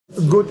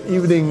Good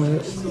evening,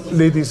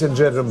 ladies and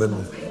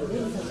gentlemen.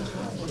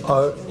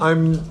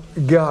 I'm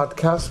Gerhard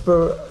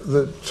Kasper,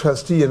 the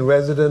trustee in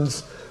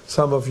residence.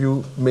 Some of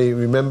you may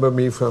remember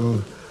me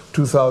from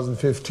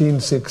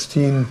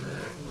 2015-16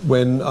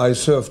 when I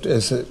served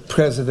as a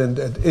president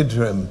at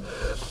interim.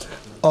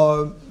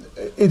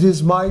 It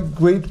is my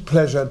great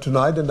pleasure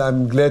tonight, and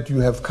I'm glad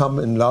you have come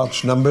in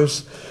large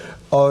numbers,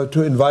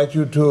 to invite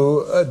you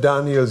to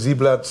Daniel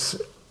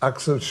Ziblatt's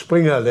Axel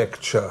Springer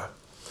lecture.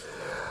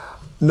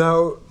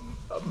 Now,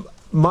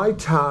 my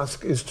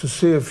task is to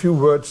say a few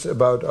words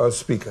about our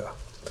speaker.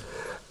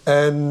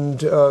 And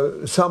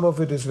some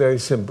of it is very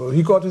simple.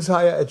 He got his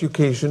higher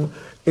education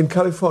in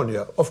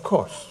California, of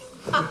course.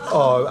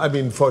 I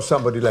mean, for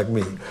somebody like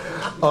me.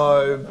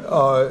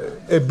 A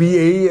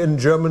BA in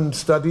German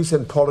Studies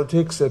and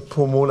Politics at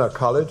Pomona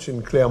College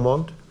in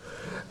Claremont,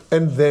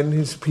 and then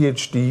his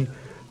PhD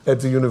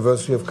at the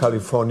University of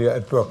California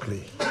at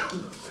Berkeley.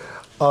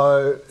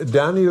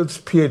 Daniel's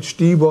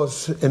PhD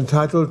was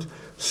entitled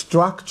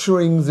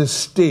Structuring the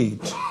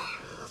State,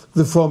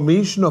 the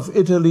Formation of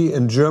Italy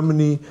and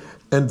Germany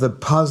and the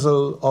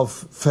Puzzle of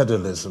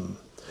Federalism.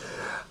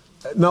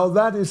 Now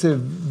that is a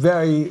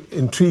very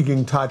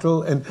intriguing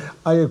title, and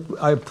I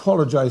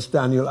apologize,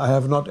 Daniel, I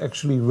have not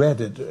actually read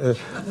it.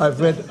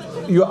 I've read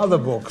your other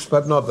books,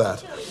 but not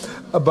that.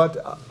 But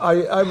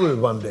I will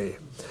one day.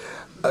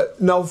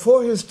 Now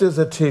for his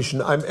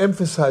dissertation, I'm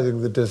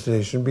emphasizing the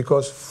dissertation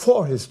because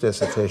for his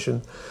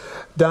dissertation,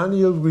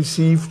 Daniel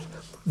received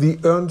the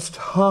Ernst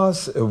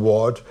Haas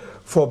Award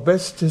for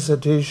Best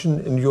Dissertation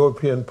in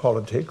European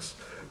Politics,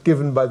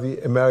 given by the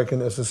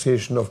American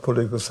Association of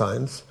Political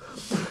Science,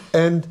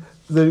 and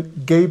the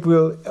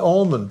Gabriel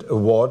Almond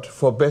Award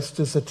for Best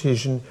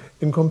Dissertation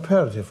in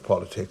Comparative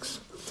Politics.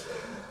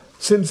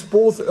 Since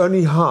both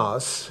Ernie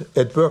Haas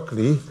at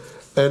Berkeley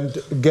and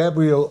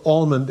Gabriel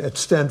Almond at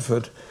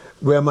Stanford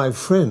were my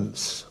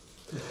friends,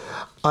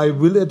 I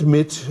will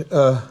admit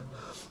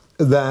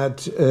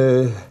that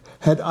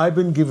had I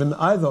been given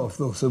either of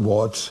those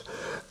awards,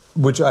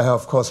 which I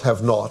of course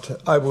have not,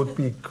 I would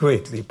be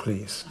greatly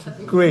pleased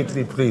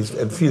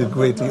and feel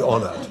greatly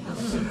honored.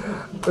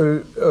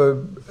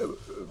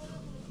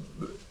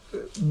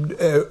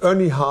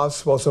 Ernie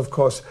Haas was of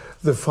course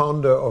the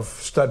founder of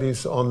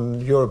studies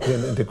on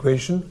European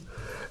integration,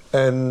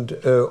 and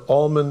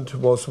Almond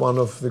was one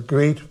of the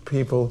great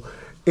people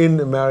in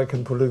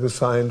American political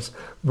science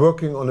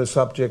working on a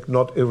subject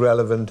not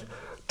irrelevant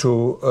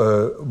to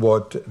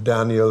what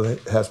Daniel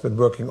has been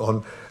working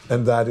on,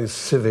 and that is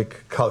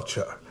civic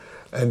culture.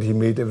 And he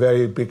made a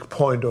very big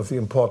point of the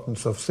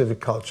importance of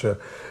civic culture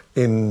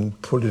in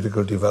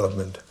political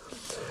development.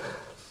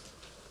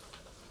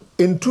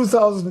 In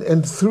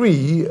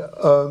 2003,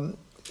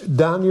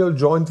 Daniel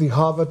joined the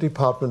Harvard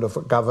Department of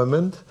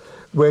Government,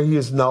 where he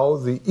is now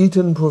the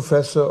Eaton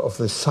Professor of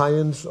the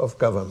Science of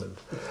Government.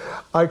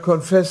 I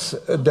confess,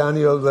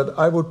 Daniel, that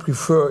I would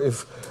prefer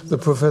if the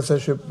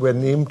professorship were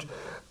named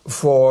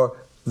for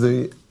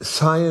the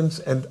science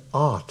and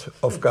art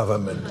of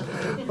government.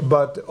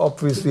 But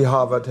obviously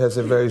Harvard has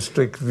a very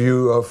strict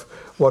view of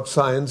what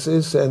science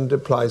is and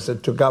applies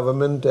it to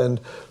government,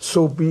 and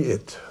so be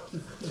it.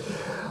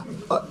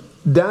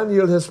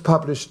 Daniel has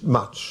published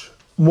much,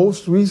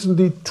 most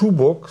recently 2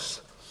 books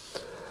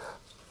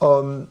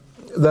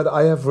that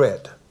I have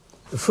read.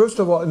 First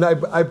of all, and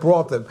I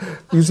brought them.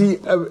 You see,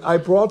 I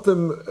brought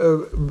them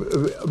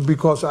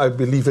because I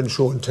believe in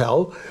show and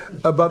tell,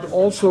 but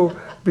also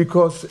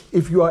because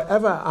if you are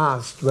ever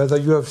asked whether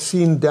you have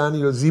seen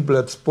Daniel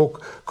Ziblatt's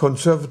book,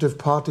 Conservative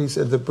Parties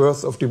and the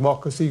Birth of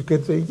Democracy, you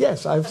can say,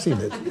 yes, I've seen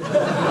it.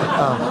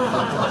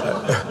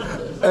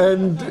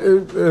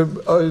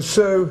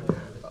 So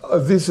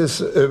this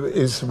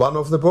is one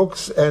of the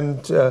books,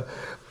 and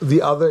the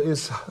other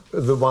is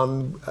the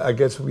one I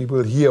guess we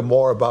will hear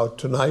more about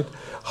tonight,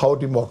 How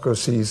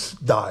Democracies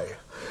Die.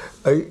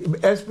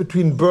 As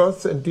between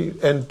birth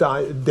and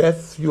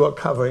death, you are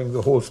covering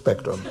the whole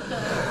spectrum.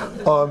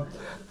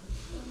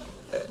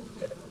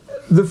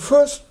 The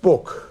first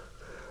book,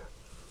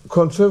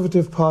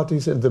 Conservative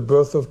Parties and the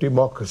Birth of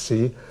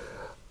Democracy,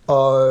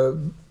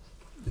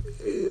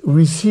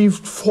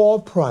 received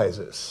 4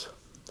 prizes.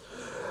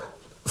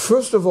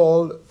 First of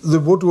all, the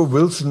Woodrow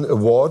Wilson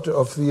Award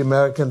of the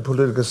American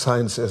Political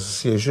Science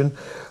Association,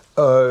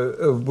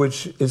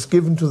 which is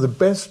given to the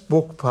best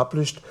book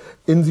published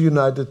in the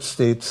United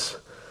States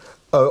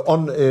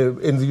on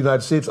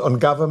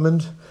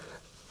government,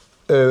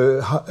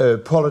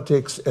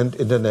 politics, and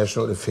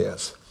international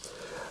affairs.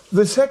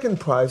 The second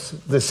prize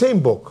the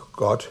same book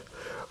got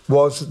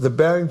was the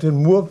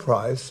Barrington Moore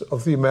Prize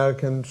of the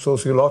American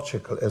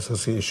Sociological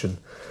Association,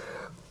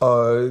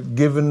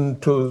 given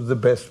to the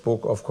best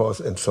book, of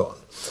course, and so on.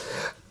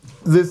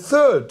 The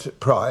third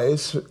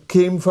prize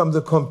came from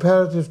the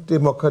Comparative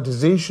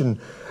Democratization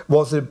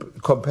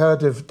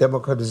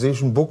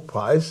Book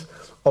Prize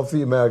of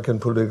the American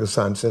Political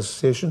Science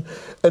Association,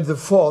 and the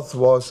fourth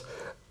was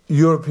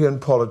European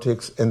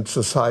Politics and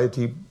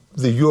Society,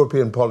 the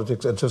European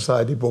Politics and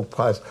Society Book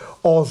Prize,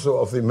 also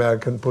of the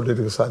American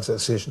Political Science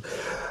Association.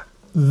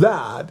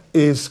 That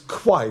is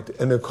quite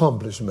an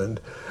accomplishment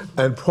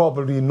and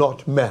probably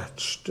not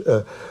matched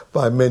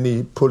by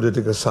many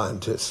political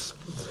scientists.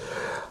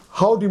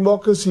 How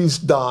Democracies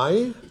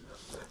Die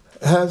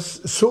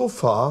has so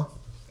far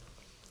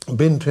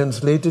been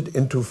translated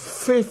into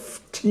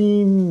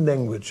 15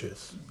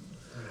 languages.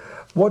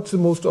 What's the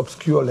most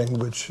obscure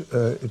language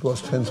it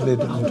was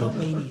translated into?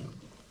 Albanian.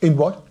 In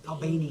what?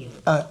 Albanian.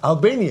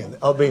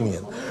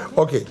 Albanian.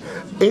 Okay,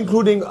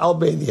 including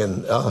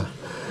Albanian.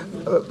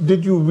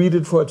 Did you read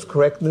it for its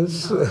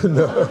correctness?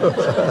 No.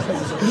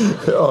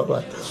 All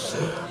right.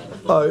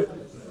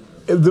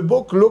 The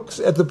book looks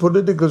at the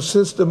political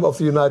system of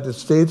the United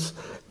States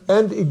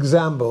and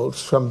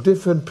examples from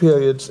different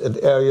periods and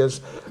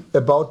areas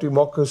about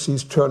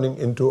democracies turning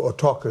into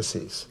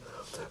autocracies.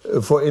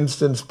 For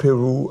instance,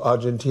 Peru,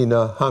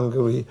 Argentina,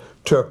 Hungary,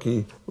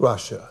 Turkey,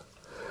 Russia.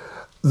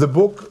 The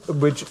book,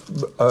 which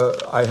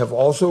I have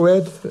also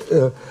read,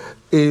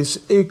 is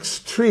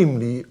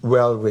extremely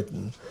well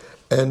written,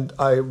 and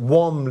I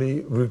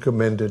warmly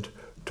recommend it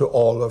to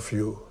all of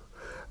you.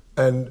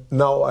 And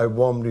now I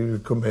warmly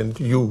recommend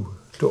you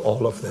to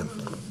all of them.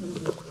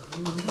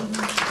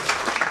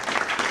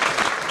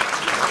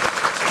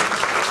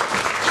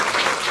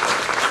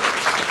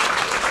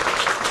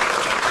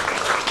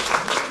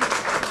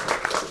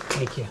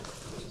 Thank you.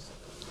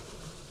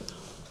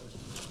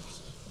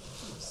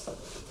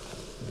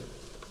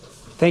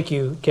 Thank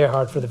you,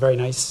 Gerhard, for the very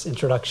nice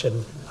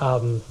introduction.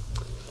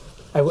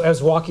 I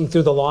was walking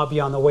through the lobby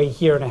on the way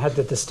here, and I had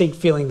the distinct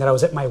feeling that I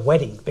was at my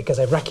wedding because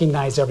I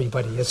recognized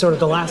everybody. It's sort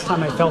of the last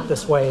time I felt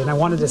this way, and I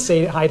wanted to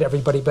say hi to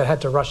everybody, but I had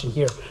to rush in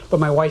here.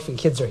 But my wife and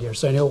kids are here,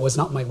 so I knew it was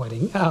not my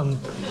wedding.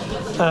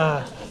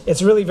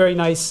 It's really very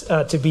nice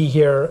to be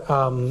here,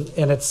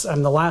 and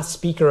I'm the last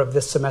speaker of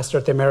this semester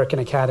at the American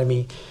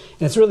Academy,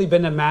 and it's really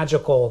been a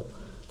magical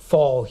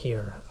fall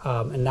here,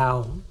 and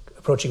now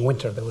approaching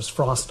winter. There was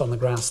frost on the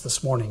grass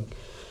this morning,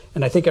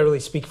 and I think I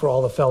really speak for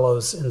all the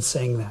fellows in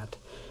saying that.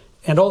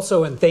 And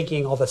also in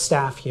thanking all the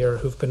staff here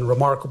who've been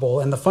remarkable,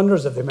 and the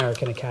funders of the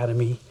American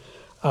Academy,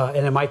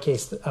 and in my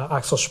case,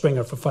 Axel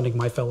Springer for funding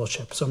my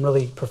fellowship. So I'm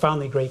really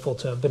profoundly grateful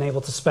to have been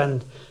able to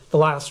spend the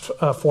last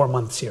 4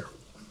 months here.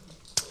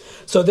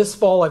 So this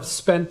fall, I've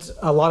spent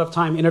a lot of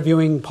time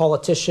interviewing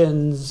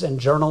politicians and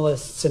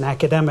journalists and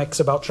academics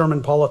about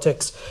German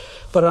politics.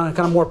 But on a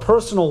kind of more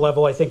personal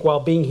level, I think while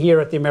being here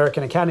at the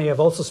American Academy, I've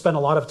also spent a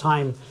lot of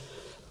time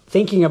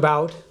thinking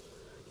about,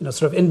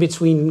 sort of in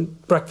between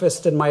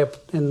breakfast in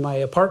my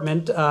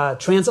apartment,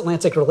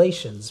 transatlantic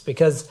relations,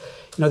 because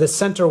this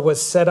center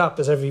was set up,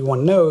 as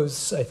everyone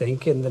knows, I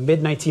think, in the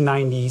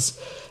mid-1990s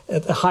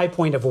at the high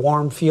point of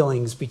warm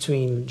feelings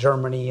between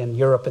Germany and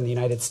Europe and the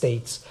United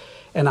States,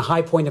 and a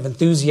high point of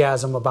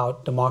enthusiasm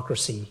about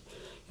democracy.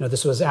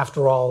 This was,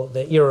 after all,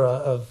 the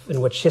era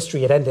in which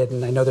history had ended,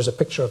 and I know there's a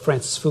picture of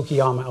Francis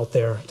Fukuyama out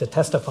there to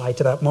testify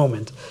to that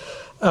moment.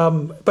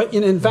 But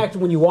in fact,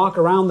 when you walk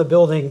around the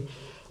building,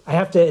 I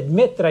have to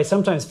admit that I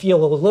sometimes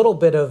feel a little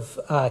bit of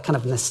kind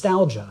of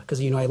nostalgia,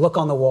 because I look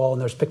on the wall and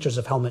there's pictures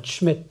of Helmut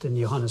Schmidt and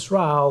Johannes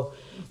Rau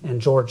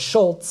and George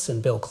Shultz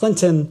and Bill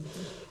Clinton,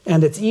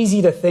 and it's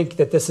easy to think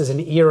that this is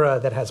an era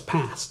that has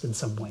passed in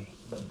some way.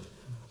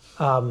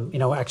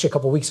 Actually a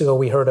couple of weeks ago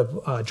we heard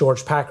of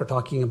George Packer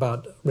talking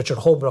about Richard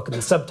Holbrooke, and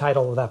the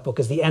subtitle of that book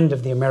is The End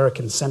of the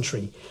American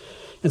Century.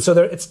 And so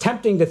it's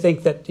tempting to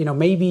think that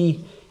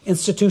maybe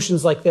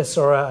institutions like this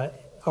are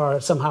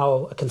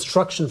somehow a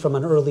construction from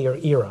an earlier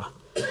era,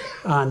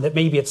 and that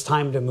maybe it's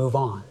time to move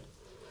on.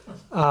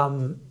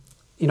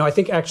 I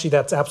think actually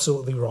that's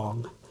absolutely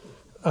wrong.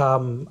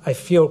 I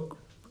feel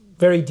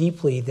very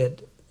deeply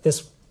that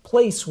this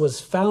place was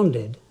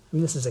founded,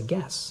 this is a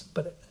guess,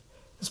 but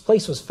this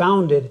place was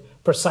founded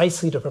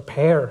precisely to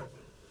prepare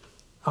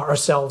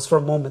ourselves for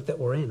a moment that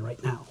we're in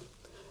right now.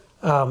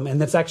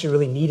 And that's actually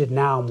really needed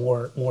now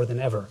more than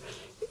ever.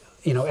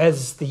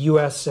 As the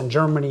US and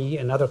Germany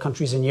and other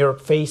countries in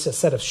Europe face a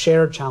set of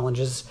shared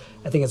challenges,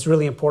 I think it's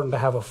really important to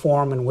have a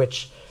forum in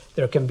which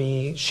there can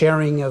be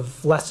sharing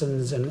of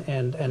lessons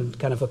and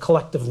kind of a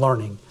collective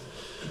learning.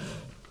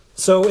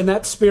 So in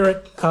that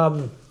spirit,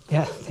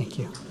 yeah, thank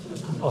you.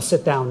 I'll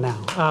sit down now.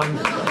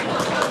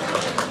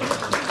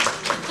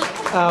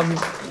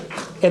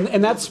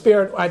 In that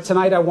spirit,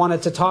 tonight I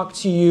wanted to talk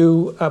to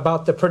you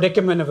about the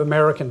predicament of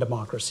American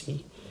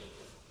democracy,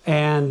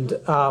 and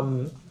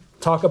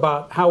talk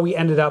about how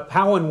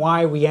and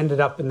why we ended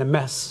up in the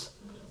mess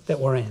that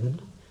we're in,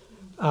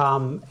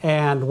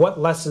 and what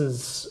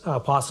lessons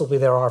possibly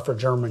there are for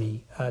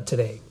Germany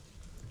today.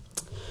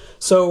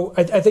 So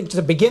I think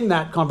to begin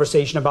that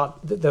conversation about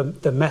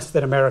the mess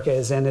that America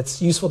is in,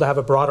 it's useful to have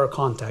a broader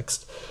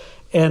context.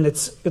 And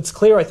it's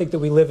clear, I think, that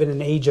we live in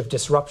an age of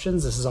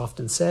disruptions. This is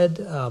often said,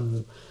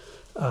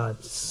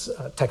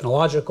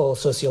 technological,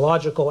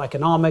 sociological,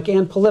 economic,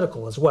 and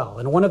political as well.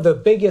 And one of the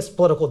biggest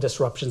political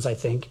disruptions, I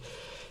think,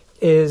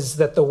 is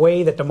that the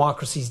way that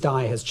democracies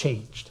die has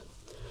changed.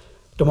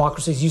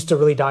 Democracies used to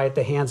really die at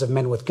the hands of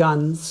men with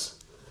guns,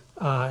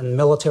 and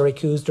military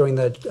coups. During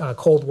the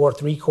Cold War,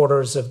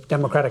 3/4 of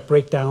democratic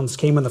breakdowns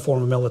came in the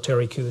form of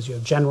military coups. You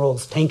have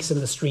generals, tanks in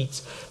the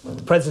streets.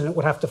 The president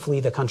would have to flee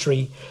the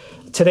country.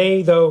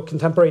 Today, though,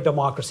 contemporary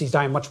democracies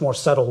die in much more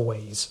subtle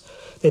ways.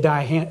 They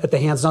die at the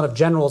hands not of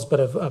generals, but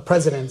of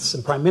presidents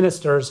and prime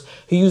ministers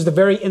who use the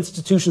very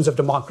institutions of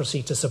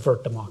democracy to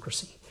subvert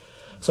democracy.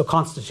 So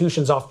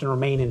constitutions often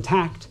remain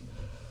intact.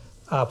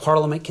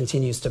 Parliament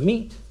continues to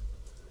meet,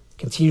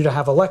 continue to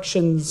have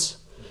elections,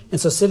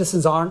 and so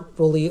citizens aren't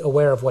really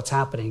aware of what's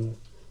happening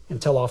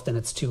until often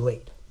it's too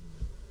late.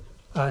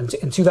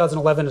 In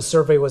 2011, a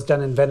survey was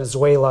done in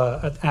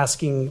Venezuela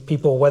asking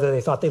people whether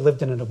they thought they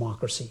lived in a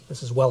democracy.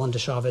 This is well into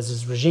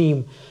Chavez's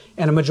regime,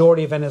 and a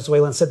majority of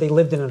Venezuelans said they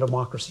lived in a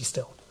democracy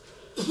still.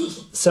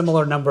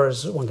 Similar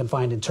numbers one can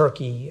find in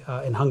Turkey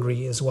and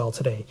Hungary as well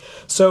today.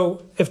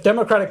 So if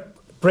democratic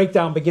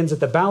breakdown begins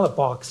at the ballot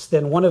box,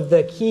 then one of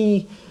the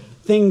key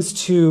things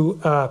to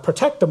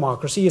protect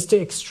democracy is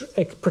to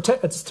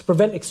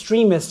prevent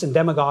extremists and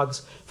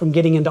demagogues from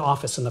getting into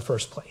office in the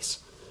first place.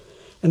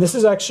 And this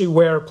is actually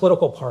where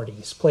political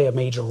parties play a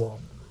major role.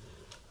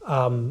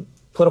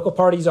 Political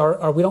parties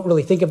are, we don't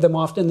really think of them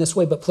often this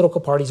way, but political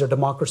parties are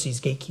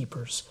democracy's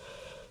gatekeepers.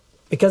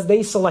 Because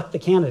they select the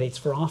candidates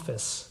for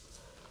office,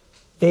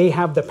 they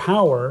have the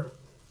power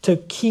to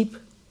keep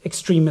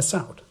extremists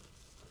out.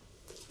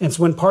 And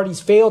so when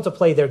parties fail to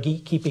play their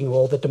gatekeeping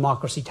role, that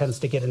democracy tends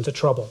to get into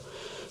trouble.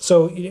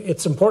 So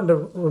it's important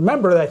to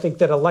remember that I think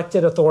that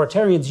elected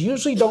authoritarians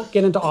usually don't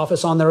get into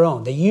office on their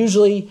own. They're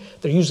usually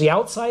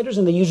outsiders,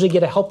 and they usually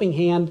get a helping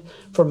hand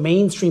from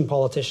mainstream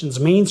politicians,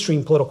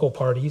 mainstream political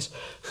parties,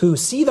 who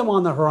see them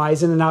on the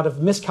horizon, and out of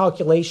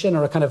miscalculation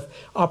or a kind of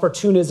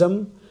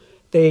opportunism,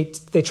 they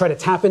try to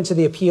tap into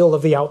the appeal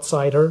of the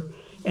outsider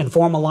and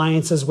form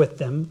alliances with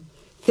them,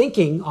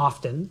 thinking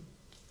often,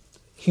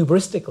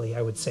 hubristically,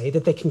 I would say,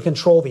 that they can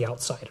control the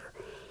outsider.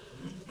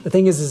 The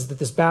thing is that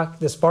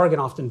this bargain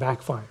often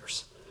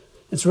backfires.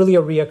 It's really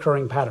a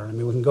reoccurring pattern. I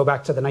mean, we can go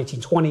back to the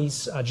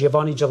 1920s.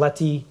 Giovanni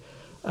Giletti,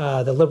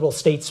 the liberal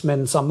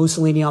statesman, saw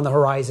Mussolini on the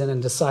horizon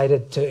and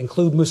decided to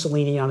include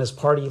Mussolini on his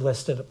party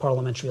list at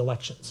parliamentary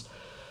elections.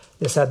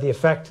 This had the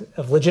effect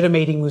of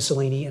legitimating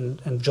Mussolini, and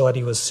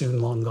Giletti was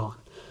soon long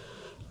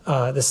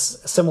gone.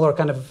 This similar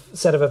kind of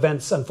set of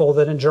events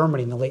unfolded in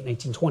Germany in the late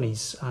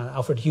 1920s.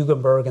 Alfred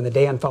Hugenberg and the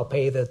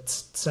DNVP,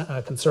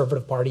 the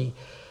Conservative Party,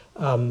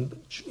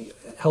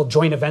 held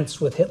joint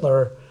events with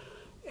Hitler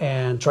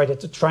and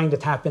trying to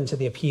tap into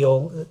the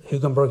appeal.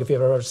 Hugenberg, if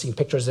you've ever seen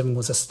pictures of him,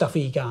 was a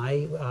stuffy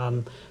guy,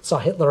 saw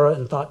Hitler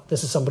and thought,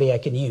 this is somebody I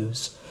can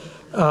use.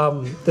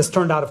 This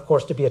turned out, of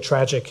course, to be a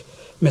tragic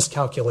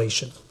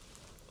miscalculation.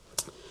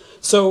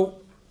 So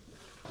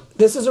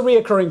this is a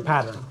reoccurring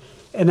pattern.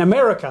 In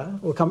America,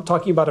 we're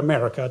talking about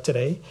America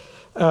today,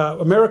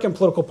 American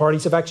political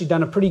parties have actually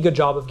done a pretty good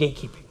job of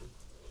gatekeeping.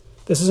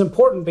 This is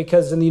important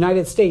because in the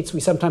United States, we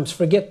sometimes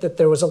forget that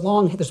there's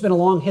been a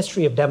long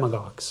history of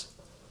demagogues.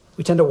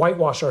 We tend to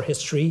whitewash our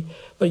history,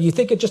 but you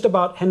think of just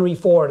about Henry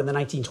Ford in the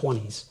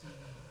 1920s,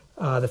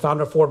 the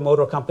founder of Ford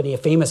Motor Company, a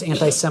famous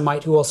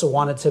anti-Semite who also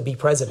wanted to be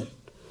president.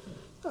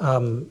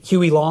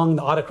 Huey Long,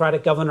 the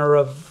autocratic governor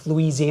of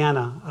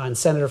Louisiana and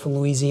senator from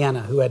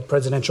Louisiana who had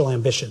presidential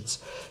ambitions.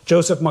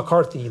 Joseph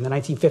McCarthy in the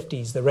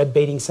 1950s, the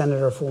red-baiting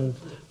senator from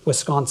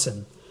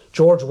Wisconsin.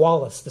 George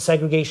Wallace, the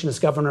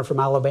segregationist governor from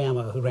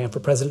Alabama who ran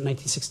for president in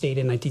 1968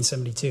 and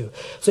 1972.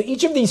 So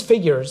each of these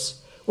figures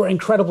were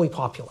incredibly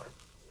popular.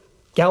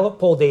 Gallup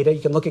poll data,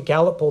 you can look at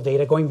Gallup poll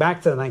data going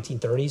back to the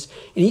 1930s,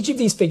 and each of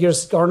these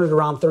figures garnered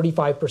around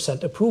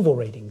 35% approval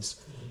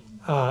ratings,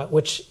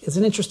 which is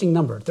an interesting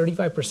number,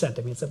 35%.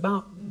 I mean, it's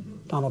about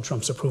Donald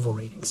Trump's approval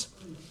ratings.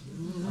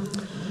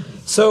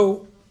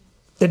 So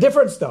the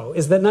difference, though,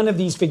 is that none of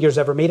these figures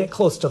ever made it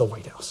close to the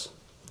White House.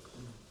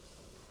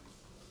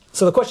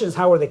 So the question is,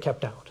 how were they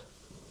kept out?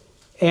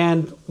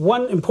 And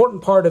one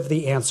important part of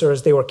the answer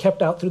is they were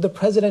kept out through the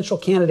presidential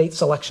candidate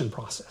selection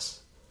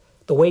process,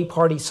 the way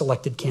parties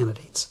selected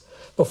candidates.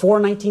 Before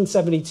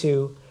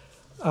 1972,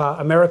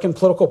 American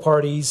political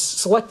parties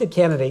selected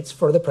candidates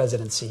for the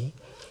presidency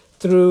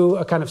through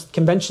a kind of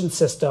convention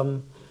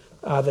system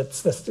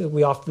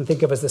we often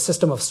think of as the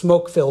system of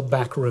smoke-filled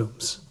back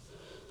rooms.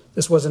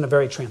 This wasn't a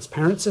very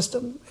transparent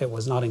system. It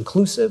was not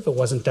inclusive. It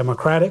wasn't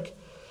democratic.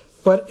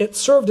 But it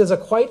served as a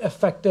quite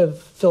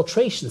effective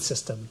filtration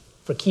system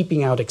for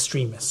keeping out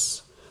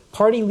extremists.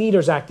 Party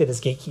leaders acted as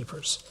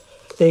gatekeepers.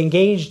 They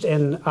engaged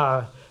in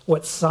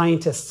what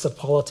scientists of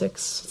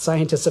politics,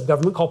 scientists of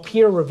government call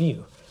peer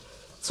review.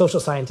 Social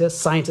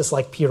scientists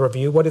like peer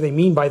review. What do they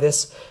mean by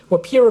this?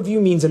 What peer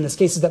review means in this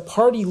case is that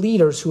party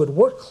leaders who had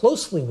worked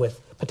closely with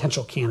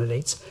potential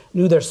candidates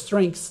knew their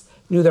strengths,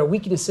 knew their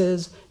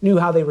weaknesses, knew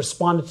how they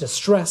responded to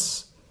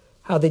stress,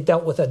 how they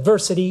dealt with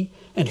adversity,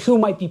 and who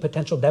might be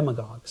potential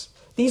demagogues.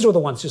 These were the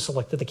ones who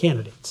selected the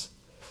candidates.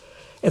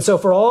 And so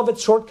for all of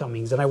its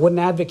shortcomings, and I wouldn't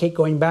advocate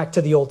going back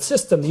to the old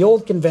system, the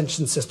old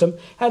convention system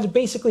had a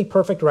basically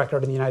perfect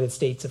record in the United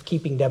States of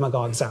keeping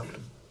demagogues out.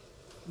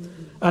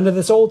 Under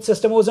this old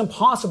system, it was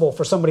impossible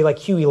for somebody like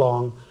Huey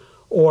Long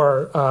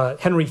or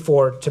Henry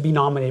Ford to be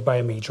nominated by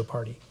a major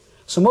party.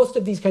 So most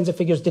of these kinds of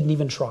figures didn't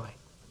even try.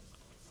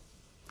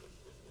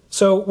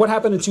 So what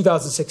happened in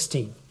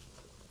 2016?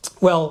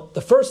 Well,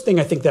 the first thing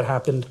I think that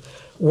happened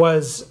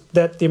was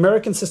that the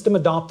American system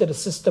adopted a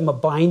system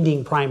of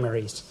binding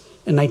primaries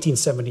in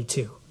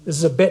 1972. This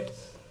is a bit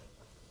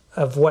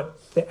of what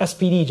the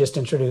SPD just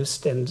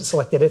introduced and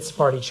selected its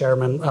party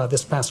chairman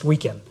this past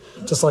weekend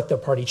to select their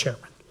party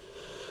chairman.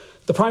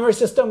 The primary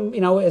system,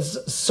 is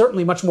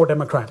certainly much more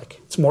democratic.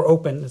 It's more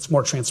open, it's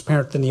more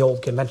transparent than the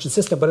old convention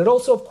system, but it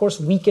also, of course,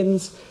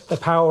 weakens the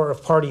power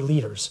of party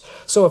leaders.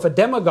 So if a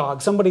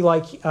demagogue, somebody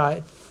like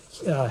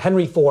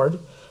Henry Ford,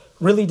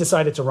 really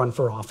decided to run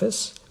for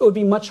office, it would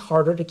be much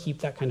harder to keep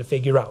that kind of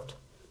figure out.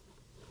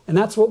 And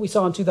that's what we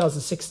saw in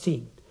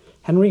 2016.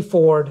 Henry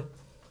Ford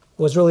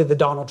was really the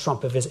Donald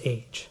Trump of his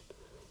age.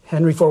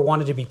 Henry Ford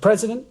wanted to be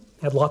president,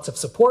 had lots of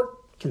support,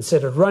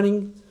 considered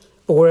running,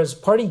 but whereas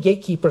party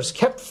gatekeepers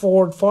kept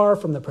Ford far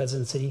from the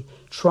presidency,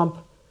 Trump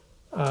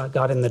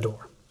got in the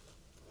door.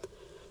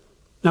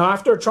 Now,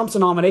 after Trump's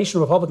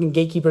nomination, Republican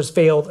gatekeepers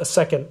failed a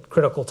second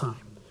critical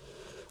time.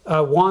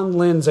 Juan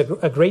Linz,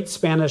 a great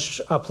Spanish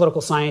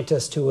political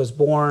scientist who was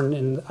born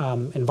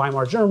in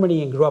Weimar,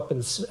 Germany, and grew up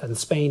in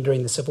Spain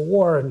during the Civil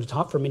War and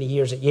taught for many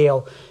years at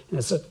Yale, and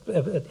it's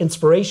an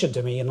inspiration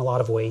to me in a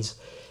lot of ways.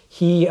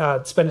 He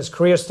spent his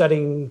career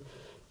studying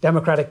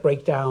democratic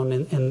breakdown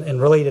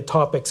and related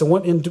topics. And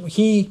one of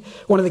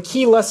the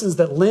key lessons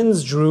that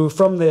Linz drew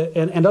from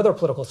and other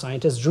political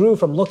scientists drew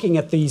from looking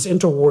at these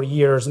interwar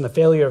years and the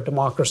failure of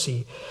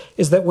democracy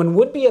is that when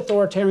would-be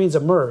authoritarians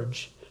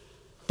emerge,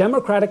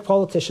 democratic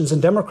politicians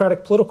and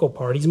democratic political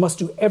parties must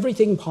do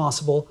everything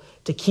possible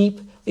to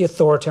keep the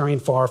authoritarian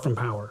far from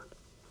power.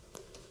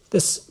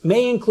 This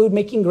may include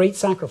making great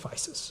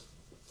sacrifices.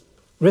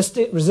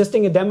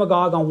 Resisting a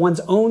demagogue on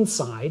one's own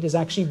side is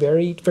actually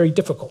very, very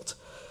difficult.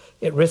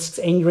 It risks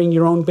angering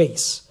your own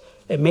base.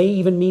 It may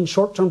even mean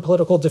short-term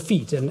political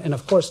defeat. And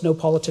of course, no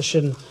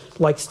politician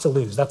likes to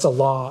lose. That's a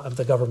law of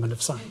the government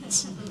of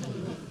science.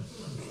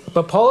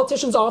 But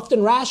politicians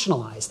often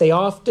rationalize. They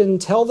often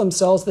tell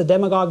themselves the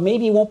demagogue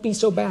maybe won't be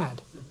so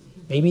bad.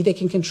 Maybe they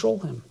can control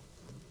him.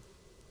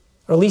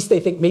 Or at least they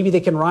think maybe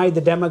they can ride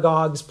the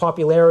demagogue's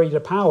popularity to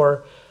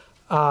power,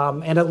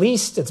 and at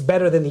least it's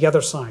better than the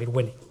other side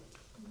winning.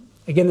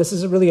 Again, this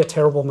is really a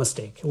terrible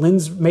mistake.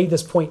 Linz made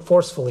this point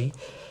forcefully.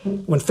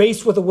 When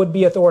faced with a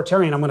would-be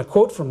authoritarian, I'm going to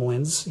quote from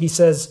Linz, he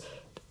says,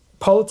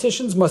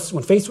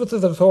 when faced with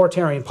an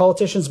authoritarian,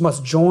 politicians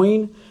must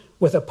join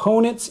with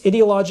opponents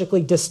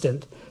ideologically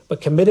distant but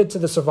committed to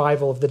the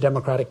survival of the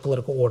democratic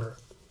political order.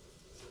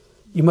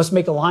 You must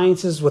make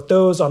alliances with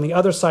those on the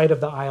other side of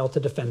the aisle to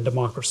defend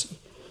democracy.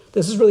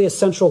 This is really a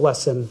central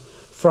lesson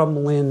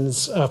from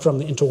Linz from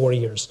the interwar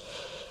years.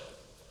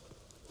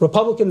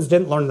 Republicans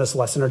didn't learn this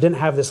lesson or didn't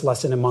have this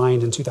lesson in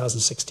mind in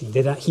 2016.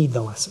 They did not heed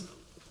the lesson.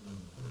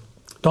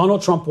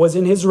 Donald Trump was,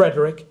 in his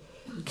rhetoric,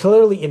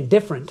 clearly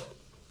indifferent,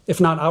 if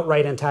not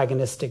outright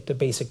antagonistic to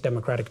basic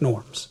democratic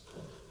norms.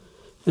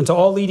 And to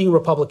all leading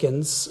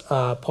Republicans,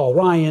 Paul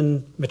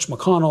Ryan, Mitch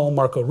McConnell,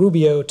 Marco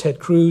Rubio, Ted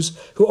Cruz,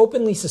 who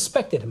openly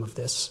suspected him of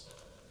this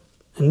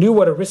and knew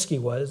what a risk he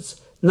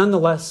was,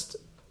 nonetheless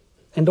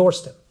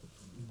endorsed him.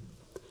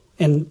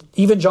 And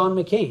even John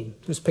McCain,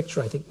 whose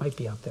picture I think might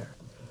be out there,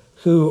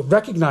 who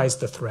recognized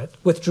the threat,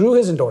 withdrew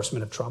his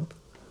endorsement of Trump,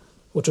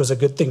 which was a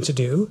good thing to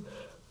do,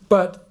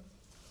 but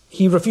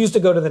he refused to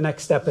go to the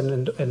next step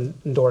and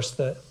endorse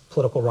the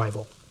political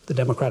rival, the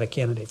Democratic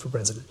candidate for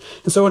president.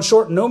 And so in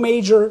short, no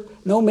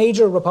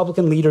major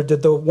Republican leader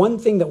did the one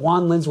thing that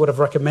Juan Linz would have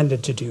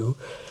recommended to do,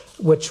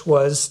 which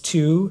was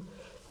to,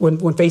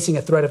 when facing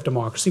a threat of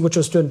democracy, which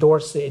was to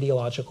endorse the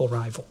ideological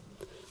rival.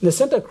 And this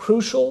sent a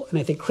crucial and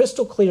I think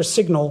crystal clear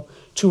signal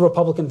to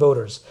Republican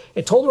voters.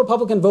 It told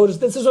Republican voters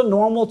this is a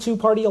normal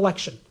two-party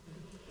election.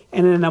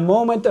 And in a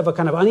moment of a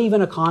kind of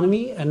uneven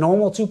economy, a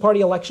normal two-party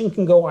election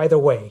can go either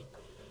way.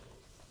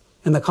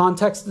 In the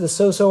context of the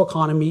so-so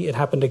economy, it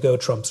happened to go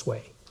Trump's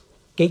way.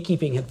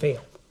 Gatekeeping had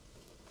failed.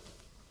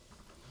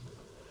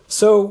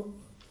 So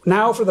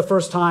now, for the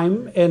first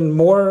time in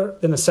more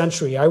than a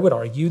century, I would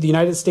argue, the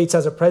United States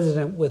has a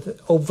president with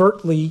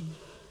overtly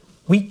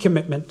weak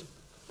commitment,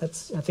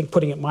 that's, I think,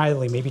 putting it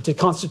mildly, maybe, to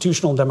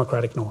constitutional and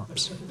democratic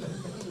norms.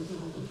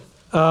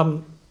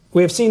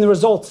 We have seen the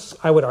results,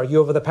 I would argue,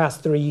 over the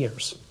past 3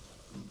 years.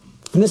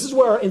 And this is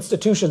where our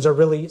institutions are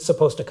really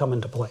supposed to come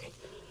into play.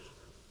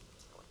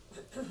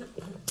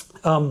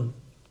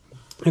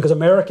 Because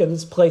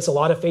Americans place a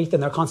lot of faith in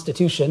their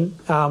Constitution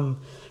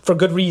for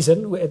good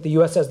reason. The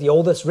U.S. has the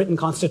oldest written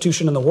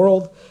Constitution in the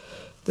world.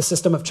 The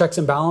system of checks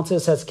and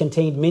balances has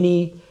contained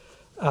many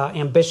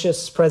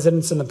ambitious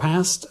presidents in the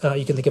past.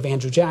 You can think of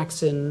Andrew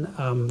Jackson,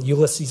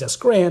 Ulysses S.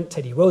 Grant,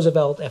 Teddy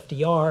Roosevelt,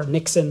 FDR,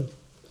 Nixon.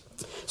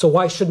 So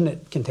why shouldn't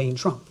it contain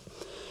Trump?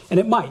 And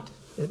it might.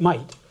 It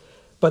might.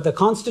 But the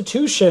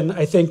Constitution,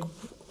 I think,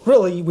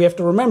 really, we have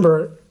to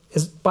remember,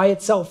 is by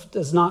itself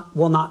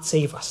will not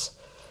save us.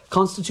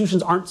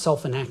 Constitutions aren't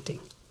self-enacting.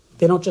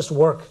 They don't just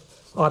work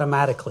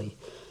automatically.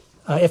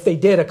 If they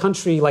did, a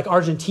country like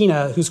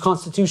Argentina, whose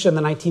constitution in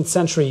the 19th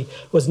century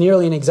was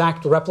nearly an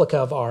exact replica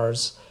of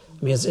ours,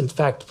 I mean, in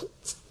fact,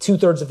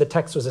 2/3 of the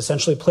text was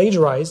essentially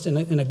plagiarized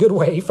in a good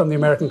way from the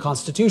American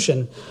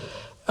Constitution.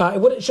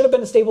 It should have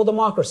been a stable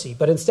democracy,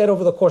 but instead,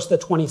 over the course of the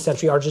 20th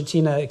century,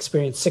 Argentina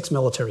experienced 6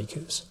 military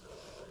coups.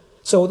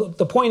 So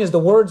the point is, the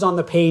words on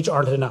the page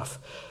aren't enough.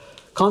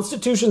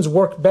 Constitutions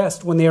work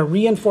best when they are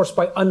reinforced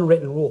by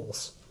unwritten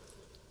rules,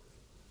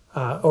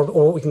 or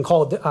what we can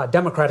call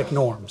democratic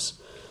norms.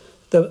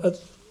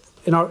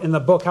 In the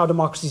book, How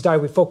Democracies Die,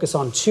 we focus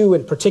on 2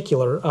 in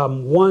particular.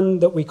 One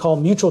that we call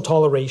mutual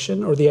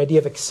toleration, or the idea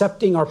of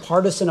accepting our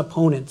partisan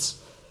opponents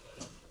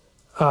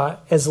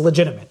as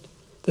legitimate.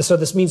 So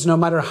this means no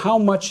matter how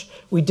much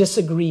we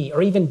disagree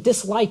or even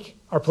dislike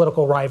our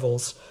political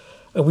rivals,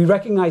 we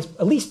recognize,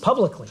 at least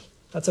publicly,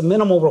 that's a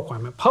minimal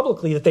requirement,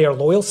 publicly, that they are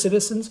loyal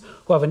citizens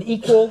who have an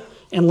equal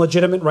and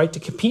legitimate right to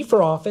compete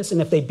for office,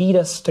 and if they beat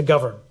us, to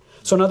govern.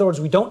 So in other words,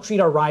 we don't treat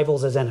our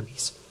rivals as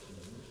enemies.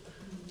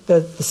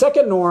 The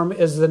second norm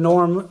is the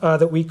norm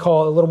that we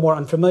call, a little more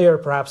unfamiliar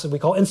perhaps, that we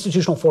call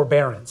institutional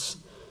forbearance.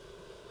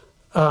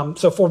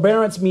 So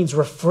forbearance means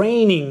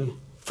refraining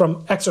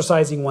from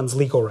exercising one's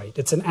legal right.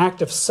 It's an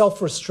act of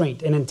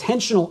self-restraint, an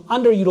intentional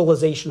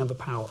underutilization of a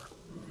power.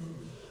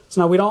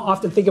 So now we don't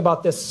often think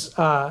about this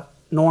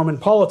norm in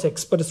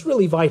politics, but it's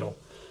really vital.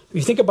 If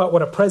you think about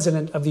what a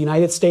president of the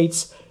United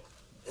States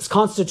is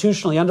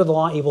constitutionally, under the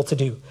law, able to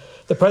do.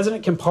 The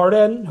president can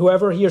pardon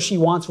whoever he or she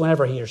wants,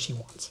 whenever he or she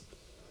wants.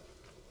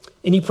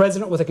 Any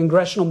president with a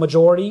congressional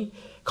majority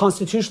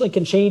constitutionally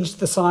can change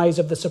the size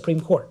of the Supreme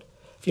Court.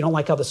 If you don't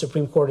like how the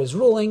Supreme Court is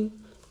ruling,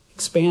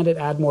 expand it,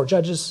 add more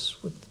judges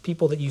with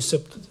people that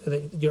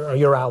are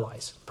your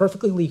allies.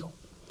 Perfectly legal.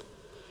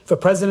 If a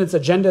president's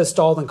agenda is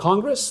stalled in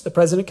Congress, the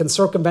president can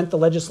circumvent the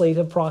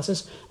legislative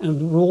process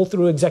and rule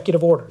through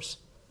executive orders.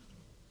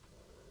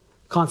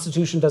 The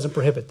Constitution doesn't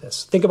prohibit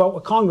this. Think about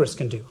what Congress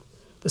can do.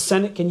 The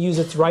Senate can use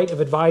its right of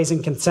advise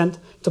and consent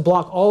to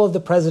block all of the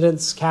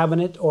president's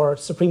cabinet or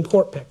Supreme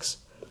Court picks.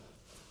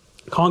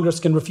 Congress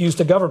can refuse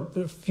to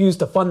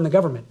fund the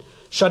government,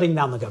 shutting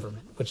down the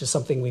government, which is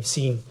something we've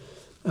seen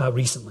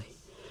recently.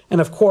 And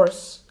of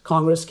course,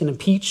 Congress can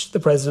impeach the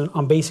president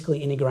on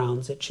basically any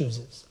grounds it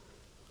chooses.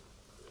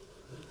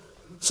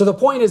 So the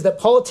point is that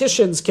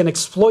politicians can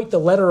exploit the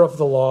letter of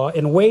the law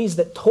in ways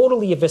that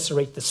totally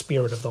eviscerate the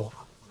spirit of the law.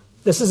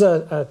 This is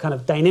a kind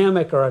of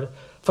dynamic or a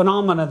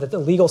phenomena that the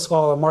legal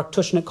scholar Mark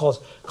Tushnet calls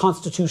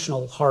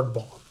constitutional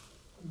hardball.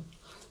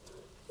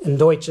 In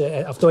Deutsch,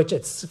 auf Deutsch,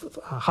 it's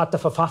harte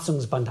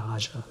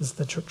Verfassungsbandage, is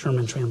the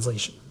German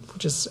translation,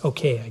 which is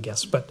okay, I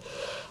guess. But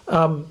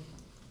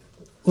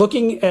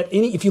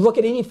if you look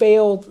at any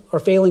failed or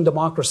failing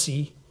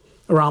democracy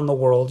around the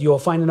world, you will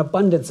find an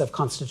abundance of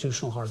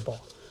constitutional hardball.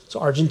 So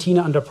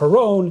Argentina under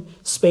Perón,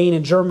 Spain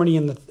and Germany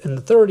in the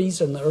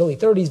 30s, in the early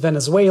 30s,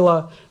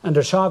 Venezuela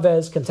under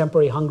Chavez,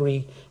 contemporary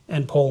Hungary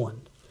and Poland.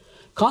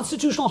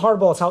 Constitutional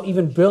hardball is how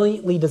even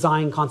brilliantly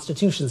designed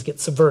constitutions get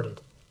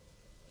subverted.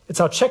 It's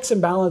how checks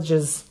and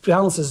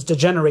balances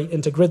degenerate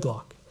into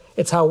gridlock.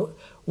 It's how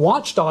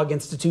watchdog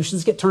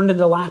institutions get turned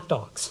into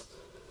lapdogs.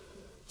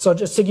 So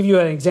just to give you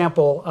an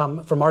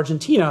example from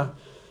Argentina,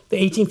 the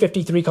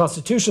 1853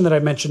 Constitution that I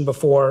mentioned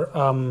before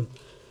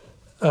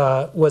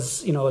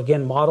was,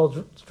 again,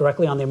 modeled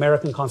directly on the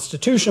American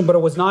Constitution, but it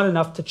was not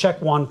enough to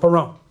check Juan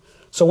Perón.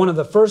 So one of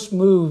the first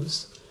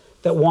moves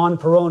that Juan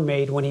Perón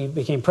made when he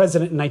became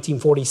president in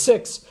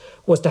 1946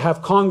 was to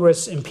have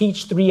Congress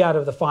impeach 3 out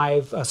of the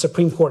 5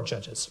 Supreme Court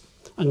judges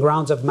on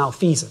grounds of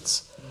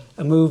malfeasance,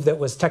 a move that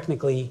was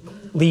technically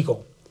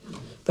legal.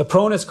 The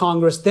Peronist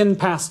Congress then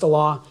passed a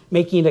law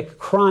making it a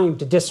crime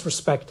to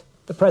disrespect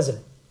the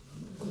president.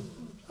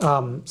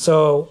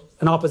 So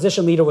an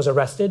opposition leader was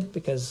arrested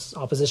because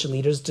opposition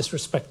leaders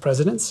disrespect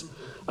presidents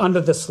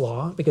under this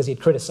law because he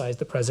had criticized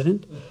the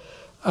president.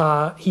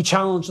 He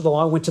challenged the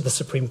law, went to the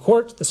Supreme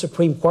Court. The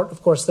Supreme Court,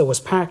 of course, that was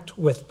packed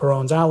with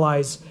Perón's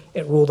allies.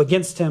 It ruled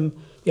against him.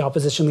 The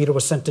opposition leader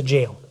was sent to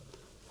jail.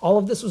 All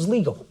of this was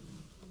legal.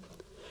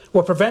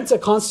 What prevents a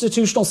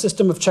constitutional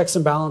system of checks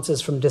and balances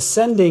from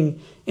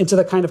descending into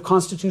the kind of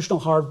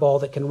constitutional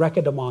hardball that can wreck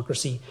a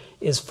democracy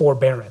is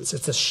forbearance.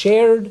 It's a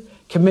shared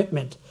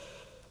commitment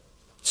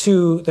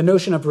to the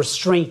notion of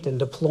restraint in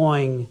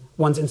deploying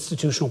one's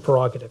institutional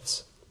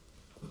prerogatives.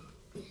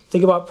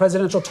 Think about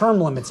presidential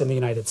term limits in the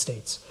United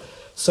States.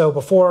 So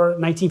before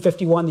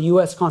 1951, the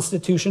U.S.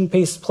 Constitution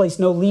placed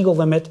no legal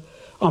limit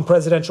on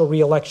presidential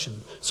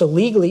reelection. So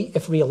legally,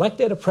 if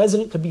reelected, a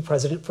president could be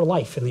president for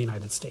life in the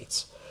United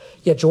States.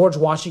 Yet George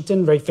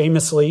Washington, very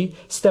famously,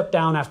 stepped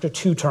down after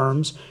 2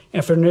 terms,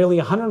 and for nearly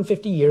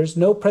 150 years,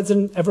 no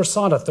president ever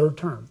sought a 3rd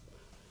term.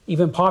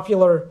 Even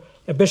popular,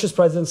 ambitious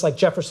presidents like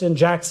Jefferson,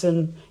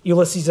 Jackson,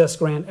 Ulysses S.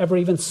 Grant ever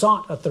even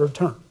sought a 3rd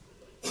term.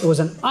 It was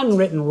an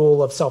unwritten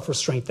rule of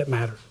self-restraint that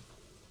mattered.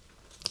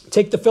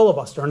 Take the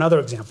filibuster, another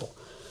example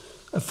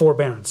of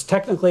forbearance.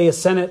 Technically, a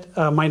Senate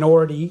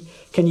minority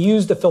can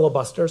use the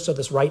filibuster, so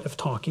this right of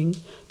talking,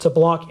 to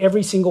block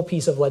every single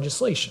piece of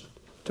legislation,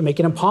 to make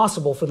it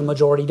impossible for the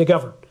majority to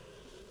govern.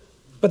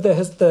 But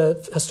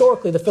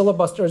historically, the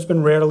filibuster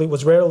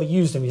was rarely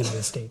used in the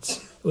United States.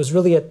 It was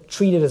really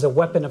treated as a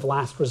weapon of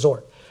last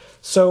resort.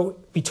 So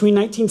between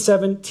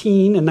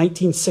 1917 and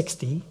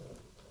 1960,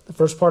 the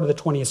first part of the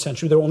 20th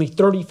century, there were only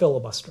 30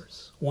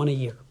 filibusters, one a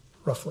year,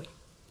 roughly.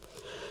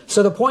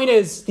 So the point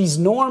is, these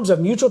norms of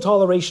mutual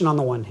toleration on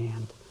the one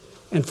hand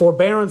and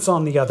forbearance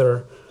on the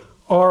other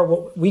are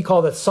what we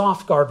call the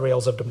soft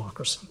guardrails of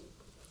democracy.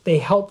 They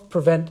help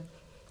prevent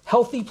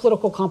healthy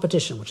political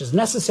competition, which is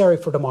necessary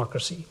for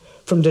democracy,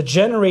 from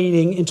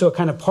degenerating into a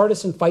kind of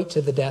partisan fight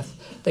to the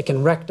death that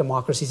can wreck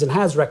democracies and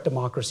has wrecked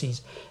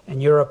democracies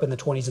in Europe in the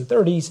 20s and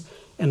 30s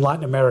and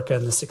Latin America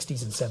in the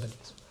 60s and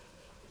 70s.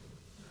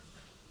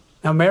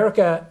 Now,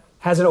 America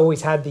hasn't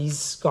always had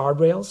these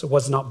guardrails. It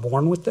was not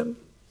born with them.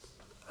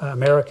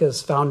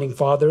 America's founding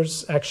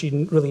fathers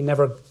actually really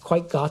never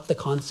quite got the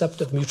concept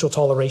of mutual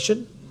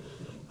toleration.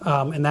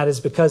 And that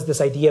is because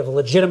this idea of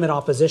legitimate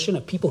opposition,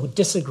 of people who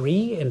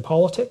disagree in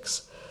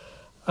politics,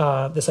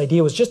 this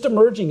idea was just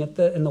emerging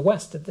in the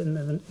West in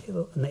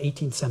the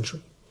 18th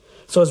century.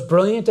 So as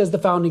brilliant as the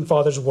founding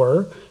fathers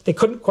were, they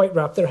couldn't quite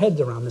wrap their heads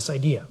around this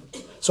idea.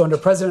 So under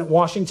President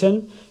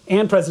Washington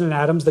and President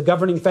Adams, the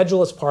governing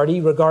Federalist Party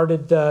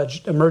regarded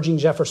the emerging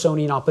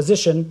Jeffersonian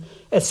opposition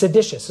as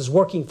seditious, as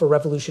working for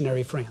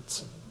revolutionary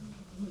France.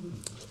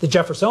 The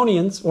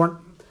Jeffersonians weren't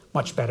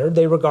much better.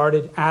 They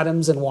regarded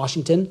Adams and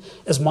Washington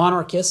as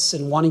monarchists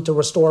and wanting to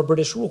restore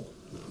British rule.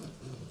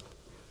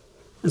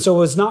 And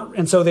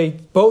so they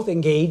both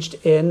engaged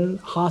in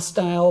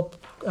hostile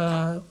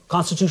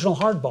constitutional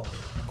hardball,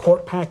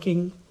 court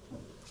packing,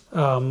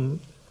 the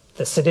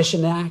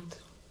Sedition Act,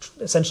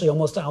 essentially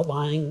almost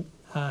outlying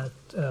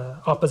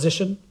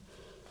opposition.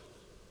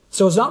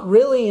 So it's not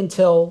really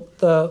until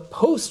the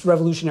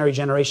post-revolutionary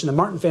generation, the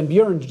Martin Van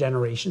Buren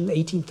generation, the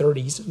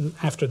 1830s and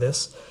after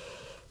this,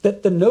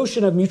 that the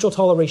notion of mutual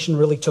toleration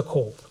really took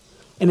hold.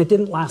 And it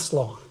didn't last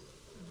long.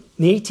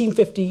 In the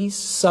 1850s,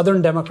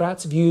 Southern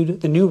Democrats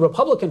viewed the new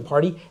Republican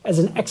Party as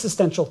an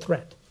existential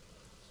threat.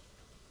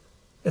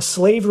 As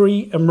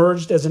slavery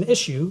emerged as an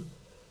issue,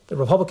 the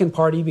Republican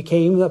Party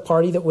became the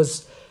party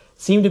that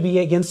seemed to be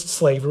against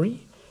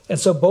slavery, and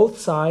so both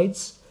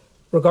sides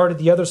regarded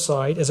the other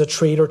side as a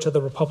traitor to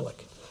the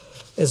Republic.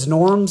 As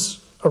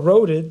norms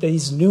eroded,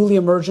 these newly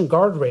emergent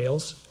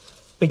guardrails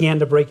began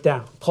to break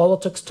down.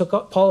 Politics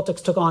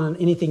took on an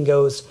anything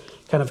goes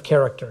kind of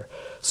character.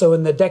 So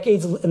in the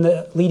decades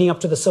leading up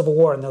to the Civil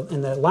War,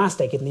 in the last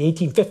decade, in the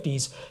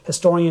 1850s,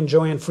 historian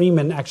Joanne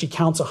Freeman actually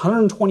counts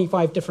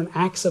 125 different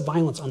acts of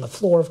violence on the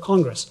floor of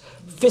Congress.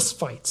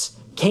 Fistfights,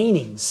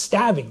 canings,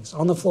 stabbings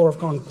on the floor of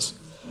Congress.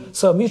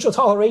 So mutual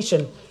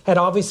toleration had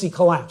obviously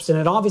collapsed, and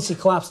it obviously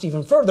collapsed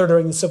even further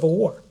during the Civil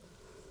War.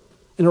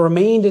 And it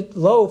remained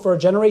low for a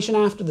generation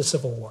after the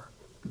Civil War.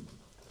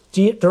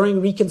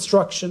 During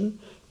Reconstruction,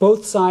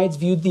 both sides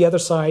viewed the other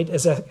side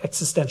as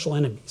existential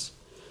enemies.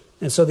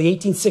 And so the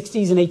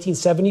 1860s and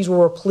 1870s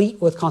were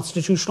replete with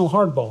constitutional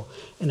hardball.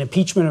 An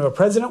impeachment of a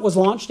president was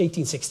launched,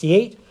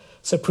 1868.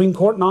 Supreme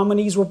Court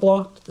nominees were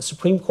blocked. The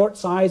Supreme Court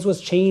size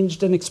was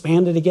changed and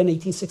expanded again,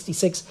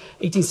 1866,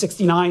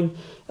 1869.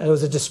 There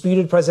was a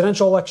disputed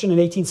presidential election in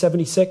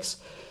 1876.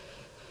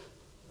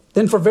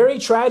 Then for very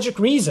tragic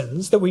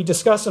reasons that we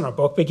discuss in our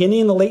book,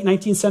 beginning in the late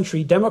 19th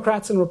century,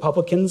 Democrats and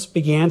Republicans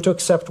began to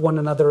accept one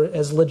another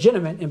as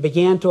legitimate and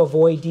began to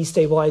avoid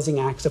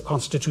destabilizing acts of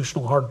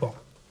constitutional hardball.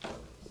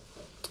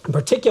 In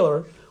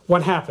particular,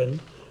 what happened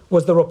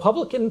was the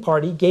Republican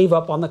Party gave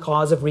up on the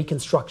cause of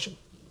Reconstruction.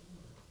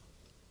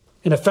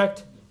 In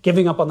effect,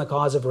 giving up on the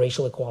cause of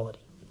racial equality.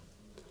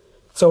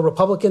 So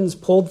Republicans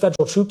pulled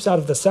federal troops out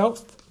of the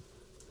South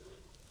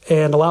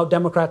and allowed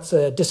Democrats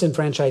to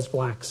disenfranchise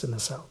blacks in the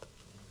South.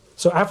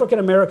 So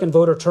African-American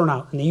voter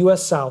turnout in the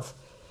U.S. South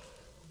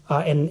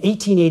in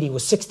 1880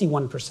 was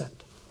 61%.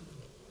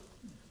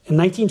 In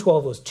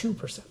 1912, it was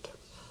 2%.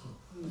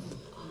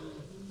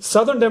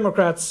 Southern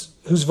Democrats,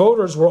 whose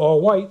voters were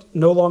all white,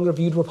 no longer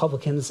viewed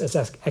Republicans as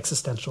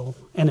existential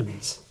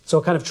enemies. So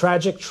a kind of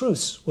tragic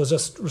truce was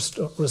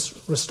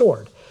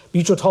restored.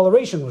 Mutual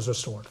toleration was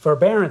restored.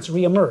 Forbearance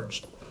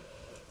reemerged.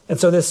 And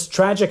so this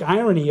tragic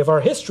irony of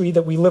our history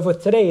that we live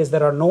with today is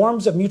that our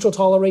norms of mutual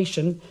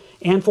toleration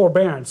and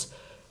forbearance,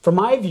 from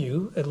my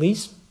view, at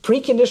least,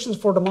 preconditions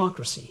for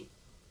democracy,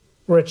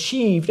 were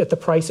achieved at the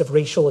price of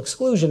racial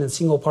exclusion and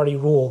single-party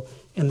rule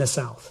in the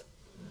South.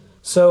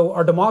 So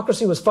our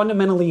democracy was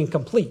fundamentally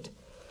incomplete,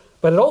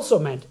 but it also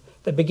meant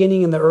that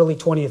beginning in the early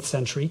 20th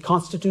century,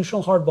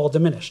 constitutional hardball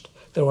diminished.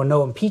 There were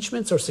no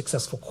impeachments or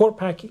successful court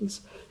packings.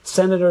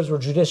 Senators were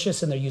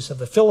judicious in their use of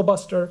the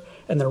filibuster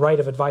and their right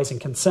of advice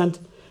and consent.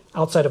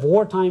 Outside of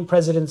wartime,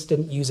 presidents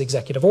didn't use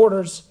executive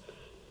orders.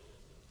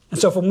 And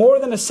so for more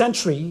than a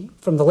century,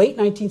 from the late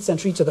 19th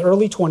century to the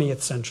early 20th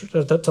century,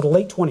 to the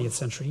late 20th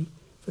century,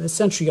 for this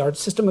century, our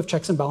system of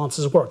checks and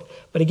balances worked.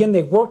 But again,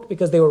 they worked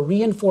because they were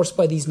reinforced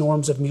by these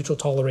norms of mutual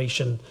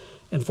toleration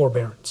and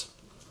forbearance.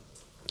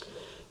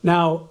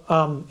 Now,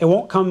 it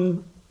won't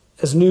come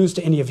as news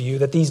to any of you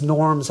that these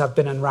norms have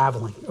been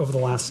unraveling over the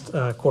last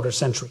quarter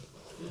century.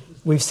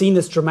 We've seen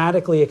this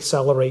dramatically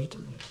accelerate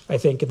I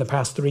think, in the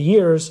past 3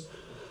 years.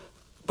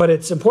 But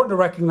it's important to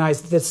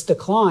recognize that this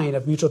decline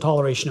of mutual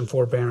toleration and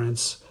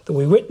forbearance that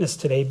we witness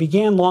today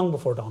began long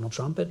before Donald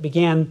Trump. It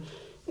began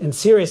in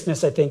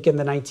seriousness, I think, in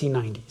the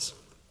 1990s.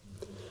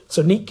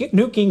 So Newt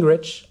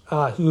Gingrich,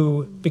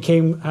 who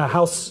became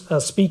House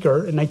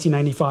Speaker in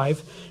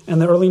 1995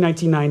 and the early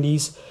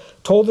 1990s,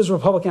 told his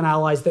Republican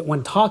allies that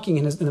when talking,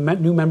 and the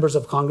new members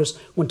of Congress,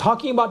 when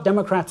talking about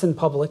Democrats in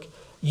public,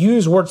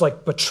 use words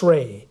like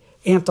betray,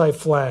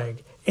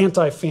 anti-flag,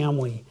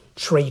 anti-family,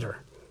 traitor.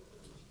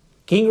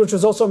 Gingrich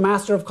was also a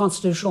master of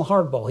constitutional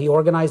hardball. He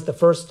organized the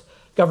first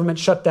government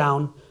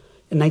shutdown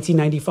in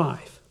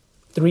 1995.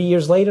 3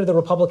 years later, the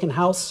Republican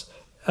House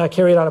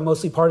carried out a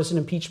mostly partisan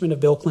impeachment of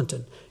Bill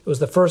Clinton. It was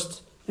the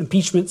first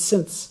impeachment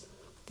since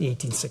the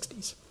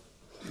 1860s.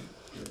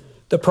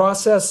 The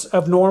process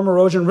of norm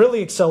erosion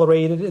really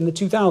accelerated in the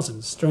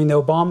 2000s. During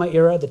the Obama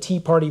era, the Tea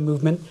Party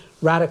movement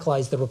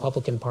radicalized the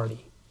Republican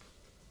Party,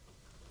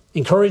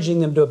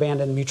 encouraging them to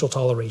abandon mutual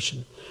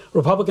toleration.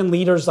 Republican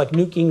leaders like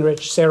Newt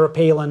Gingrich, Sarah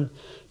Palin,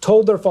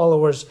 told their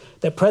followers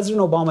that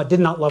President Obama did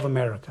not love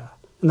America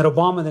and that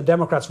Obama and the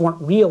Democrats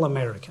weren't real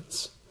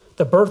Americans.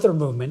 The birther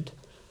movement,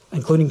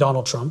 including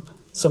Donald Trump,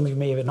 some of you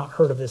may have not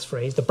heard of this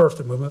phrase, the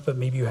birther movement, but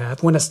maybe you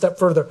have, went a step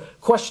further,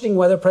 questioning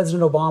whether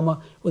President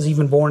Obama was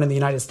even born in the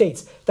United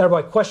States,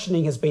 thereby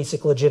questioning his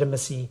basic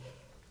legitimacy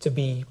to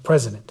be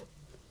president.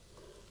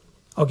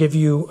 I'll give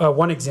you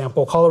one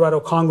example. Colorado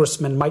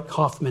Congressman Mike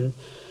Hoffman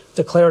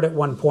declared at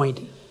one point,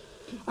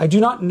 "I do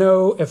not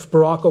know if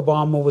Barack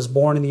Obama was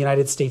born in the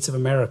United States of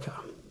America,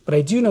 but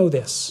I do know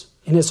this.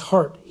 In his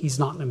heart, he's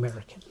not an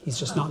American. He's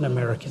just not an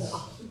American."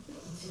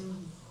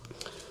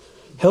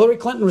 Hillary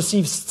Clinton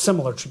received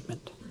similar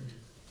treatment.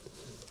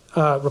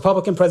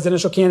 Republican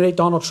presidential candidate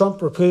Donald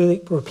Trump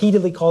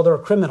repeatedly called her a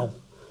criminal,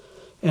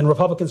 and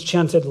Republicans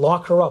chanted,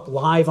 "Lock her up,"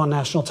 live on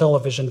national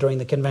television during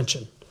the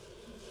convention.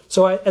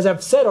 So as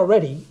I've said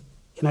already,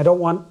 and I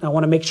want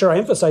to make sure I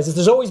emphasize this,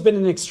 there's always been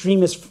an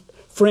extremist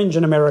fringe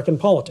in American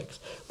politics.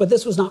 But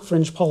this was not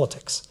fringe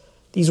politics.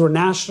 These were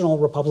national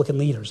Republican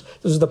leaders.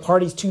 This was the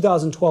party's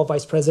 2012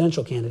 vice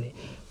presidential candidate,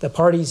 the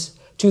party's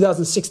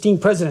 2016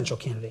 presidential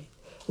candidate.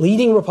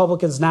 Leading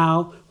Republicans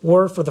now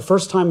were, for the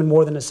first time in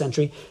more than a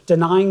century,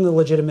 denying the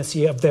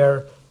legitimacy of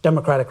their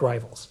Democratic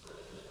rivals.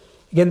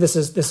 Again, this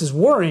is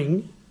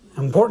worrying,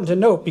 important to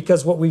note,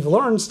 because what we've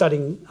learned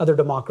studying other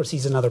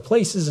democracies in other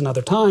places and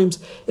other times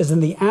is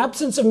in the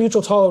absence of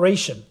mutual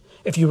toleration,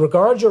 if you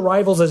regard your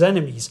rivals as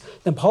enemies,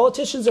 then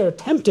politicians are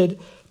tempted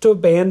to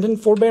abandon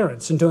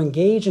forbearance and to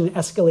engage in an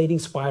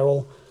escalating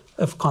spiral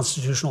of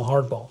constitutional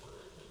hardball.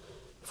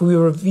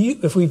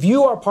 If we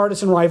view our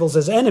partisan rivals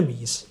as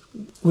enemies,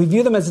 we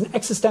view them as an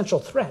existential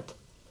threat,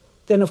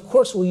 then of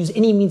course we'll use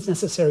any means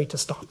necessary to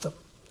stop them.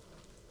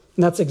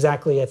 And that's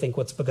exactly, I think,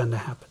 what's begun to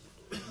happen.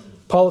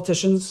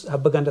 Politicians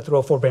have begun to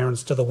throw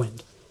forbearance to the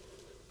wind.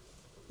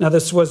 Now,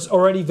 this was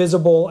already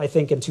visible, I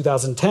think, in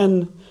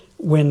 2010,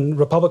 when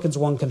Republicans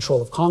won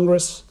control of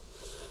Congress.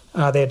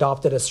 They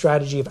adopted a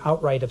strategy of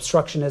outright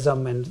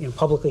obstructionism and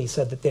publicly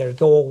said that their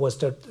goal was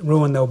to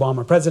ruin the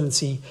Obama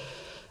presidency.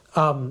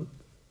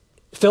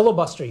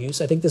 Filibuster use,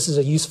 I think this is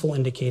a useful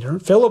indicator,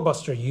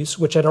 filibuster use,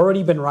 which had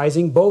already been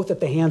rising both at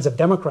the hands of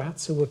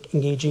Democrats who were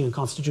engaging in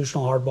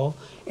constitutional hardball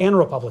and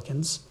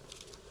Republicans,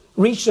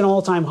 reached an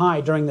all-time high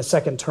during the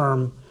second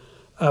term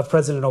of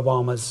President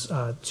Obama's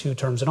 2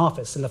 terms in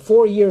office. In the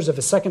 4 years of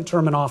his second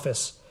term in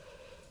office,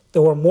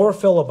 there were more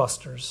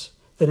filibusters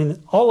than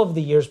in all of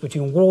the years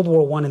between World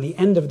War I and the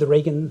end of the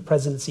Reagan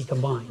presidency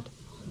combined.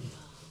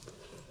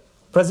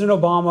 President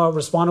Obama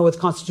responded with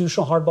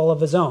constitutional hardball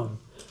of his own.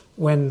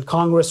 When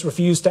Congress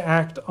refused to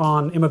act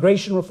on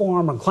immigration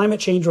reform, on climate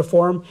change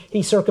reform,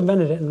 he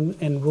circumvented it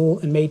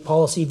and made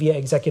policy via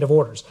executive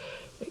orders.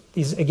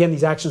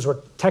 These actions were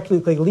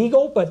technically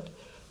legal, but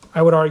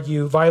I would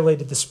argue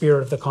violated the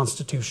spirit of the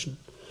Constitution.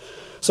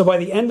 So by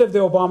the end of the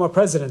Obama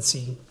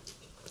presidency,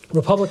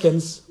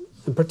 Republicans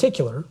in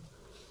particular,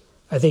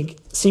 I think,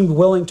 seemed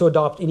willing to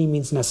adopt any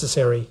means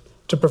necessary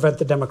to prevent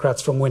the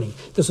Democrats from winning.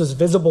 This was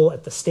visible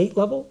at the state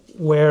level,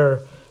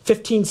 where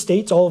 15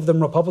 states, all of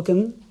them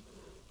Republican,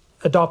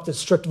 adopted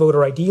strict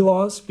voter ID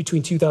laws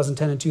between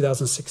 2010 and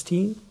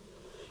 2016,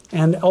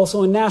 and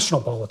also in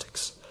national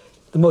politics.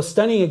 The most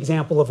stunning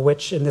example of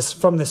which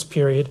from this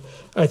period,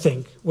 I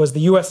think, was the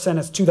U.S.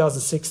 Senate's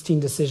 2016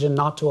 decision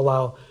not to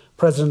allow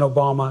President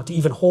Obama to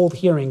even hold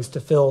hearings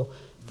to fill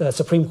the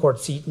Supreme Court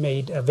seat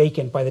made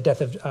vacant by the death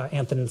of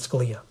Antonin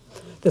Scalia.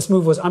 This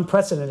move was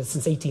unprecedented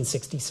since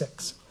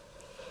 1866.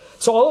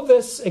 So all of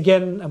this,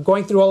 again, I'm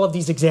going through all of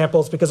these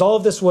examples because all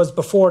of this was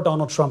before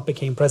Donald Trump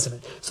became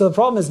president. So the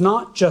problem is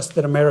not just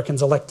that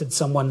Americans elected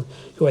someone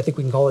who I think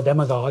we can call a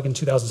demagogue in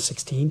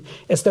 2016.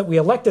 It's that we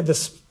elected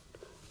this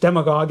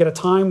demagogue at a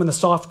time when the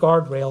soft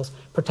guardrails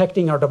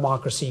protecting our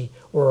democracy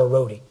were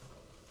eroding.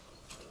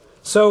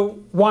 So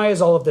why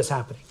is all of this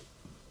happening?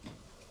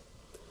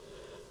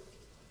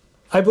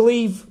 I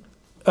believe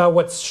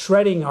what's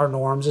shredding our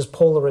norms is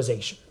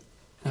polarization.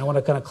 And I want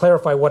to kind of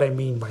clarify what I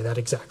mean by that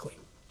exactly.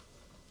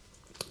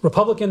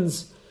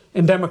 Republicans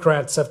and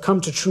Democrats have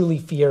come to truly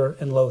fear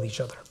and loathe each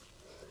other.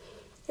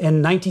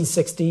 In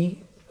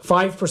 1960,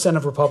 5%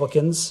 of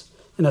Republicans,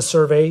 in a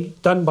survey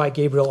done by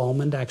Gabriel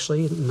Almond, actually,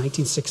 in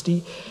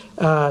 1960,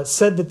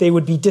 said that they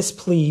would be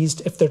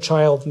displeased if their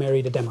child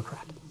married a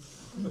Democrat.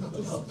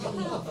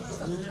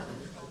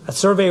 A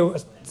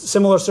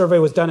similar survey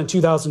was done in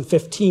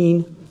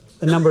 2015.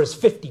 The number is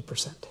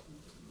 50%.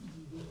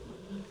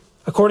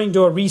 According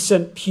to a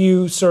recent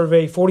Pew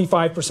survey,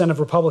 45% of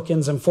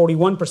Republicans and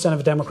 41%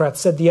 of Democrats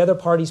said the other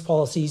party's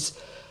policies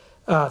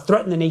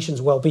threaten the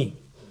nation's well-being.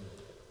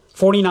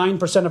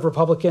 49% of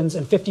Republicans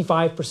and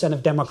 55%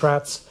 of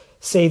Democrats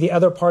say the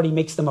other party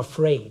makes them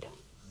afraid.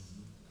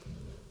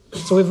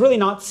 So we've really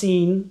not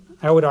seen,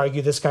 I would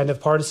argue, this kind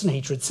of partisan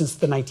hatred since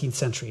the 19th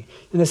century.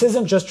 And this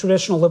isn't just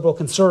traditional liberal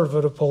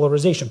conservative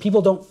polarization.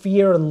 People don't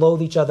fear and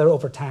loathe each other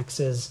over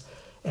taxes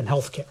and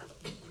healthcare.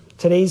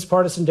 Today's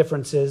partisan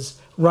differences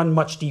run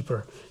much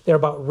deeper. They're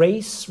about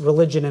race,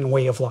 religion, and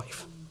way of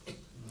life.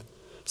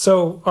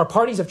 So our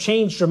parties have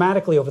changed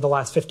dramatically over the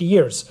last 50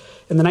 years.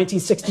 In the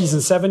 1960s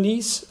and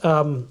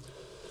 70s,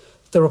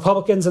 the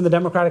Republicans and the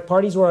Democratic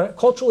parties were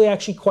culturally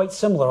actually quite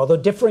similar, although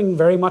differing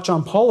very much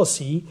on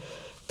policy.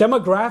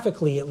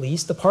 Demographically, at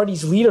least, the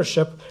party's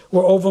leadership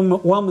were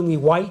overwhelmingly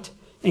white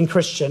and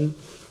Christian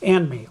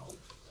and male.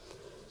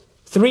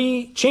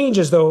 3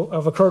 changes, though,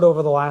 have occurred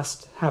over the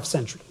last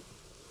half-century.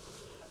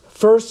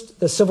 First,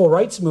 the civil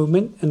rights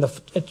movement and the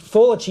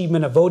full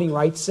achievement of voting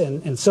rights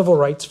and civil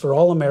rights for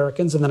all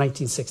Americans in the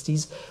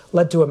 1960s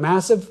led to a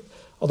massive,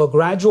 although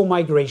gradual,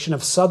 migration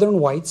of Southern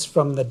whites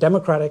from the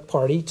Democratic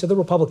Party to the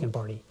Republican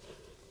Party,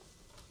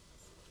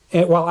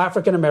 while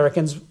African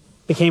Americans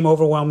became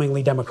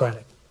overwhelmingly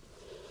Democratic.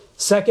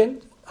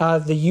 Second,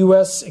 the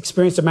U.S.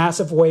 experienced a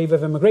massive wave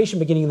of immigration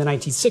beginning in the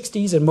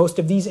 1960s, and most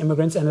of these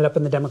immigrants ended up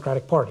in the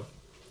Democratic Party.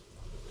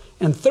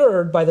 And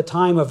third, by the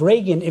time of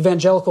Reagan,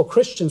 evangelical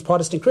Christians,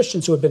 Protestant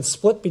Christians who had been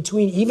split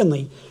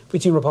evenly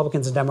between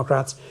Republicans and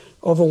Democrats,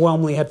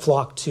 overwhelmingly had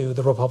flocked to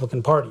the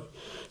Republican Party.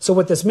 So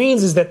what this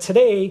means is that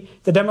today,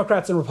 the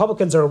Democrats and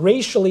Republicans are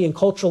racially and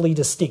culturally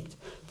distinct.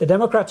 The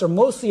Democrats are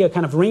mostly a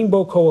kind of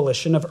rainbow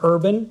coalition of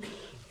urban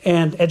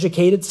and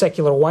educated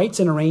secular whites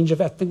and a range of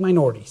ethnic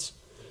minorities.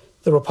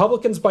 The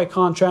Republicans, by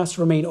contrast,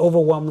 remain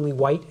overwhelmingly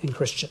white and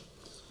Christian.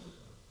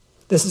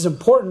 This is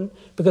important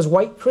because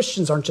white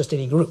Christians aren't just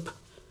any group.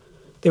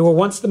 They were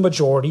once the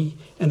majority,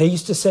 and they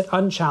used to sit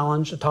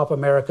unchallenged atop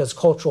America's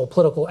cultural,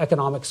 political,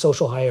 economic,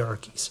 social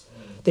hierarchies.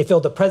 They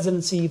filled the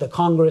presidency, the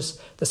Congress,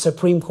 the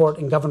Supreme Court,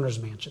 and governor's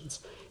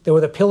mansions. They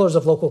were the pillars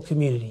of local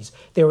communities.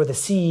 They were the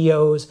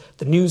CEOs,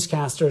 the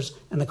newscasters,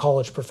 and the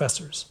college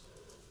professors.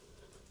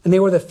 And they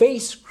were the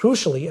face,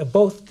 crucially, of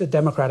both the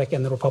Democratic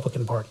and the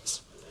Republican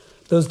parties.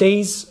 Those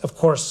days, of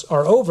course,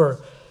 are over,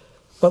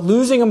 but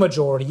losing a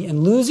majority and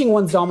losing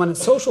one's dominant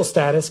social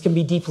status can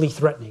be deeply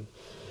threatening.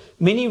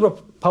 Many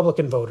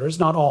Republican voters,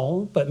 not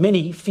all, but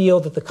many, feel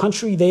that the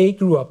country they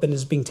grew up in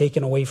is being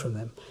taken away from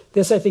them.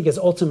 This, I think, is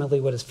ultimately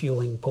what is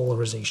fueling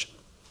polarization.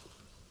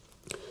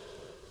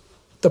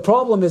 The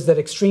problem is that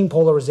extreme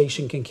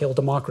polarization can kill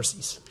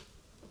democracies.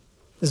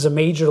 This is a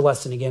major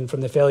lesson, again,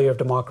 from the failure of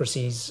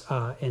democracies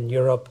in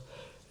Europe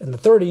in the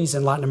 30s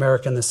and Latin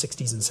America in the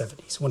 60s and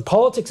 70s. When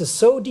politics is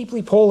so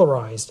deeply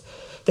polarized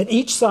that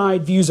each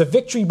side views a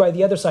victory by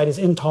the other side as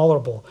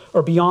intolerable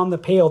or beyond the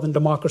pale, then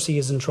democracy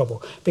is in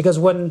trouble. Because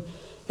when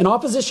an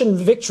opposition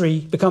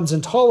victory becomes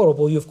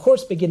intolerable, you of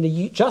course begin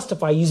to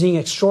justify using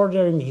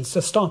extraordinary means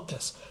to stop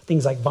this.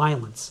 Things like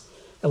violence,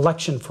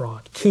 election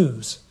fraud,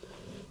 coups.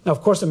 Now,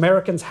 of course,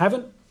 Americans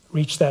haven't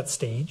reached that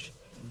stage,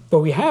 but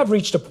we have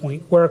reached a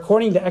point where,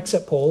 according to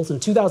exit polls in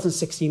the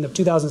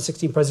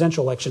 2016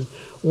 presidential election,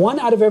 1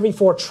 out of every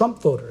 4 Trump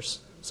voters,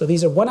 so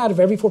these are 1 out of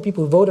every 4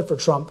 people who voted for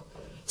Trump,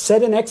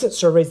 said in exit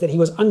surveys that he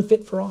was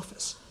unfit for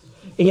office.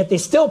 And yet they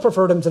still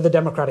preferred him to the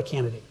Democratic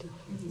candidate.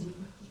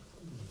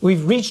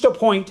 We've reached a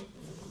point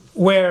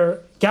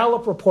where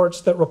Gallup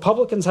reports that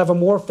Republicans have a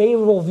more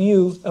favorable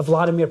view of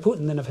Vladimir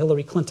Putin than of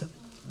Hillary Clinton.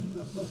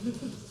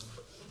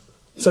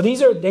 So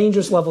these are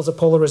dangerous levels of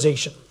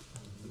polarization.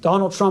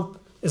 Donald Trump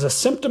is a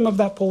symptom of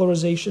that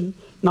polarization,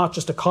 not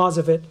just a cause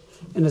of it,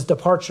 and his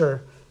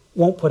departure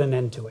won't put an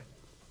end to it.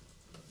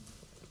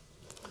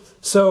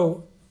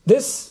 So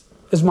this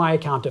is my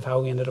account of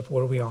how we ended up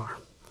where we are.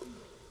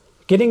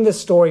 Getting this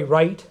story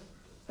right,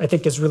 I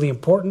think, is really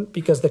important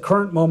because the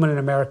current moment in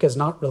America is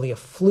not really a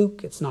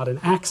fluke. It's not an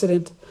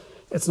accident.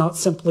 It's not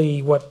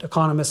simply what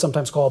economists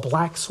sometimes call a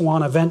black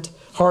swan event,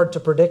 hard to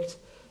predict,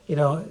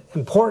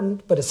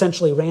 important, but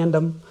essentially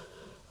random.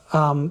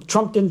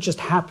 Trump didn't just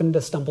happen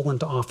to stumble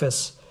into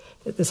office.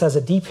 This has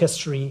a deep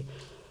history.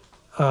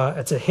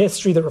 It's a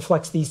history that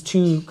reflects these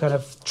 2 kind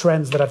of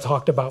trends that I've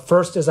talked about.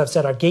 First, as I've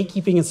said, our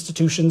gatekeeping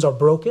institutions are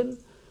broken,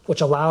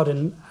 which allowed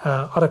an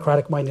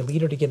autocratic-minded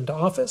leader to get into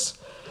office.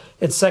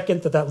 And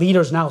second, that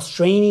leader is now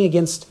straining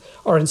against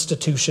our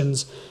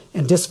institutions,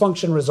 and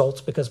dysfunction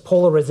results because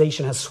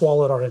polarization has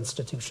swallowed our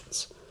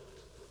institutions.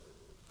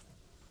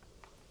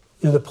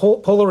 The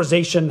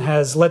polarization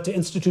has led to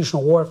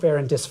institutional warfare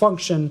and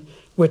dysfunction,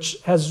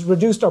 which has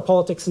reduced our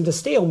politics into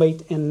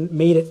stalemate and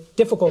made it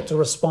difficult to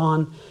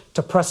respond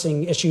to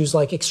pressing issues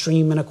like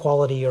extreme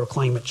inequality or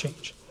climate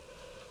change.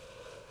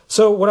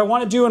 So what I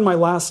want to do in my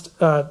last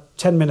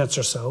 10 minutes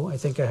or so, I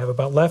think I have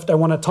about left, I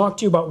want to talk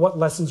to you about what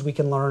lessons we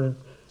can learn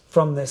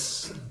from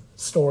this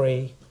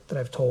story that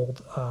I've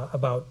told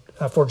about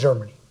for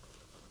Germany.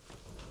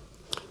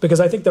 Because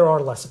I think there are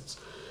lessons.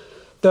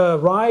 The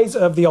rise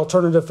of the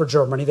Alternative for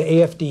Germany, the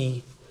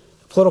AfD,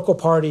 political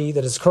party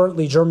that is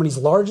currently Germany's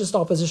largest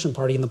opposition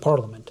party in the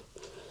parliament,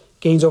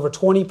 gains over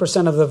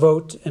 20% of the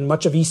vote in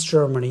much of East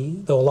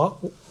Germany, though a lot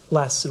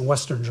less in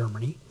Western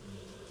Germany,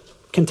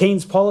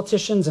 contains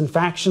politicians and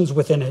factions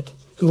within it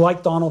who,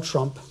 like Donald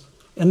Trump,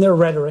 in their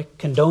rhetoric,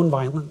 condone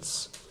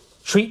violence,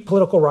 treat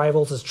political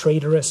rivals as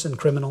traitorous and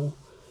criminal,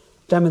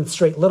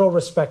 demonstrate little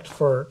respect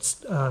for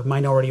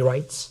minority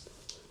rights,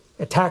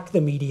 attack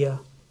the media,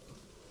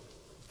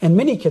 and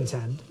many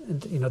contend,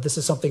 and this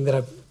is something that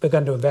I've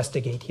begun to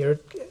investigate here,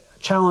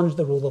 challenge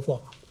the rule of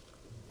law.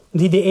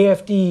 Indeed, the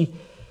AfD,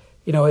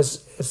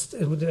 has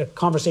a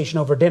conversation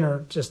over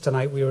dinner just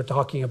tonight. We were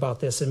talking about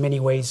this in many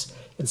ways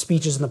in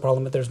speeches in the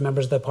parliament. There's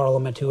members of the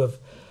parliament who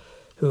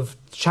have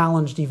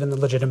challenged even the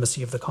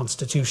legitimacy of the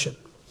Constitution.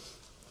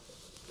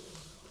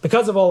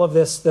 Because of all of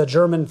this, the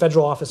German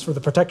Federal Office for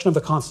the Protection of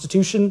the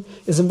Constitution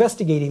is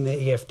investigating the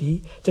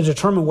AfD to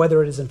determine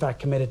whether it is in fact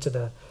committed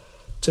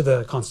to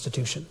the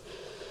Constitution.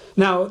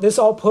 Now, this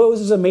all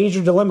poses a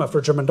major dilemma for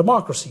German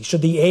democracy.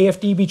 Should the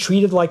AfD be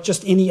treated like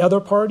just any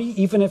other party,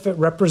 even if it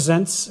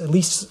represents, at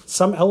least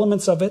some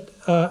elements of it,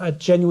 a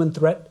genuine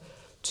threat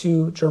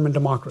to German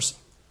democracy?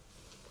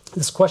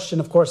 This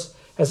question, of course,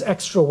 has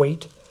extra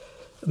weight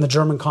in the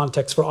German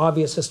context for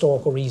obvious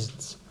historical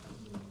reasons.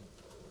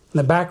 And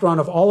the background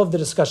of all of the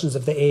discussions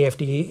of the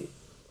AfD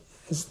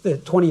is the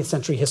 20th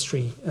century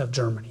history of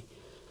Germany.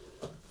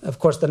 Of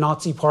course, the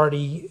Nazi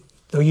Party,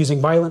 though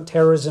using violent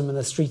terrorism in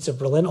the streets of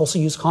Berlin, also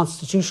used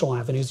constitutional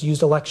avenues,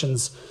 used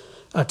elections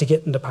to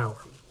get into power.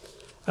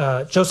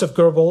 Joseph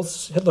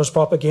Goebbels, Hitler's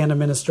propaganda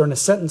minister, in a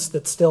sentence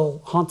that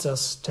still haunts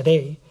us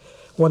today,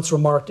 once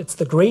remarked, "It's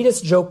the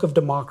greatest joke of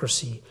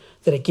democracy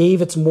that it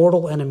gave its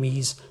mortal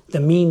enemies the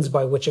means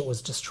by which it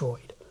was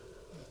destroyed."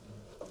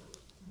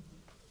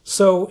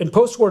 So in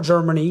post-war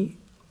Germany,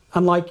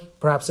 unlike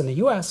perhaps in the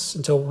US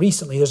until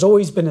recently, there's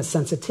always been a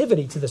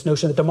sensitivity to this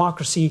notion that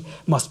democracy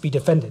must be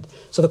defended.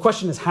 So the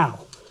question is how?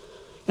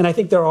 And I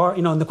think there are,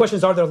 and the question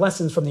is, are there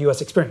lessons from the US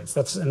experience?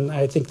 And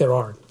I think there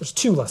are. There's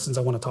two lessons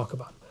I want to talk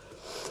about.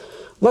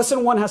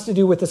 Lesson one has to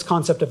do with this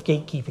concept of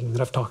gatekeeping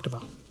that I've talked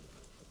about.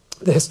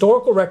 The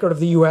historical record of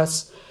the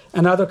US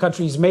and other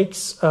countries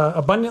makes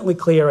abundantly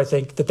clear, I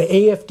think, that the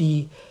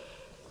AfD,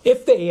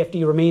 if the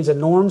AfD remains a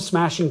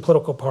norm-smashing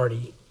political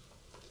party,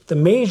 the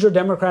major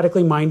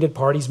democratically minded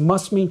parties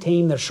must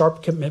maintain their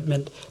sharp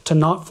commitment to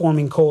not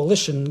forming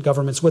coalition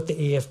governments with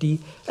the AfD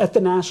at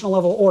the national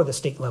level or the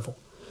state level.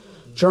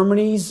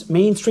 Germany's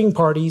mainstream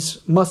parties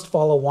must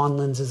follow Juan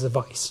Linz's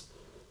advice.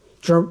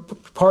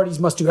 Parties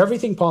must do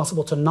everything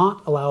possible to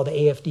not allow the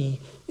AfD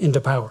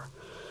into power.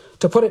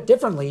 To put it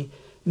differently,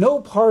 no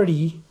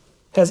party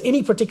has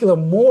any particular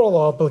moral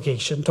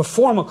obligation to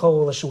form a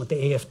coalition with the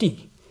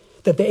AfD.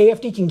 That the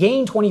AfD can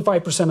gain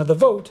 25% of the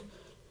vote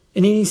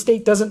in any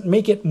state doesn't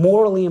make it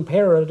morally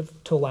imperative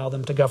to allow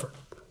them to govern.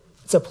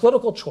 It's a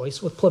political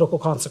choice with political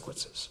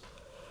consequences.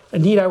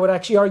 Indeed, I would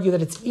actually argue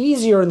that it's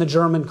easier in the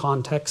German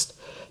context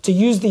to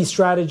use these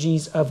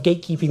strategies of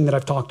gatekeeping that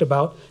I've talked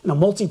about in a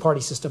multi-party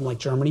system like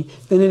Germany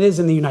than it is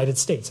in the United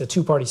States, a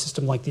two-party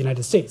system like the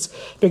United States.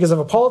 Because if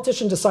a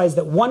politician decides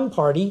that one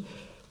party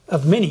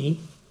of many,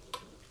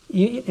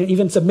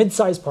 even it's a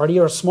mid-sized party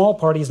or a small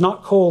party, is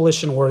not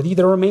coalition-worthy,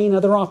 there remain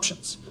other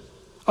options.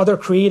 Other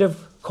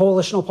creative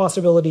coalitional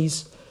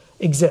possibilities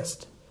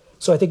exist.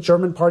 So I think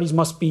German parties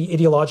must be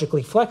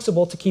ideologically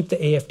flexible to keep the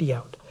AfD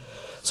out.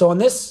 So on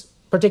this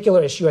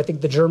particular issue, I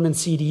think the German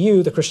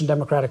CDU, the Christian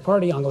Democratic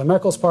Party, Angela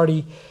Merkel's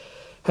party,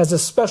 has a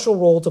special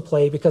role to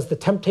play because the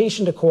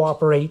temptation to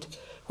cooperate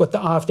with the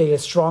AfD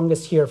is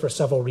strongest here for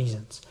several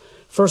reasons.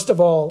 First of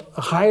all,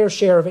 a higher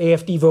share of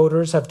AfD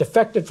voters have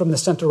defected from the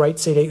center-right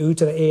CDU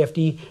to the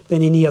AfD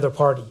than any other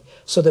party.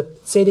 So the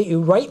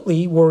CDU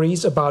rightly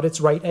worries about its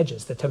right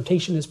edges. The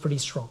temptation is pretty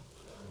strong.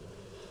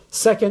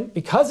 Second,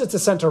 because it's a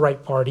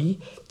center-right party,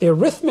 the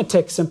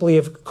arithmetic simply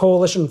of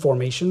coalition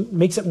formation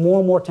makes it more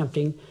and more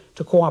tempting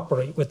to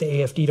cooperate with the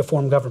AfD to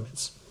form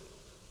governments.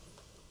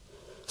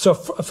 So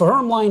if a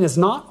firm line is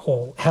not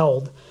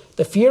held,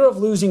 the fear of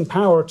losing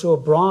power to a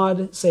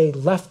broad, say,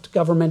 left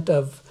government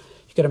of,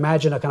 you could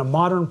imagine a kind of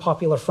modern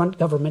popular front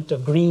government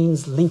of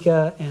Greens,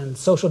 Linke, and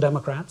Social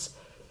Democrats,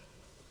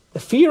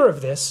 the fear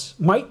of this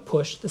might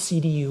push the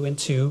CDU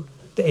into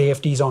the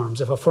AfD's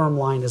arms if a firm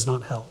line is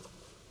not held.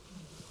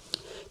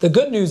 The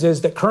good news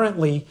is that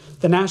currently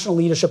the national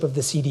leadership of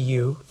the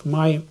CDU, from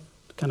my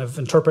kind of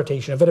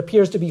interpretation of it,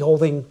 appears to be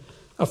holding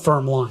a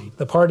firm line.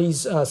 The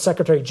party's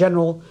Secretary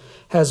General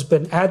has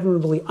been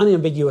admirably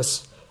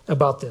unambiguous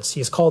about this.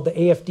 He has called the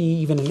AfD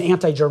even an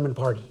anti-German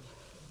party.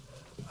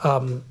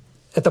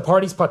 At the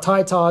party's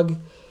Parteitag,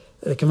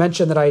 the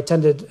convention that I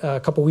attended a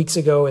couple weeks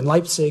ago in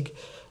Leipzig,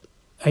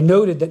 I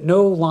noted that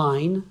no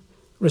line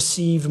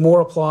received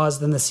more applause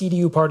than the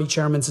CDU party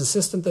chairman's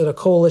insistence that a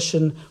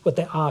coalition with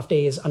the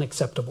AfD is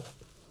unacceptable.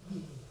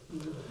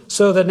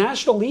 So the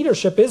national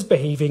leadership is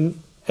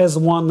behaving as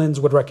Juan Linz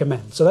would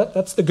recommend. So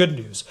that's the good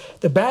news.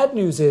 The bad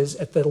news is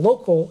at the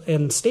local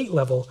and state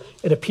level,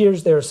 it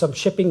appears there is some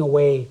chipping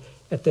away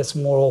at this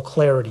moral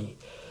clarity.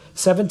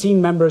 17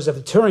 members of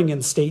the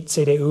Thüringen state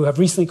CDU have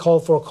recently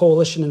called for a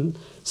coalition in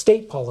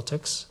state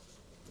politics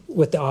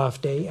with the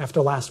AfD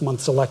after last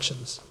month's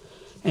elections.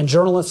 And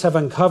journalists have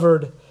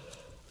uncovered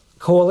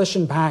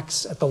coalition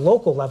pacts at the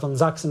local level in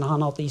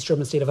Sachsen-Anhalt, the East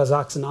German state of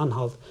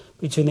Sachsen-Anhalt,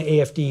 between the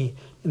AfD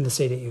and the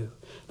CDU.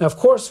 Now, of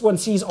course, one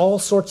sees all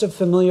sorts of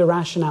familiar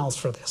rationales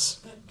for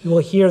this. You will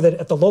hear that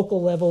at the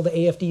local level, the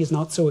AfD is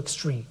not so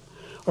extreme,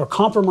 or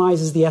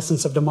compromise is the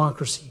essence of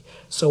democracy,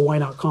 so why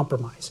not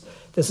compromise?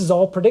 This is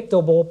all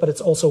predictable, but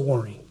it's also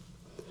worrying.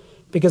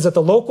 Because at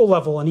the local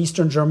level in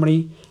Eastern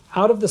Germany,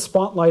 out of the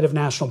spotlight of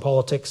national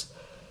politics,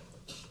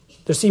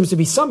 there seems to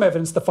be some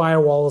evidence the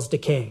firewall is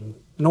decaying,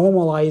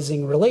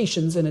 normalizing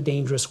relations in a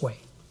dangerous way.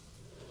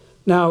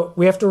 Now,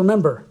 we have to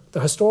remember,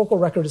 the historical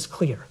record is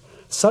clear.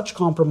 Such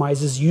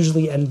compromises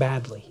usually end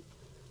badly.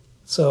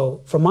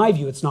 So, from my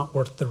view, it's not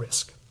worth the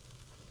risk.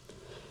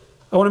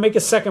 I want to make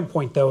a second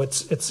point, though.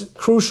 It's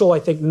crucial, I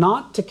think,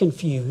 not to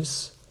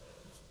confuse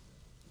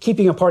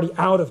keeping a party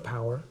out of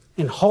power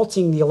and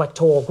halting the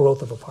electoral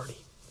growth of a party.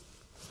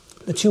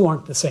 The two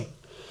aren't the same.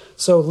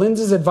 So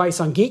Linz's advice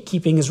on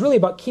gatekeeping is really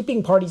about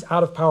keeping parties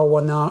out of power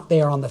when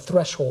they are on the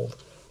threshold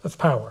of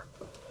power.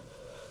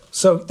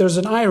 So there's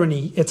an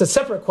irony. It's a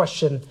separate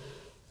question.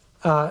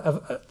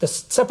 The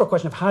separate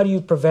question of how do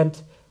you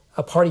prevent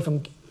a party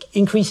from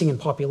increasing in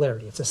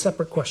popularity. It's a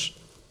separate question.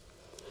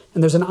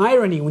 And there's an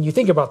irony when you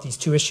think about these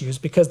two issues,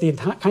 because the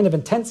kind of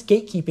intense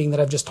gatekeeping that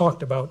I've just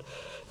talked about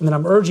and that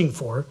I'm urging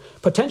for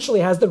potentially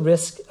has the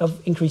risk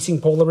of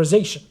increasing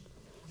polarization.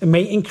 It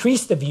may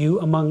increase the view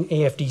among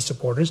AfD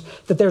supporters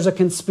that there's a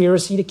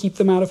conspiracy to keep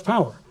them out of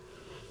power.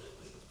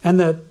 And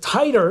the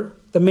tighter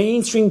the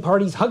mainstream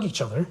parties hug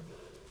each other,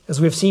 as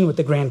we've seen with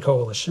the Grand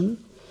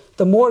Coalition,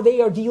 the more they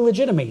are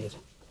delegitimated.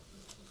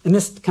 And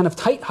this kind of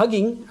tight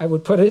hugging, I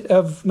would put it,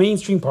 of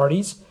mainstream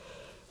parties,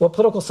 what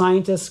political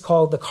scientists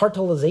call the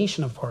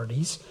cartelization of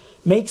parties,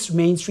 makes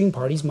mainstream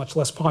parties much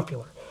less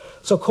popular.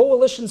 So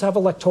coalitions have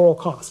electoral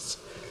costs.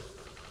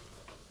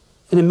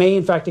 And it may,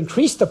 in fact,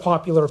 increase the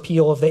popular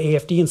appeal of the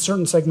AfD in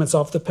certain segments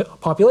of the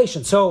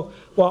population. So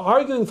while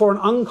arguing for an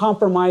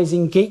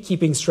uncompromising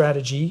gatekeeping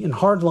strategy and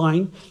hard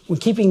line when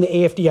keeping the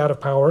AfD out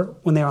of power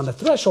when they're on the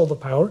threshold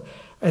of power,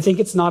 I think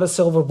it's not a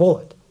silver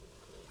bullet.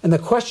 And the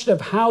question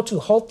of how to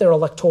halt their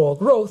electoral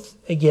growth,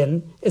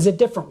 again, is a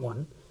different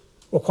one,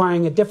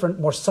 requiring a different,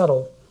 more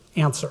subtle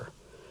answer.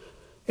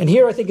 And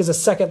here, I think, is a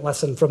second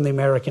lesson from the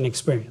American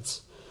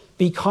experience.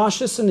 Be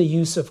cautious in the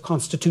use of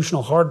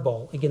constitutional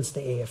hardball against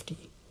the AfD.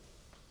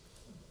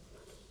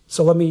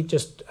 So let me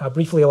just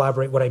briefly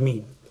elaborate what I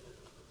mean.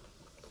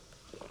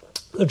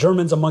 The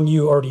Germans among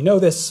you already know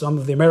this. Some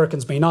of the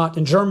Americans may not.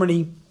 In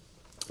Germany,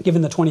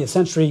 given the 20th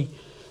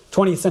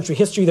century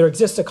history, there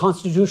exists a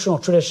constitutional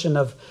tradition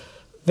of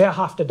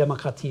wehrhafte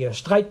Demokratie,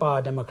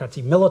 streitbare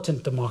Demokratie,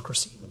 militant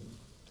democracy.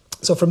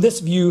 So from this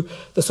view,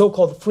 the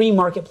so-called free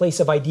marketplace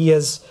of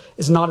ideas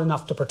is not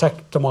enough to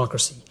protect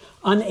democracy.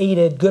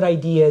 Unaided, good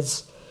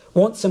ideas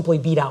won't simply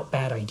beat out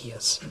bad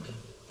ideas.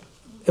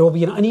 It will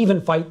be an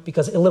uneven fight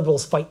because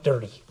illiberals fight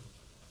dirty.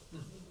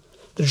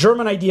 The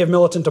German idea of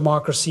militant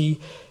democracy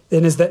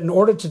then is that in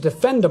order to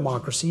defend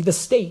democracy, the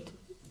state,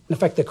 in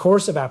effect the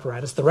coercive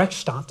apparatus, the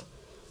Rechtsstaat,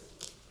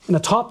 in a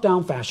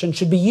top-down fashion,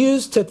 should be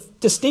used to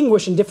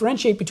distinguish and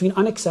differentiate between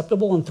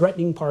unacceptable and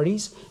threatening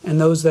parties and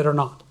those that are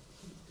not.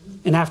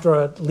 And after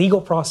a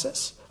legal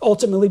process,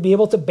 ultimately be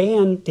able to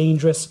ban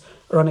dangerous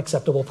or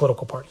unacceptable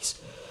political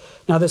parties.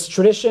 Now, this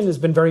tradition has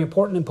been very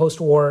important in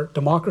post-war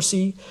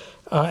democracy.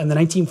 In the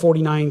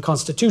 1949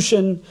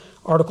 Constitution,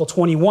 Article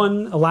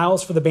 21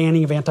 allows for the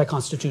banning of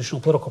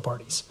anti-constitutional political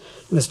parties.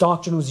 And this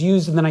doctrine was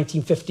used in the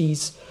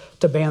 1950s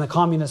to ban the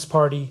Communist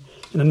Party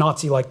and a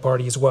Nazi-like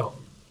party as well.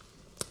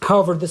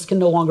 However, this can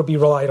no longer be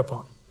relied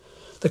upon.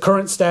 The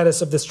current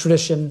status of this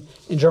tradition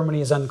in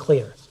Germany is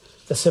unclear.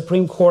 The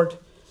Supreme Court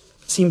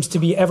seems to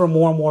be ever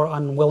more and more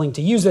unwilling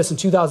to use this. In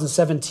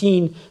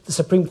 2017, the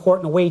Supreme Court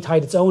in a way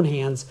tied its own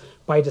hands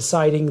by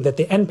deciding that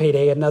the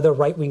NPD, another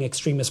right-wing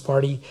extremist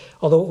party,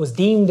 although it was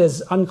deemed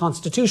as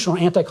unconstitutional or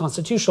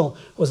anti-constitutional,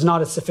 was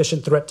not a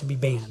sufficient threat to be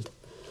banned.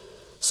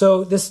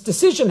 So this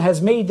decision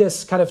has made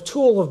this kind of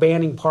tool of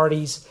banning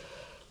parties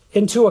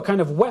into a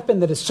kind of weapon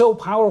that is so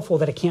powerful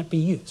that it can't be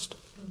used.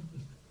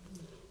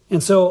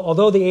 And so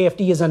although the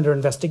AfD is under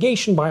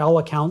investigation by all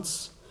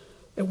accounts,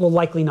 it will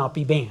likely not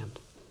be banned.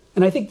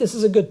 And I think this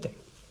is a good thing.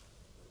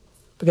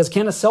 Because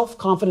can a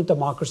self-confident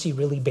democracy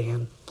really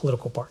ban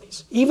political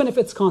parties, even if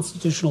it's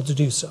constitutional to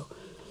do so?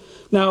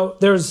 Now,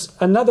 there's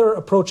another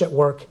approach at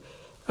work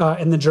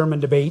in the German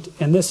debate,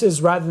 and this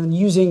is rather than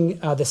using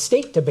the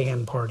state to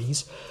ban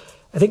parties,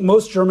 I think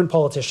most German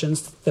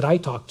politicians that I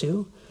talk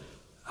to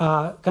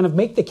kind of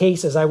make the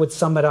case, as I would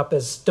sum it up,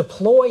 as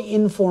deploy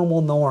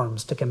informal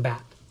norms to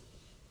combat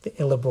the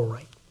illiberal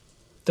right.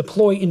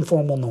 Deploy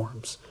informal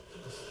norms.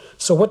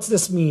 So what's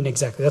this mean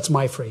exactly? That's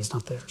my phrase,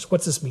 not theirs.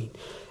 What's this mean?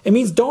 It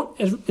means don't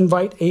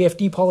invite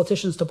AfD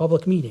politicians to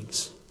public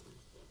meetings.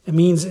 It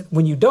means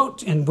when you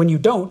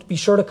don't, be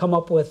sure to come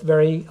up with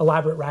very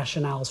elaborate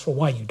rationales for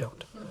why you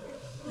don't.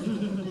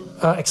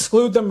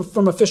 Exclude them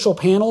from official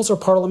panels or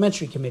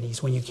parliamentary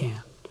committees when you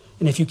can.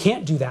 And if you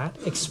can't do that,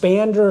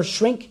 expand or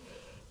shrink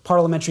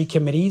parliamentary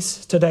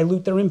committees to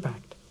dilute their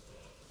impact.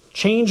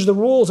 Change the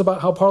rules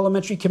about how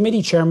parliamentary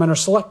committee chairmen are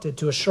selected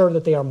to assure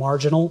that they are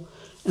marginal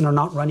and are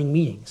not running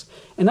meetings.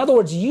 In other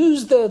words,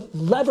 use the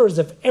levers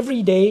of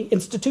everyday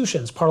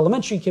institutions,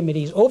 parliamentary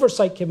committees,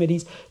 oversight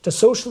committees, to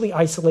socially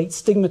isolate,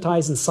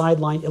 stigmatize, and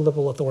sideline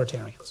illiberal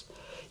authoritarians.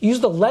 Use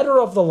the letter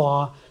of the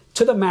law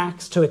to the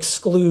max to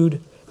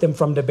exclude them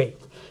from debate.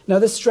 Now,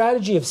 this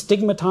strategy of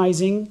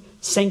stigmatizing,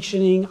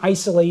 sanctioning,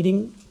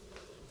 isolating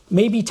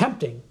may be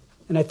tempting,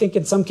 and I think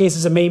in some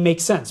cases it may make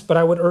sense, but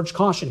I would urge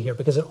caution here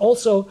because it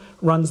also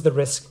runs the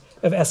risk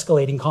of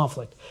escalating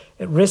conflict.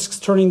 It risks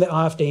turning the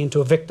AfD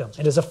into a victim.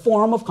 It is a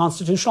form of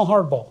constitutional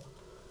hardball.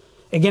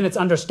 Again, it's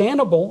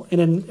understandable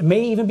and it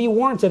may even be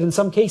warranted in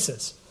some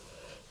cases.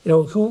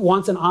 Who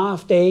wants an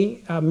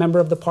AfD member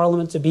of the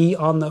parliament to be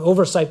on the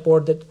oversight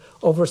board that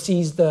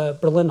oversees the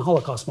Berlin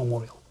Holocaust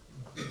Memorial?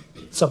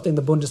 Something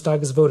the Bundestag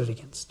has voted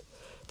against.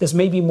 This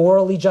may be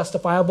morally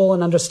justifiable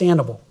and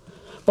understandable.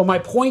 But my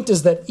point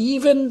is that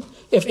even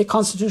if a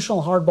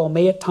constitutional hardball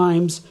may at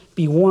times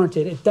be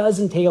warranted, it does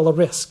entail a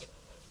risk,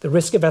 the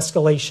risk of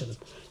escalation.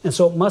 And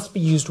so it must be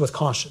used with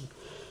caution.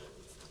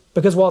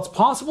 Because while it's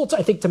possible,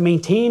 to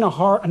maintain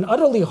an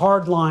utterly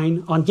hard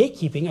line on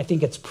gatekeeping, I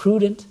think it's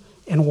prudent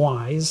and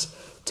wise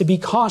to be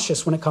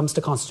cautious when it comes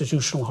to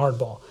constitutional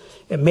hardball.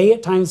 It may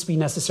at times be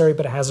necessary,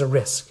 but it has a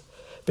risk,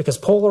 because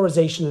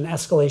polarization and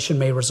escalation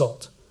may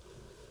result.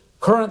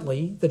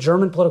 Currently, the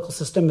German political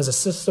system is a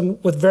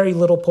system with very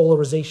little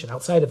polarization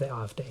outside of the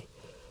AfD.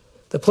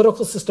 The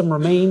political system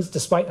remains,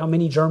 despite how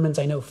many Germans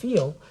I know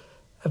feel,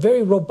 a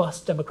very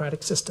robust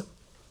democratic system.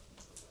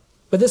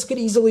 But this could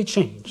easily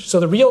change.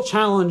 So the real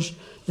challenge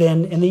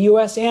then in the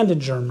US and in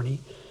Germany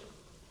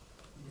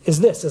is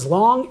this: as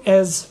long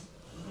as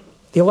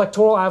the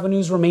electoral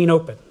avenues remain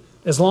open,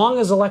 as long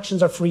as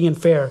elections are free and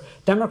fair,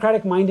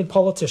 democratic-minded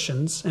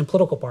politicians and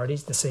political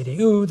parties, the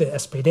CDU, the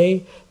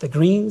SPD, the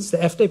Greens, the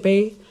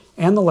FDP,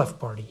 and the Left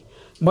Party,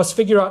 must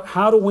figure out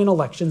how to win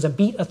elections and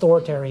beat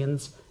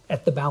authoritarians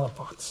at the ballot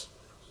box.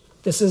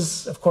 This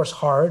is, of course,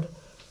 hard,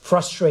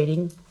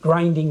 frustrating,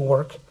 grinding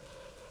work.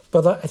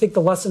 But I think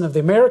the lesson of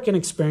the American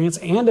experience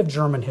and of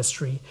German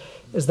history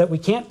is that we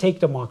can't take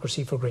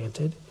democracy for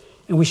granted,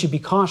 and we should be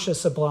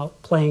cautious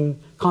about playing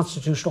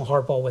constitutional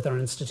hardball with our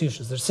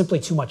institutions. There's simply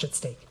too much at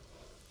stake.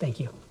 Thank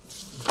you.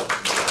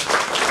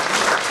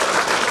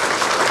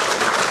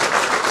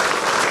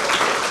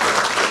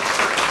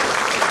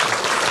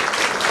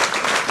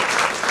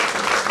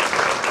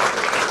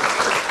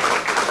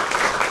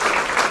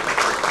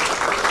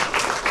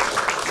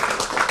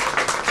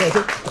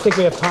 I think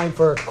we have time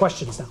for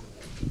questions now.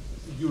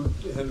 You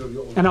handle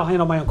your own. And I'll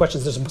handle my own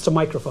questions. There's some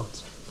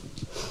microphones.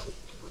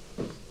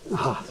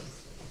 Aha.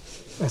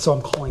 So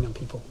I'm calling on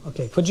people.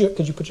 Okay, could you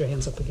put your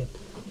hands up again?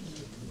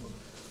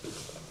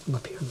 I'm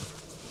up here.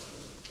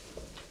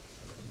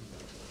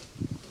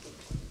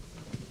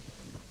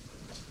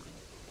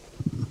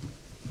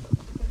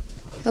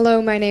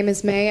 Hello, my name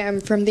is May. I'm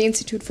from the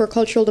Institute for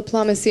Cultural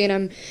Diplomacy, and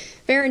I'm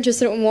very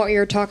interested in what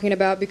you're talking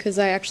about because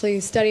I actually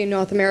study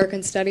North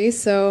American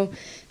studies. So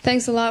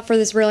thanks a lot for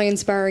this really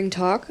inspiring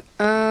talk.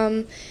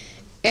 And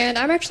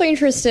I'm actually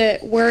interested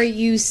where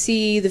you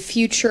see the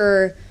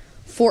future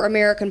for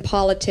American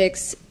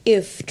politics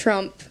if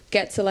Trump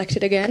gets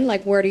elected again.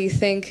 Like, where do you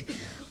think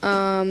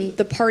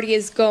the party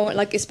is going,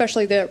 like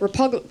especially the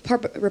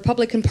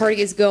Republican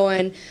Party is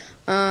going?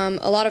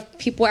 A lot of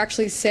people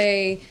actually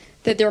say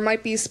that there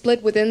might be a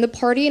split within the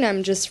party, and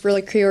I'm just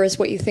really curious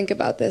what you think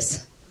about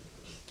this.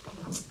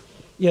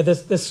 Yeah,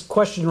 this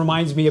question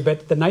reminds me a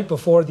bit. The night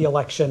before the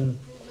election,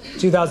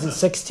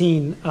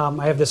 2016,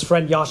 I have this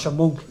friend, Yasha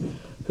Munk,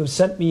 who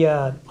sent me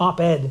an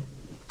op-ed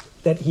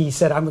that he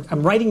said,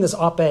 I'm writing this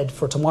op-ed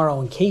for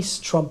tomorrow in case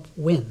Trump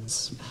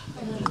wins.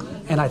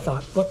 And I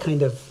thought, what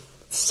kind of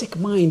sick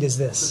mind is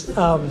this?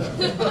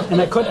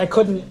 And I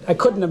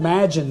couldn't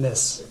imagine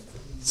this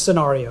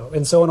scenario.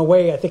 And so in a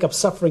way, I think I'm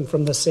suffering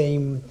from the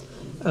same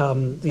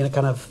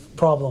kind of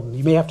problem.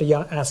 You may have to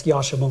ask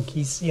Yasha Munk.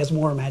 He has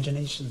more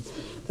imagination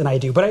than I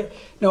do. But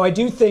I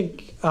do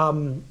think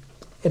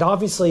it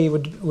obviously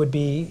would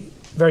be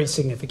very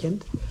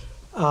significant.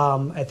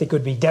 I think it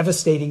would be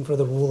devastating for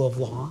the rule of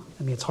law.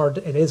 I mean,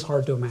 it is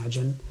hard to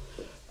imagine,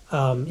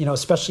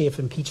 especially if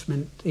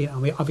impeachment,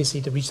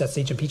 obviously to reach that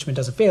stage, impeachment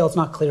doesn't fail. It's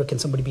not clear, can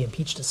somebody be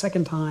impeached a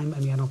second time? I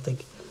mean, I don't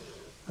think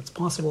that's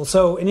possible.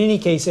 So in any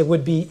case, it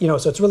would be,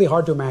 so it's really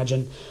hard to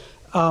imagine.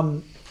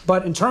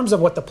 But in terms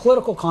of what the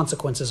political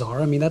consequences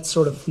are, I mean, that's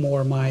sort of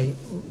more my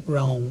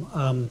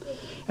realm.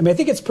 I mean, I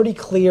think it's pretty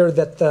clear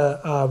that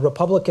the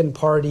Republican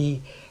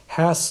Party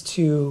has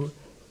to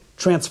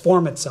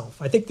transform itself.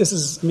 I think this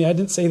is, I mean, I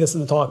didn't say this in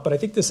the talk, but I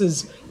think this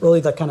is really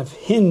the kind of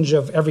hinge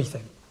of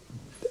everything.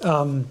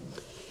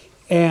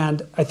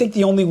 And I think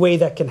the only way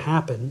that can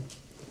happen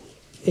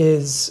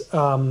is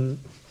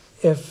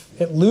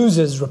if it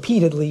loses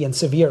repeatedly and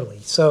severely.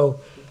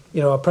 So,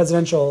 you know, a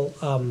presidential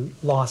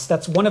loss,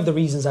 that's one of the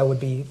reasons I would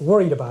be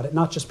worried about it,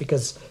 not just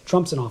because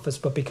Trump's in office,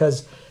 but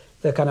because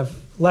the kind of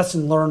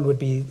lesson learned would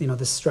be, you know,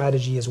 this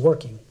strategy is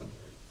working.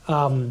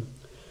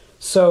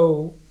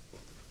 So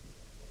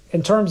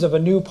in terms of a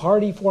new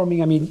party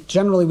forming, I mean,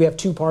 generally we have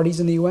two parties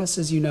in the U.S.,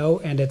 as you know,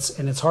 and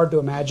it's hard to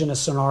imagine a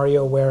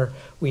scenario where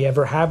we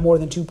ever have more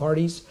than two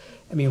parties.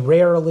 I mean,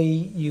 rarely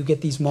you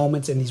get these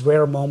moments, and these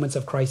rare moments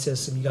of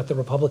crisis, and you got the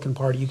Republican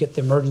Party, you get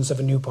the emergence of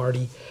a new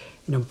party.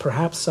 You know,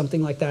 perhaps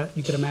something like that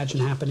you could imagine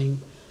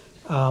happening.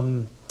 I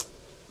mean,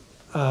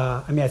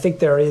 I think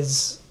there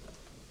is,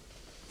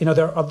 you know,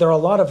 there are a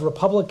lot of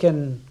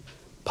Republican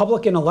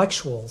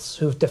intellectuals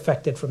who've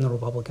defected from the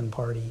Republican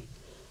Party,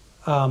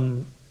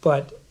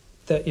 but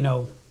you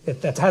know,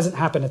 that hasn't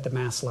happened at the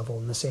mass level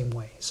in the same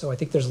way. So I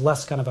think there's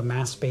less kind of a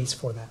mass base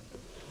for that.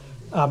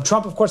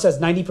 Trump, of course, has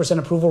 90%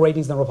 approval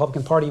ratings in the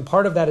Republican Party, and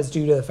part of that is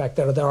due to the fact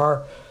that there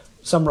are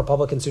some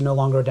Republicans who no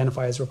longer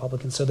identify as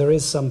Republicans. So there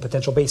is some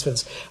potential base for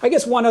this. I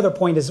guess one other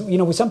point is, you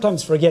know, we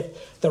sometimes forget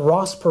that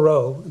Ross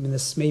Perot, I mean,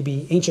 this may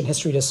be ancient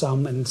history to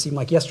some and seem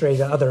like yesterday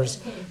to others,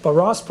 but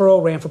Ross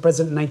Perot ran for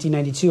president in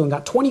 1992 and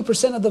got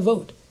 20% of the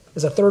vote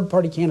as a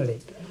third-party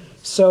candidate.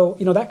 So,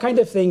 you know, that kind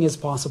of thing is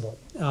possible.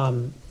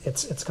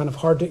 It's kind of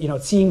hard to, you know,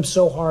 it seems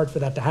so hard for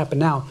that to happen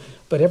now,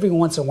 but every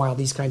once in a while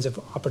these kinds of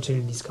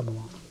opportunities come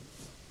along.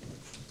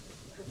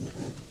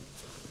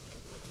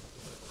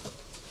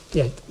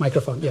 Yeah,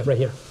 microphone. Yeah, right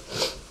here.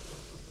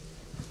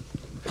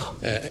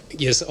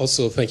 Yes,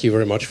 also thank you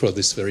very much for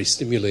this very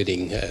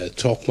stimulating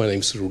talk. My name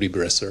is Rudy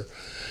Bresser,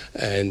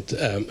 and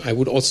I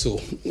would also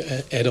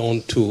add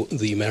on to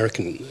the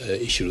American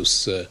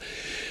issues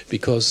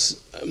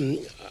because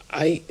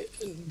I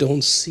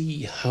don't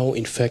see how,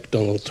 in fact,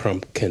 Donald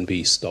Trump can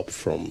be stopped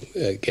from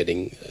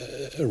getting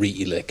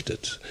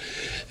re-elected.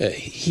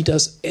 He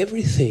does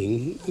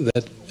everything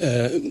that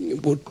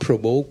would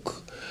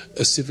provoke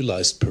a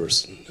civilized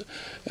person.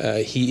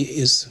 He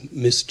is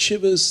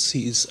mischievous,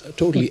 he's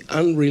totally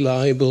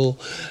unreliable,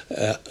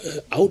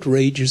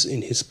 outrageous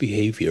in his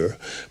behavior,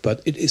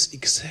 but it is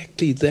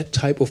exactly that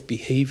type of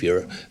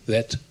behavior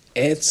that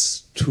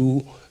adds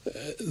to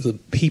the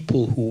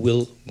people who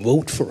will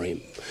vote for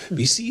him.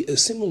 We see a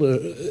similar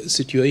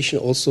situation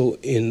also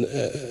in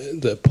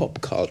the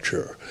pop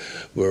culture,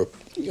 where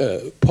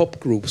pop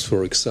groups,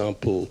 for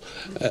example,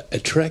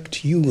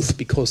 attract youth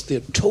because they're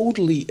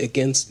totally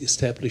against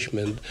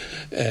establishment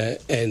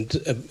and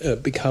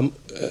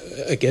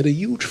get a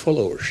huge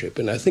followership.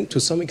 And I think to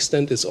some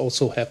extent this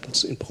also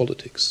happens in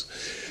politics.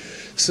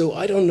 So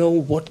I don't know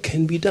what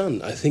can be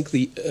done. I think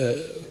the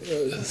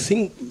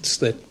things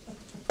that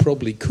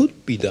probably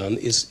could be done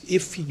is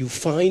if you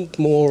find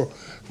more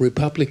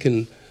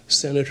Republican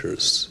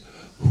senators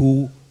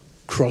who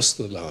cross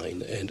the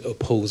line and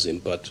oppose him.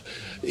 But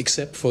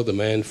except for the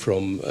man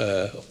from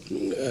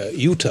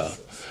Utah,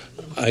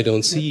 I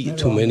don't see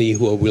too many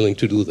who are willing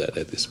to do that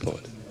at this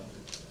point.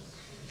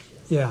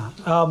 Yeah,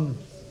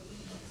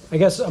 I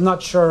guess I'm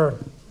not sure.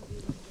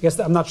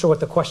 I'm not sure what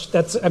the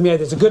question. I mean,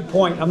 it's a good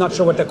point. I'm not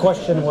sure what the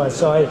question was.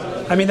 So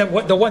I mean,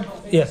 the one.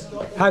 Yes.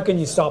 How can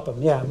you stop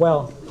him? Yeah.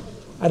 Well,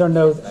 I don't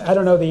know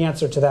the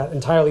answer to that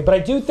entirely. But I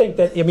do think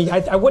that. I mean,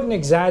 I wouldn't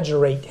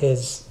exaggerate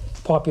his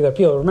popular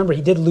appeal. Remember,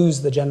 he did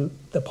lose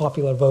the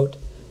popular vote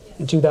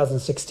in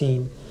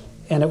 2016,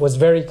 and it was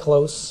very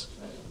close.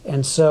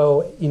 And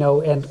so, you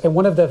know, and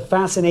one of the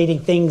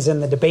fascinating things in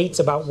the debates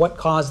about what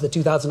caused the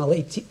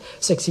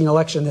 2016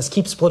 election, this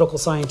keeps political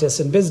scientists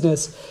in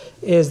business,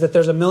 is that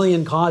there's a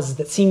million causes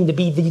that seem to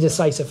be the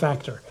decisive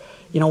factor.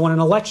 You know, when an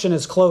election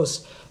is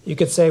close, you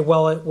could say,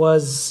 well, it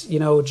was, you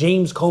know,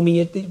 James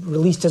Comey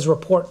released his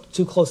report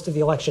too close to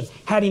the election.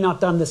 Had he not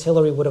done this,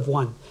 Hillary would have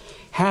won.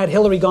 Had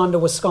Hillary gone to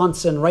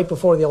Wisconsin right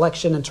before the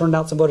election and turned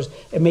out some voters,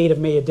 it may have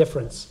made a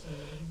difference.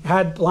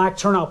 Had black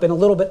turnout been a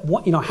little bit,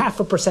 you know,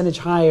 0.5%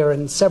 higher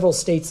in several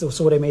states, this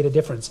would have made a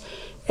difference.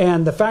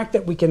 And the fact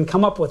that we can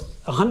come up with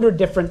 100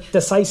 different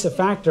decisive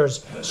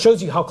factors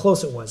shows you how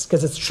close it was,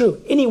 because it's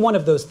true. Any one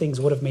of those things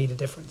would have made a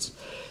difference.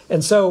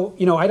 And so,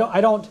 you know, I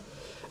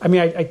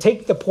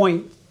take the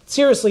point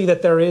seriously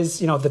that there is,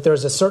 you know, that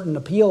there's a certain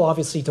appeal,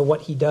 obviously, to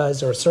what he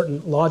does, or a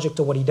certain logic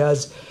to what he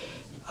does.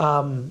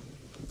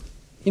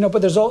 You know,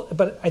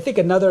 but I think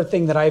another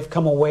thing that I've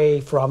come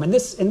away from, and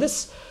this,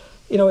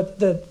 you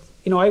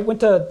know, I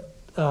went to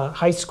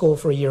high school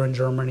for a year in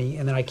Germany,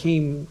 and then I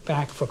came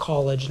back for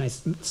college, and I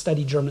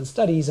studied German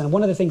studies. And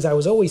one of the things I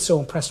was always so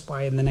impressed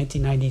by in the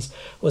 1990s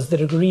was the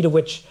degree to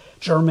which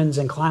Germans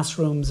in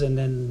classrooms and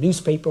in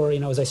newspaper, you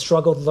know, as I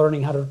struggled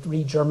learning how to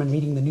read German,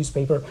 reading the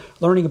newspaper,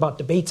 learning about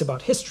debates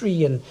about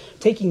history and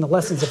taking the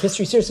lessons of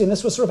history seriously. And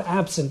this was sort of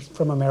absent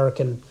from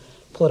American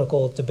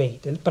political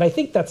debate. But I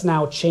think that's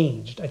now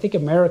changed. I think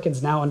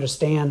Americans now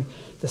understand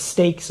the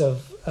stakes of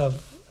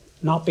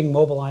not being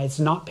mobilized,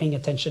 not paying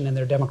attention in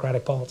their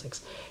democratic politics.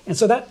 And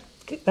so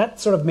that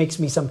sort of makes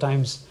me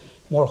sometimes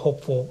more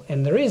hopeful.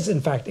 And there is,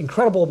 in fact,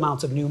 incredible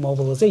amounts of new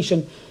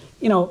mobilization.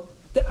 You know,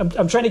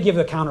 I'm trying to give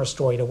a counter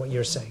story to what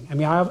you're saying. I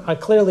mean,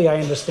 clearly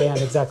I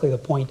understand exactly the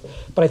point,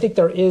 but I think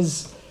there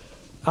is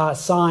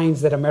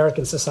signs that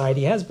American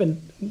society has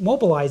been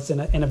mobilized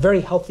in a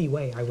very healthy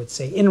way, I would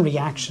say, in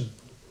reaction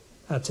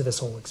to this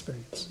whole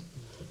experience.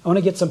 I want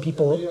to get some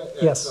people.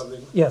 Yes.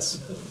 Something? Yes.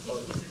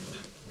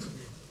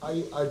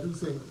 I do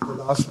think the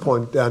last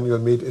point Daniel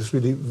made is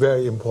really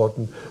very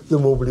important, the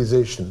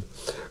mobilization.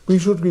 We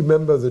should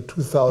remember the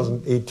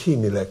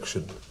 2018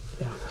 election,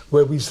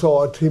 where we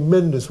saw a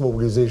tremendous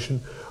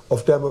mobilization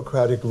of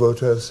Democratic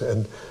voters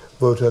and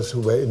voters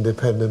who were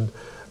independent,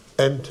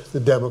 and the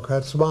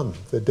Democrats won.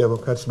 The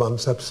Democrats won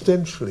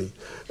substantially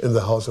in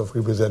the House of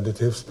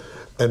Representatives,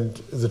 and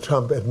the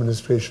Trump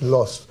administration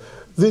lost.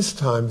 This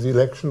time the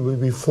election will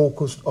be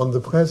focused on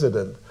the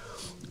president,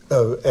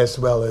 as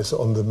well as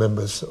on the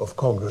members of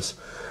Congress.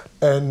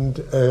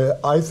 And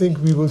I think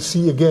we will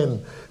see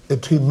again a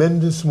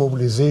tremendous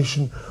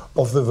mobilization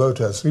of the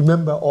voters.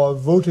 Remember, our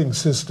voting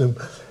system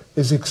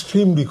is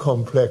extremely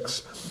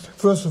complex.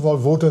 First of all,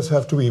 voters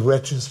have to be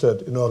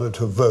registered in order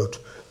to vote,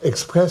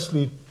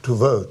 expressly to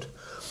vote.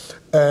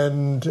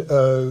 And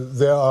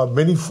there are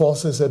many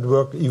forces at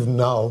work even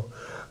now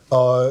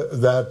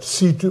that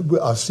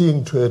are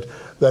seeing to it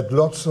that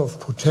lots of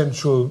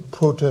potential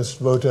protest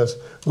voters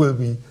will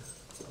be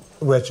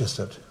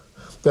registered.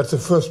 That's the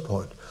first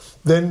point.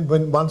 Then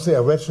once they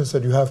are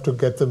registered, you have to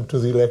get them to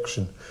the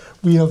election.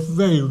 We have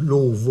very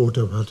low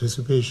voter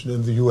participation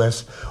in the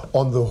US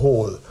on the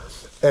whole.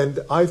 And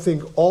I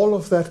think all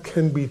of that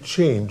can be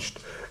changed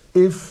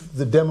if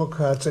the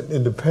Democrats and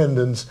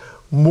independents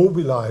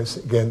mobilize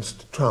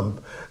against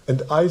Trump.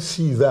 And I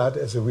see that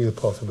as a real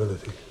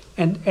possibility.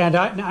 And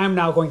I'm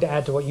now going to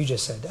add to what you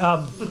just said,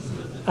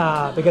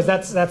 because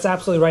that's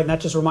absolutely right, and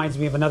that just reminds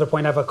me of another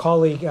point. I have a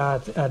colleague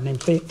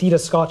named Theda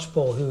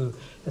Scotchbull who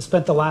has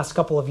spent the last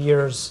couple of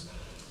years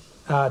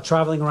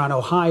traveling around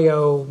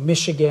Ohio,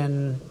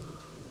 Michigan.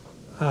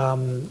 I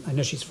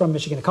know she's from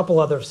Michigan, a couple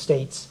other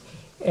states,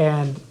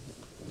 and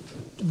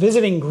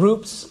visiting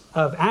groups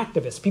of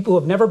activists, people who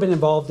have never been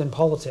involved in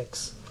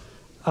politics,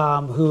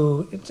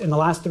 who in the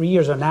last 3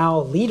 years are now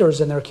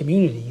leaders in their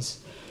communities.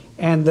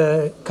 And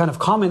the kind of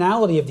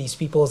commonality of these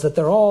people is that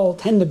they all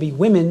tend to be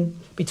women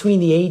between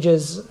the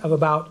ages of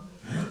about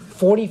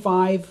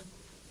 45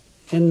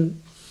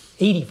 and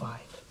 85.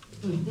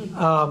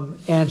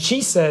 And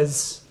she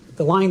says,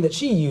 the line that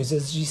she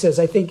uses, she says,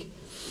 I think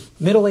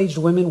middle-aged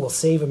women will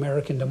save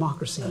American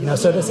democracy. You know,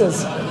 so this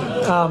is,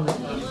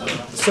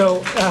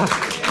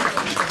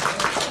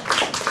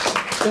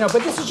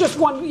 but this is just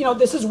one,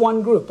 this is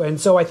one group. And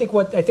so I think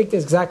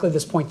there's exactly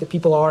this point that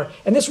people are,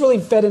 and this really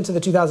fed into the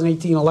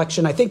 2018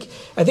 election. I think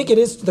it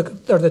is the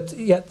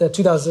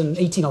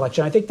 2018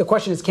 election. I think the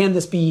question is, can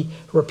this be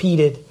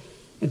repeated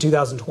in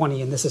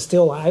 2020? And this is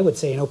still, I would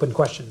say, an open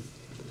question.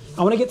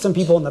 I want to get some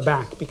people in the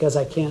back because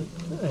I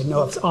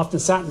know I've often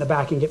sat in the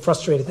back and get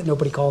frustrated that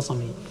nobody calls on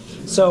me.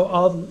 So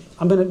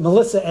I'm going to,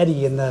 Melissa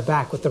Eddy in the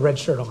back with the red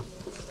shirt on.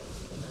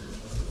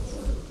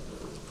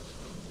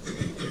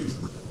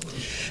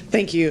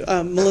 Thank you.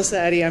 Melissa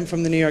Eddy, I'm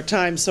from the New York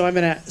Times. So I'm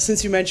going to,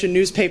 since you mentioned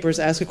newspapers,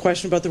 ask a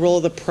question about the role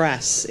of the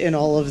press in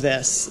all of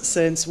this,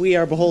 since we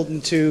are beholden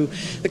to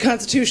the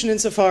Constitution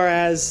insofar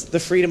as the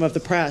freedom of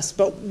the press.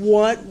 But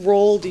what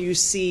role do you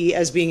see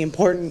as being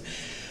important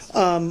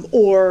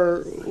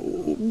or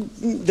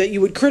that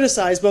you would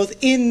criticize both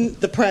in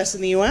the press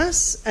in the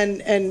U.S.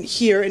 and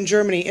here in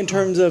Germany in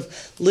terms of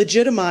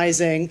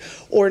legitimizing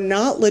or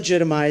not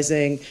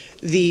legitimizing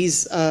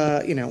these,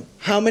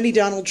 how many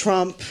Donald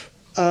Trump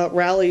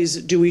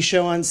rallies do we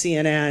show on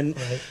CNN?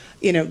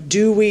 Right.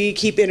 Do we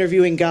keep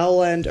interviewing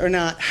Gowland or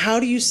not? How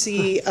do you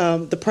see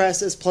the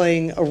press as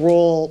playing a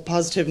role,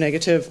 positive,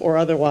 negative, or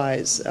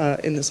otherwise,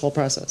 in this whole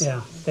process? Yeah,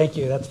 thank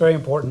you. That's very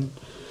important.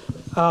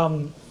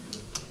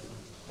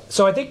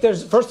 So I think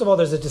first of all,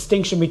 there's a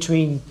distinction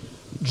between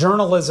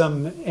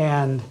journalism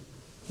and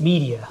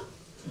media.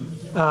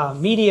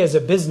 Media is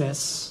a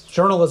business.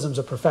 Journalism is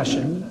a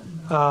profession.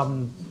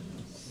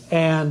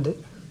 And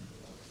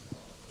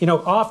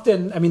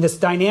often, this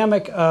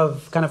dynamic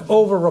of kind of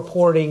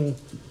over-reporting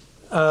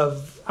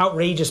of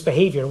outrageous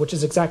behavior, which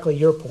is exactly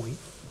your point,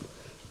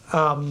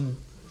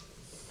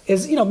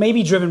 is,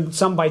 maybe driven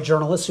some by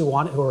journalists who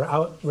are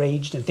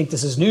outraged and think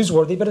this is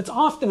newsworthy, but it's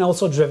often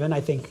also driven, I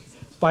think,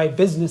 by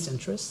business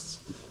interests.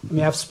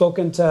 I've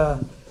spoken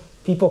to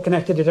people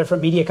connected to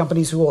different media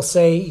companies who will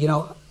say,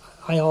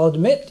 I'll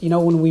admit,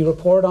 when we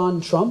report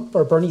on Trump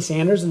or Bernie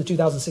Sanders in the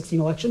 2016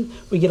 election,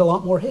 we get a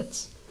lot more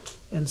hits.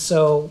 And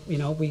so,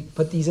 we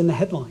put these in the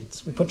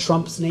headlines. We put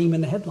Trump's name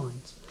in the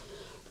headlines.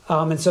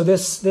 And so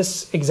this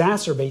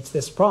exacerbates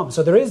this problem.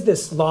 So there is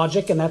this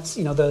logic, and that's,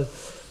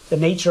 the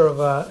nature of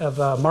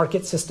a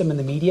market system in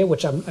the media,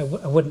 which I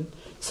wouldn't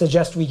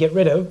suggest we get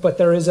rid of, but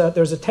there's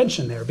a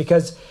tension there,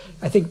 because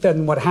I think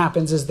then what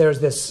happens is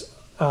there's this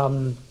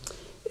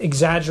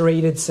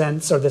exaggerated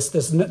sense, or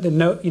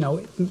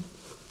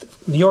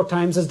New York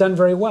Times has done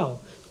very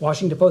well,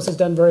 Washington Post has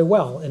done very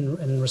well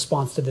in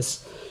response to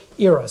this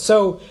era.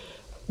 So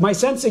my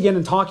sense, again,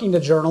 in talking to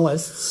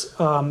journalists,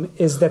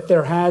 is that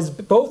there has,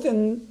 both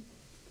in,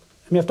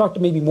 I mean, I've talked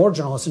to maybe more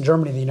journalists in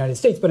Germany than the United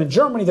States, but in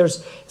Germany there's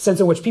a sense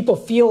in which people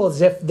feel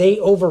as if they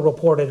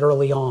over-reported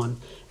early on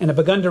and have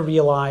begun to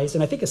realize,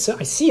 and I think I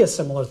see a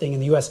similar thing in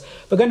the US,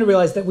 begun to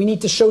realize that we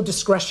need to show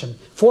discretion,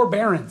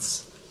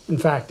 forbearance, in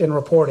fact, in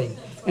reporting,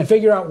 and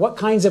figure out what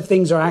kinds of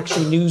things are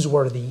actually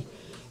newsworthy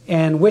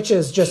and which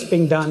is just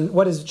being done,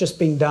 what is just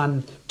being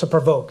done to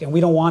provoke. And we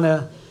don't want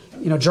to,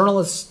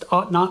 journalists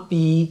ought not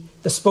be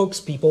the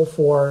spokespeople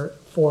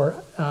for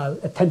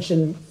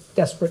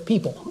attention-desperate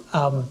people.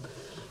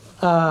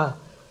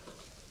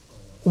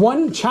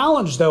 One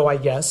challenge, though, I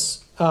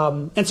guess,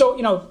 and so,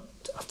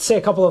 I'll say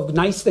a couple of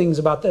nice things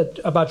about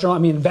journalism. I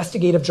mean,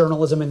 investigative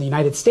journalism in the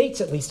United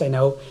States, at least I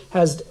know,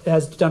 has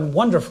done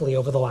wonderfully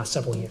over the last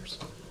several years.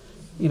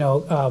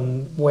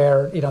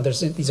 Where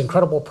there's these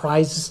incredible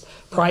prizes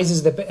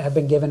that have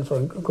been given for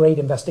great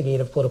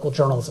investigative political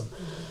journalism.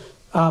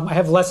 I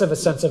have less of a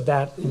sense of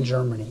that in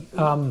Germany,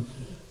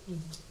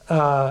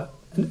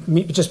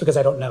 just because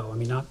I don't know. I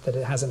mean, not that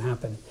it hasn't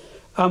happened.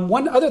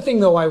 One other thing,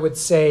 though, I would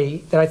say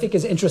that I think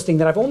is interesting,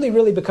 that I've only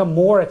really become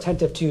more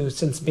attentive to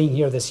since being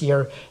here this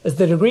year, is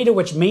the degree to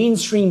which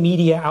mainstream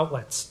media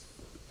outlets,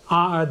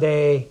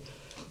 the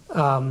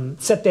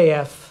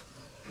ZDF,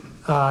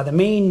 the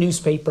main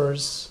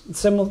newspapers,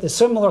 the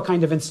similar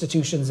kind of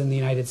institutions in the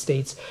United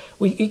States,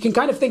 you can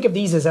kind of think of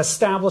these as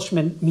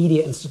establishment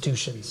media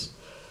institutions.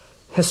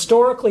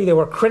 Historically, they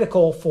were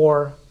critical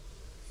for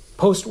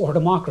post-war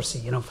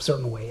democracy in a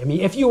certain way. I mean,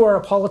 if you were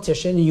a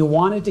politician and you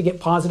wanted to get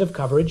positive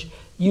coverage,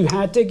 you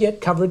had to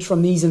get coverage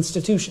from these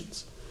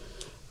institutions.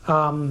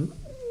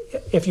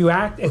 This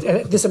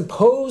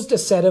imposed a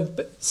set of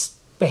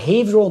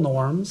behavioral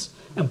norms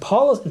and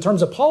in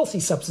terms of policy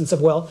substance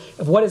of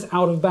what is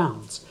out of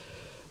bounds.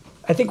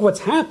 I think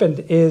what's happened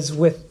is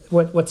with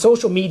what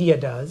social media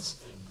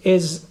does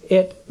is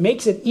it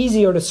makes it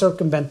easier to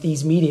circumvent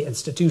these media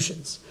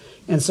institutions,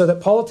 and so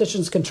that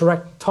politicians can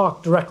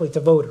talk directly to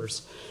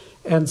voters.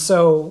 And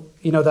so,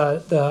 the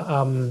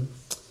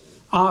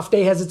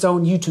AfD has its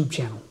own YouTube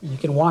channel. You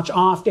can watch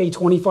AfD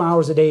 24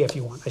 hours a day if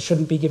you want. I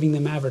shouldn't be giving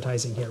them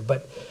advertising here,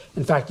 but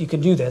in fact, you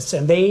can do this.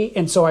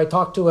 And so I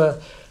talked to a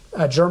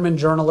German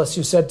journalist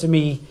who said to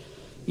me,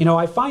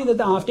 I find that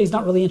the AfD is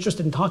not really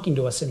interested in talking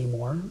to us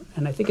anymore,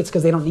 and I think it's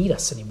because they don't need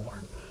us anymore.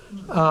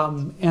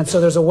 And so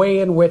there's a way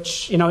in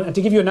which, and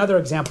to give you another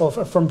example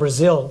from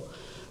Brazil,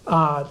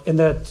 in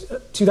the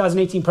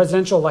 2018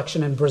 presidential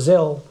election in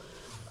Brazil,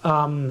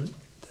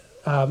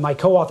 my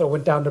co-author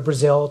went down to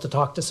Brazil to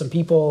talk to some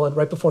people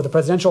right before the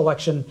presidential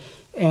election,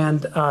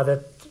 and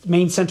the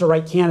main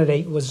center-right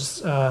candidate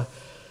was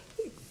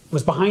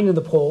behind in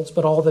the polls,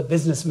 but all the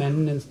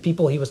businessmen and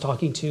people he was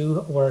talking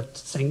to were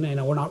saying,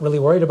 we're not really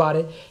worried about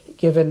it,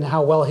 given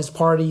how well his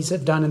parties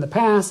have done in the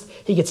past.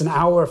 He gets an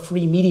hour of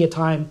free media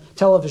time,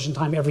 television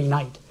time every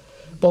night.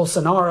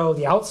 Bolsonaro,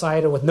 the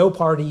outsider with no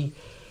party,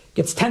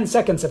 gets 10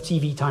 seconds of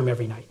TV time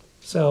every night.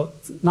 So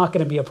it's not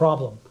going to be a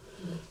problem.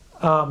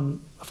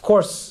 Of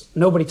course,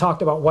 nobody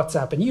talked about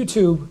WhatsApp and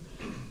YouTube.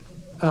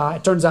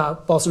 It turns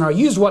out Bolsonaro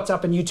used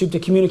WhatsApp and YouTube to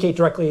communicate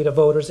directly to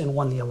voters and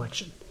won the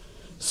election.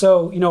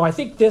 So, I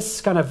think this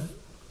kind of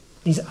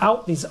these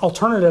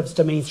alternatives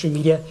to mainstream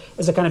media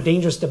is a kind of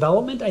dangerous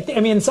development. I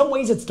mean, in some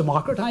ways, it's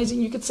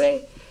democratizing, you could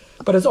say,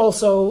 but it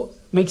also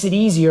makes it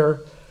easier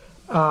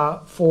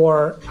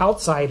for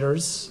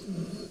outsiders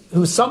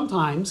who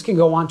sometimes can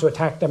go on to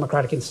attack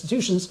democratic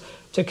institutions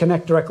to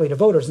connect directly to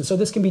voters. And so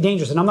this can be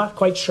dangerous. And I'm not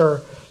quite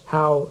sure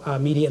how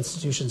media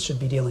institutions should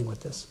be dealing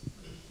with this.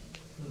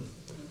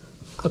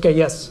 Okay,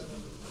 yes.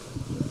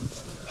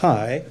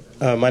 Hi,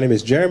 my name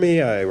is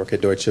Jeremy. I work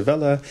at Deutsche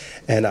Welle,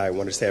 and I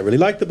wanted to say I really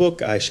liked the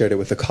book. I shared it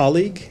with a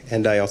colleague,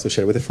 and I also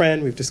shared it with a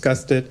friend. We've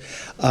discussed it.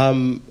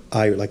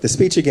 I like the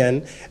speech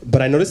again,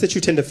 but I noticed that you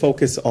tend to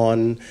focus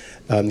on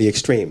the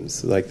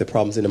extremes, like the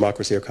problems in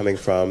democracy are coming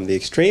from the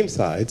extreme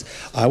sides.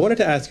 I wanted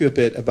to ask you a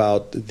bit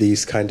about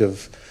these kind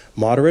of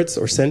moderates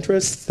or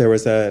centrists. There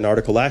was an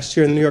article last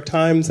year in the New York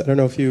Times. I don't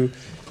know if you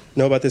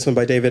know about this one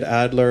by David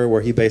Adler,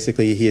 where he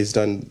has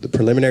done the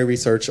preliminary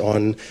research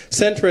on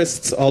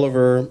centrists all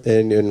over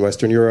in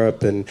Western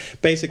Europe, and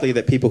basically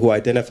that people who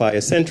identify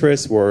as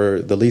centrists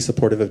were the least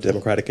supportive of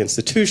democratic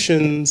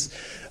institutions,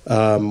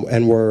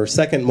 and were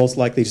second most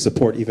likely to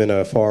support even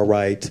a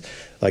far-right,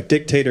 like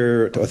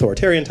dictator,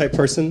 authoritarian type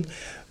person.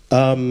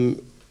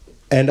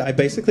 And I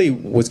basically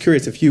was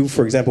curious if you,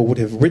 for example, would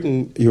have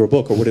written your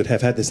book, or would it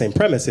have had the same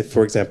premise if,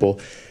 for example,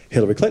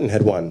 Hillary Clinton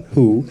had won,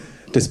 who,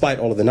 despite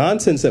all of the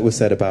nonsense that was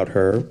said about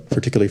her,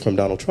 particularly from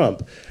Donald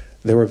Trump,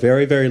 there were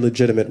very, very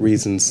legitimate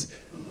reasons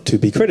to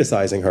be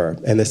criticizing her.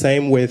 And the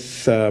same with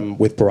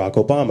Barack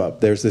Obama.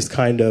 There's this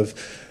kind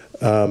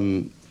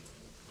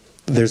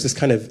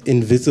of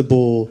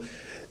invisible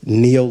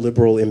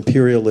neoliberal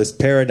imperialist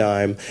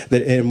paradigm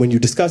that, and when you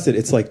discuss it,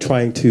 it's like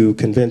trying to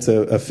convince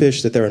a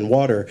fish that they're in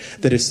water,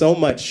 that is so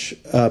much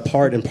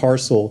part and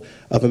parcel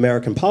of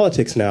American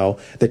politics now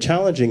that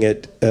challenging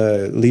it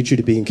leads you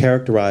to being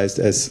characterized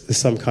as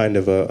some kind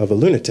of a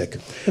lunatic.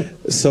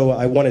 So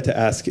I wanted to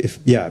ask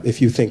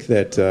if you think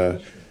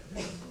that.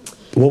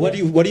 Well, what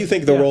do you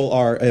think the role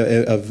are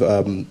of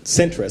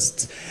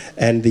centrists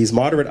and these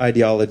moderate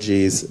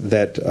ideologies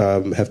that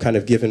have kind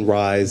of given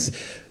rise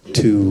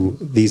to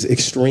these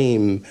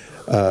extreme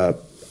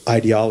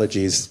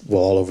ideologies,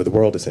 well, all over the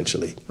world,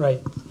 essentially?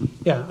 Right.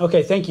 Yeah.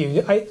 Okay. Thank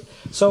you.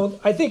 So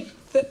I think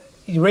that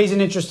you raise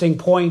an interesting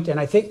point, and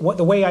I think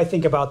the way I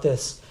think about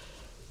this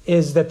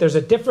is that there's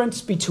a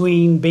difference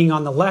between being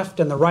on the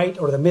left and the right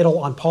or the middle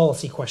on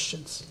policy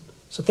questions.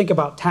 So think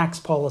about tax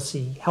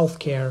policy,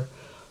 healthcare.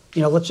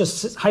 Let's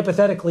just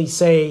hypothetically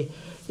say,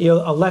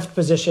 a left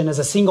position is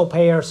a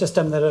single-payer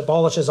system that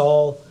abolishes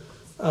all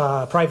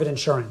private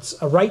insurance.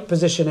 A right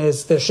position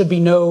is there should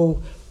be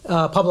no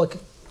public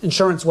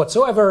insurance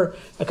whatsoever.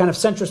 A kind of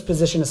centrist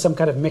position is some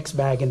kind of mixed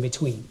bag in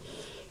between.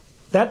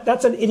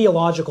 That's an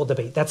ideological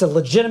debate. That's a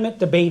legitimate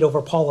debate over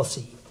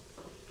policy.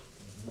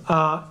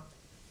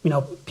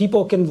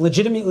 People can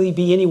legitimately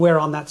be anywhere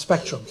on that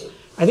spectrum.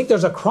 I think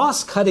there's a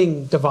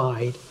cross-cutting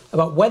divide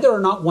about whether or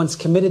not one's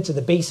committed to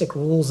the basic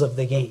rules of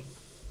the game.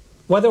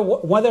 Whether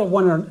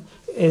one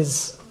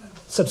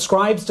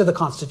subscribes to the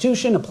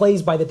Constitution and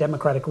plays by the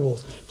democratic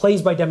rules,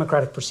 plays by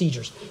democratic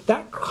procedures.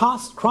 That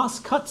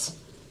cross-cuts,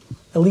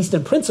 at least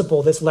in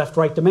principle, this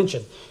left-right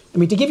dimension. I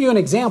mean, to give you an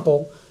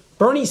example,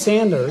 Bernie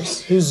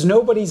Sanders, who's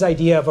nobody's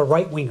idea of a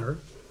right-winger,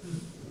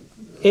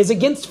 is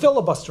against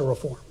filibuster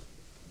reform.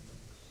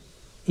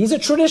 He's a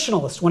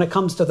traditionalist when it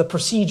comes to the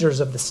procedures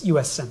of the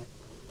U.S. Senate.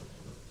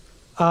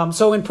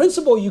 So in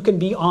principle, you can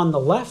be on the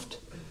left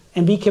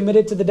and be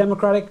committed to the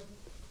democratic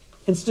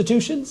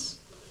institutions.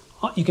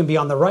 You can be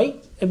on the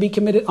right and be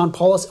committed on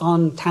policy,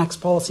 on tax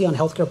policy, on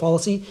healthcare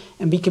policy,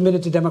 and be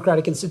committed to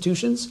democratic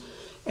institutions.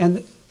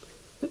 And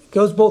it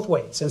goes both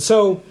ways. And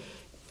so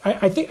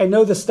I think I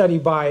know the study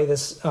by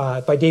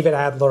David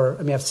Adler.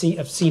 I mean, I've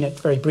seen it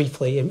very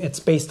briefly. It's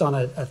based on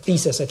a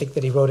thesis I think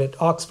that he wrote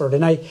at Oxford.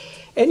 And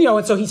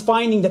so he's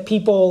finding that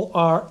people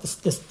are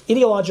this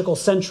ideological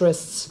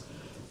centrists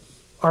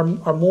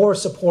are more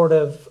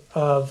supportive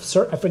of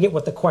I forget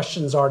what the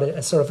questions are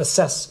to sort of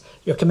assess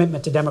your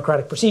commitment to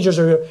democratic procedures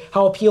or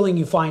how appealing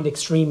you find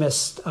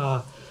extremist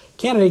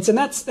candidates, and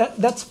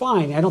that's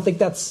fine. I don't think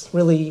that's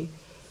really.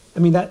 I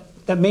mean that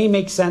may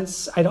make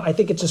sense. I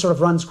think it just sort of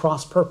runs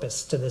cross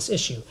purpose to this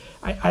issue.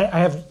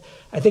 I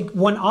think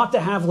one ought to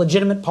have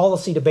legitimate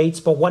policy debates,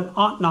 but one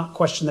ought not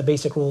question the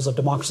basic rules of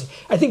democracy.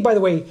 I think, by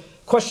the way,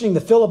 questioning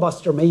the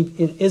filibuster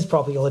is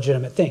probably a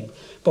legitimate thing,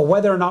 but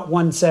whether or not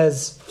one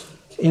says,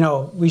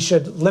 we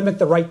should limit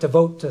the right to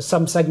vote to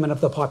some segment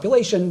of the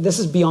population, this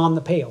is beyond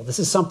the pale. This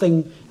is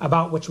something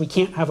about which we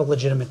can't have a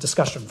legitimate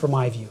discussion, from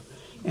my view.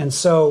 And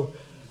so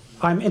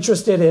I'm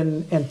interested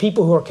in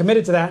people who are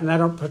committed to that, and I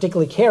don't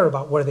particularly care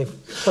about where they've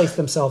placed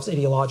themselves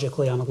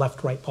ideologically on a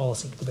left-right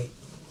policy debate.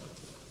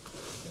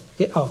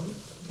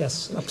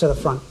 Yes, up to the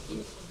front.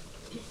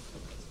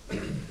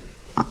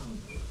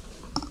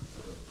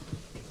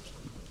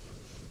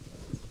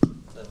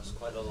 That was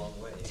quite a long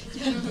way.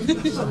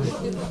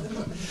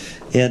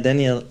 Yeah,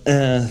 Daniel,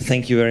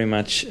 thank you very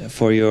much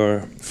for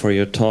your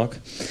talk.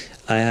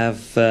 I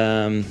have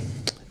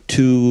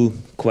two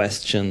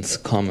questions,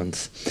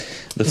 comments.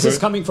 This is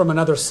coming from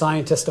another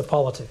scientist of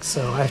politics,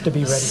 so I have to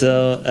be ready.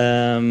 So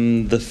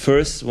the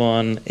first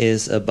one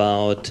is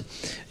about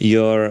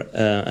your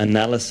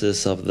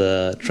analysis of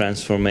the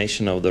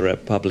transformation of the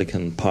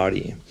Republican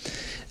Party,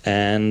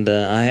 and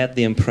I had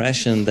the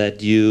impression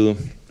that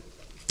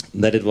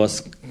it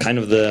was kind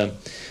of the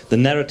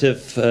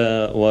narrative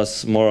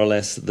was more or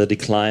less the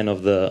decline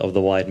of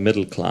the white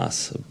middle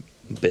class a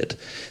bit.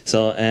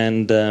 So,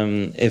 and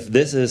if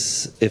this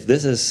is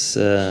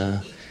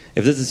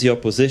your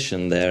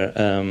position there,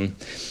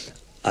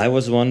 I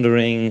was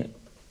wondering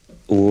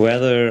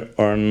whether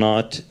or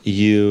not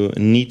you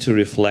need to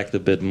reflect a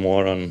bit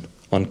more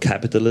on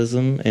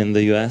capitalism in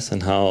the U.S.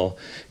 and how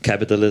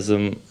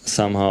capitalism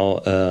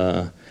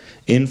somehow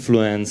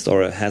influenced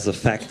or has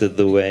affected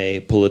the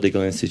way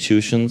political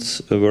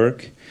institutions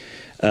work.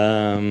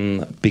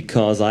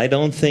 Because I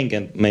don't think,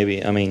 and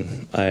maybe,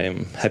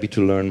 I'm happy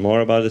to learn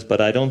more about this, but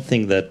I don't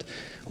think that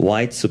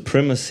white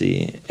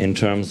supremacy in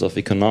terms of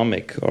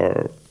economic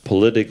or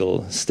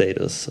political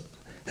status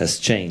has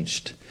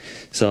changed.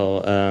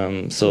 So,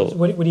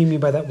 what do you mean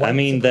by that? I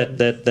mean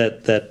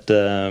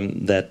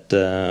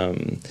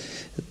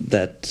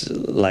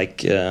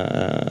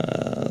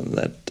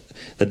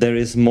that there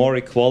is more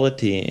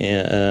equality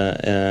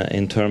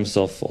in terms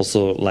of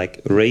also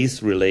like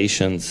race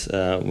relations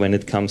when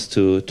it comes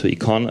to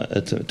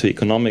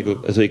economic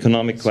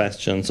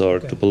questions or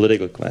to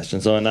political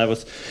questions. So, and I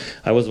was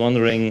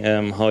wondering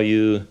how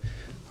you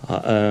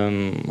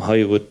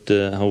would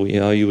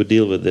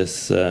deal with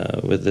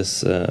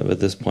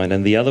this point.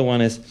 And the other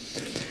one is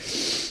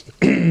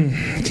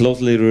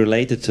closely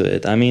related to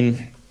it. I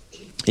mean,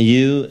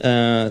 you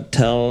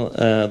tell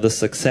the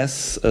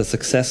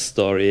success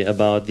story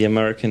about the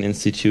American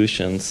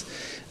institutions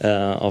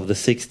of the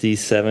 60s,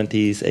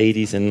 70s,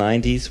 80s, and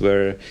 90s,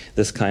 where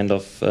this kind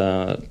of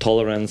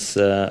tolerance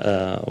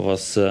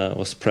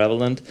was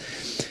prevalent.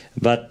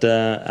 But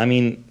I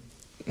mean,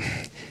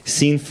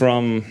 seen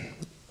from,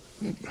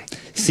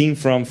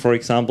 for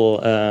example,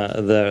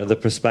 the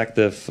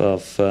perspective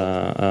of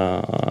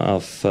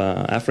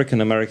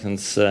African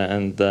Americans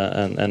and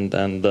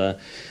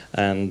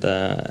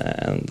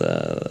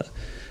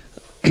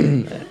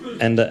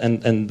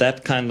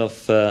that kind of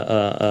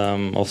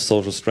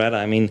social strata.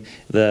 I mean,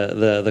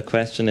 the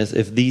question is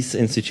if these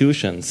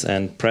institutions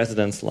and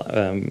presidents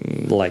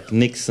like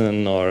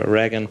Nixon or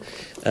Reagan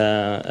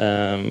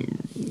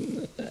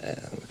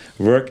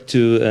work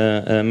to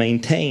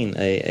maintain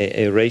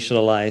a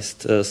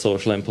racialized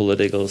social and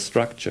political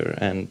structure,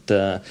 and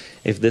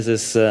if this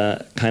is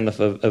kind of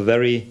a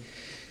very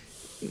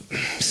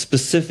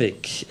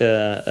specific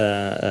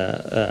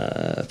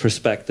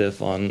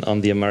perspective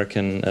on the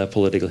American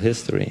political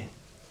history.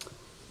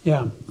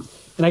 Yeah,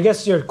 and I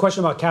guess your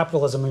question about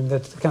capitalism, I mean,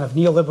 that kind of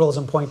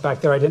neoliberalism point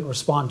back there I didn't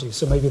respond to,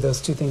 so maybe those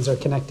two things are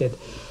connected.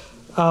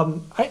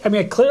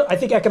 I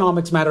think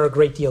economics matter a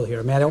great deal here.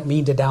 I mean, I don't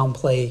mean to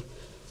downplay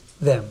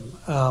them.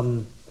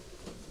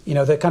 You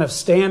know, the kind of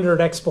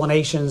standard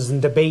explanations and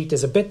debate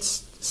is a bit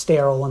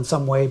sterile in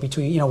some way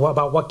between, you know,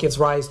 about what gives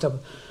rise to,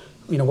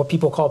 you know, what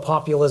people call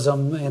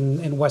populism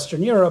in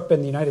Western Europe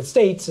and the United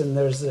States, and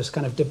there's this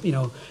kind of, you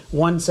know,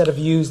 one set of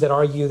views that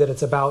argue that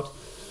it's about,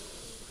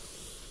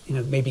 you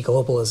know, maybe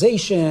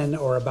globalization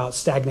or about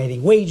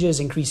stagnating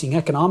wages, increasing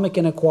economic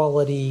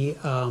inequality,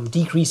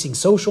 decreasing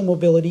social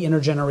mobility,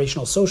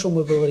 intergenerational social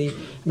mobility. I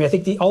mean, I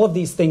think all of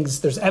these things,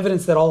 there's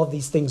evidence that all of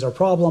these things are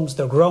problems.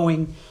 They're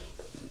growing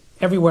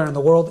everywhere in the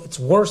world. It's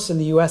worse in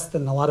the US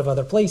than a lot of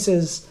other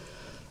places.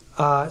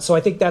 So I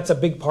think that's a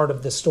big part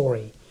of the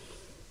story.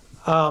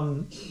 I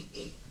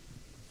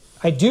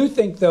do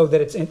think, though,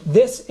 that it's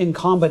this in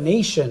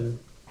combination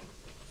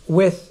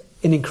with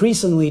an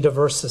increasingly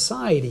diverse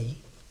society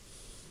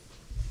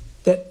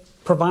that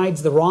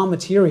provides the raw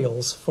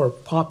materials for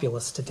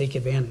populists to take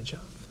advantage of,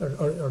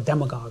 or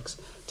demagogues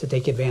to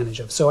take advantage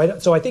of. So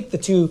I think the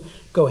two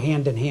go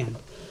hand in hand.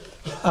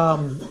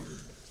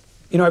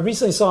 You know, I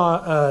recently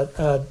saw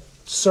a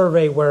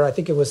survey where I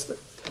think it was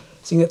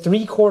seeing that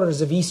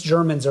 3/4 of East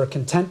Germans are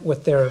content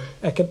with their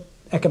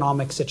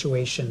economic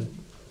situation,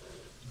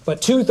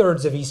 but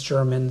 2/3 of East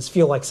Germans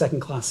feel like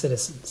second-class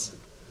citizens.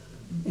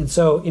 And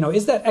so, you know,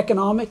 is that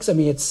economics? I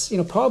mean, it's, you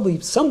know, probably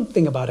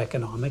something about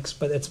economics,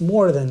 but it's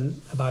more than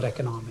about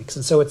economics.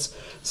 And so it's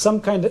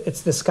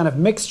this kind of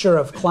mixture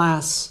of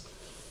class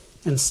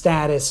and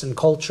status and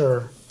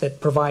culture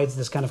that provides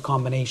this kind of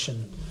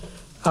combination.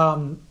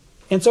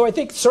 And so I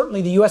think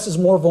certainly the U.S. is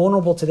more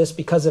vulnerable to this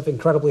because of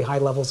incredibly high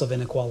levels of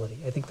inequality.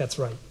 I think that's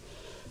right.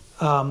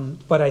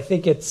 But I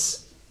think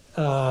it's,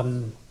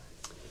 you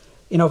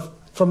know,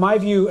 from my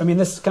view, I mean,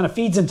 this kind of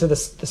feeds into the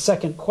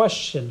second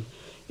question.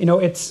 You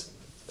know,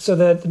 so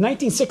the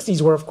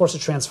 1960s were, of course, a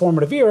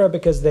transformative era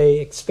because they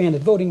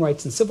expanded voting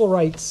rights and civil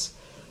rights,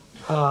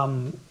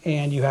 and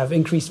you have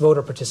increased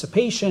voter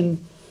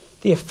participation.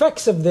 The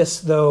effects of this,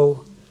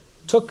 though,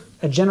 took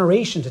a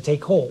generation to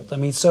take hold. I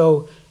mean,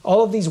 so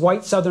all of these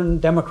white Southern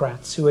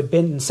Democrats who had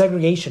been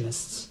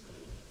segregationists,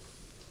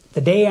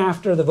 the day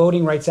after the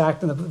Voting Rights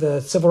Act and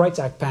the Civil Rights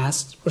Act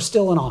passed, were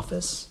still in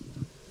office.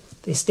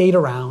 They stayed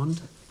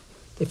around.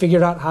 They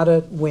figured out how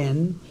to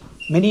win.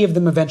 Many of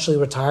them eventually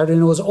retired,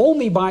 and it was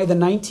only by the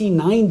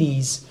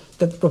 1990s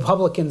that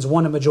Republicans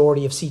won a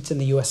majority of seats in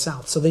the U.S.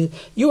 South. So the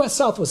U.S.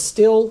 South was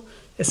still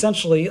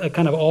essentially a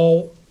kind of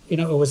all, you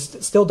know, it was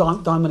still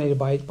dominated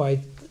by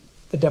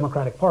the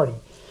Democratic Party.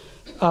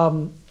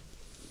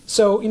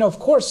 So, you know, of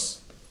course,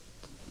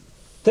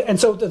 I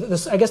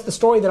guess the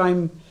story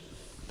that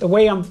the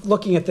way I'm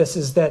looking at this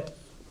is that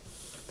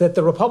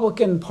the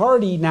Republican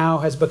Party now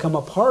has become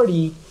a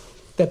party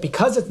that,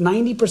 because it's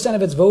 90%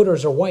 of its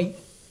voters are white,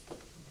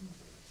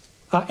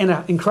 in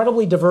an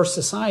incredibly diverse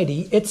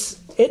society,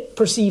 it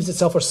perceives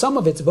itself, or some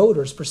of its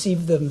voters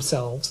perceive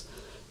themselves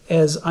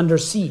as under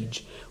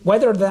siege.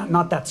 Whether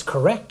that's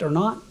correct or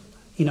not,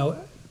 you know,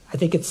 I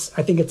think it's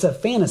a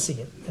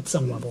fantasy at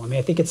some level. I mean,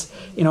 I think it's,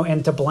 you know,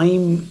 and to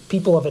blame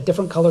people of a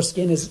different color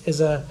skin is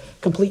a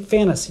complete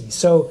fantasy.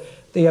 So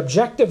the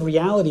objective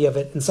reality of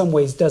it in some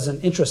ways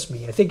doesn't interest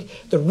me. I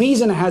think the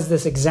reason it has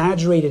this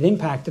exaggerated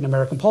impact in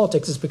American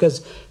politics is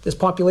because this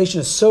population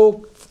is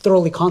so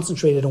thoroughly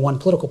concentrated in one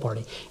political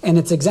party. And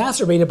it's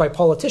exacerbated by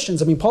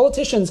politicians. I mean,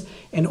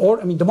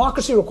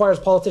 democracy requires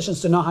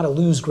politicians to know how to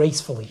lose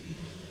gracefully.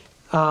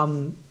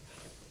 In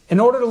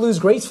order to lose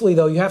gracefully,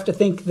 though, you have to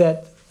think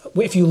that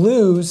if you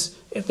lose,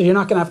 you're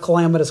not going to have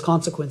calamitous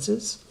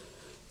consequences.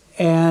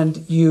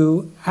 And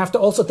you have to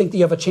also think that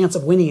you have a chance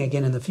of winning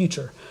again in the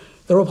future.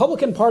 The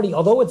Republican Party,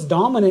 although it's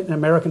dominant in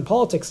American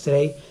politics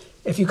today,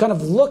 if you kind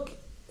of look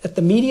at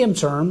the medium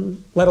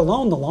term, let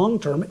alone the long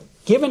term,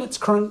 given its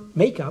current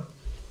makeup,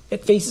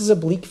 it faces a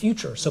bleak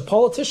future. So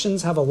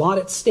politicians have a lot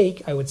at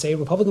stake, I would say.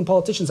 Republican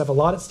politicians have a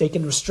lot at stake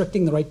in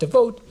restricting the right to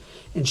vote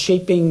and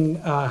shaping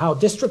how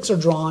districts are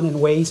drawn in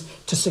ways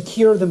to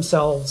secure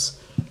themselves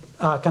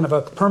kind of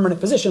a permanent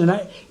position. And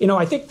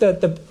I think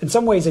that in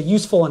some ways a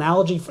useful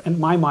analogy in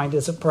my mind,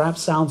 is it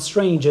perhaps sounds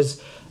strange,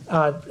 is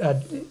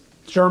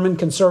German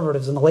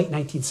conservatives in the late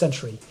 19th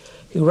century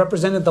who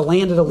represented the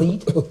landed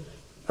elite,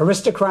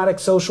 aristocratic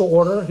social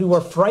order, who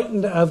were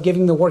frightened of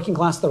giving the working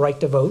class the right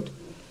to vote,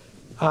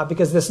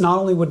 because this not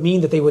only would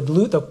mean that they would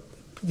lose,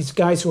 these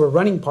guys who were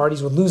running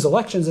parties would lose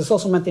elections, this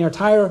also meant the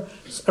entire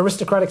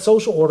aristocratic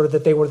social order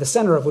that they were the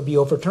center of would be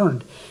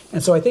overturned.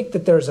 And so I think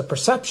that there's a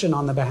perception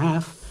on the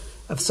behalf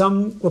of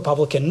some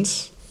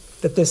Republicans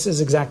that this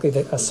is exactly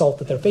the assault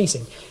that they're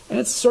facing. And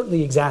it's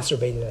certainly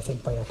exacerbated, I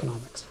think, by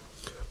economics.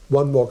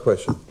 One more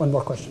question. One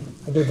more question.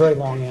 I do very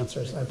long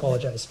answers. I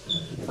apologize.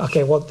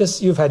 Okay, well,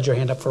 you've had your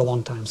hand up for a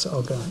long time,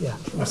 so yeah,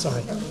 I'm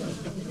sorry.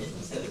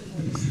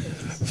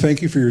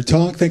 Thank you for your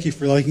talk. Thank you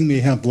for letting me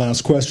have the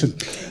last question.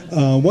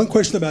 One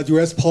question about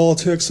U.S.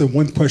 politics and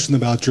one question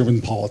about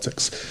German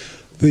politics.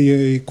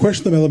 The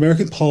question about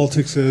American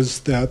politics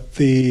is that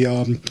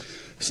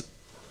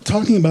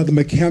talking about the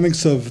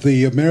mechanics of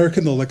the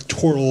American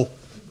electoral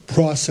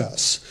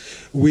process,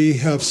 we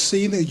have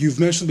seen that you've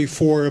mentioned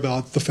before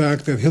about the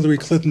fact that Hillary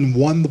Clinton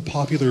won the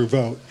popular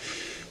vote.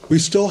 We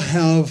still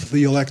have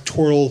the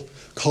electoral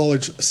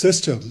college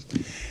system,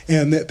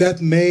 and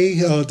that may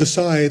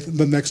decide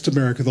the next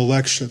American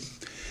election.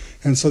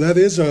 And so that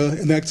is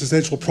an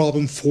existential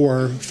problem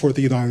for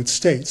the United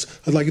States.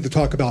 I'd like you to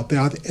talk about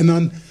that. And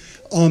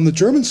on the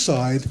German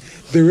side,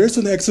 there is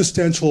an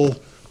existential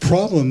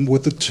problem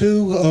with the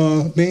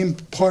two main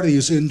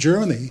parties in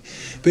Germany.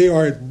 They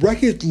are at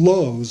record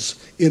lows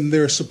in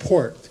their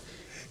support.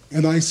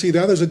 And I see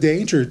that as a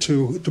danger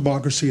to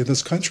democracy in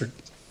this country.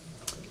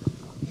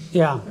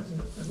 Yeah.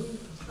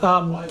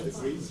 On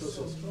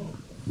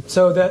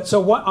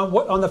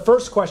the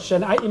first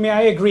question, I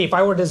agree. If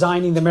I were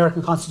designing the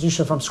American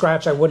Constitution from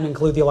scratch, I wouldn't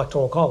include the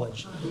Electoral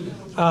College.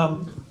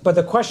 But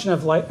the question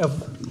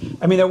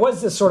there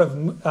was this sort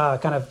of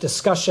kind of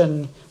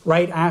discussion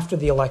right after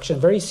the election,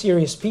 very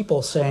serious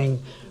people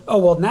saying, oh,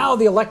 well, now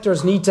the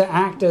electors need to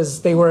act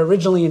as they were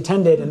originally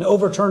intended and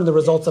overturn the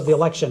results of the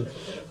election,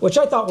 which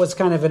I thought was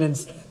kind of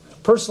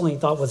personally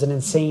thought was an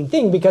insane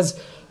thing, because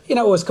it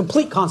was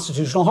complete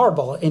constitutional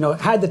hardball.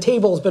 Had the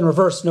tables been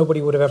reversed,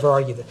 nobody would have ever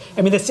argued it.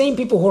 I mean, the same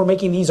people who were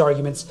making these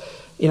arguments,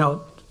 a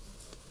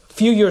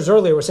few years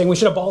earlier were saying we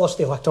should abolish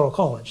the Electoral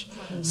College.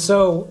 Mm-hmm.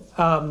 So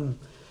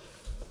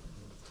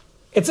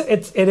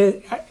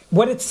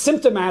what it's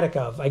symptomatic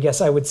of, I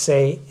guess I would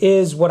say,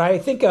 is what I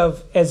think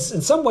of as,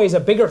 in some ways, a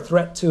bigger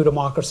threat to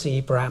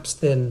democracy, perhaps,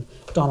 than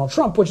Donald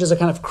Trump, which is a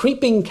kind of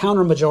creeping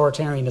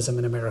counter-majoritarianism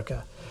in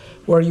America,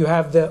 where you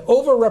have the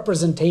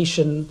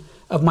overrepresentation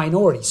of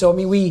minorities. So,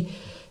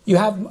 you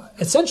have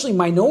essentially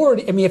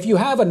minority. If you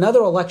have another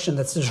election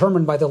that's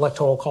determined by the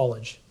Electoral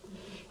College,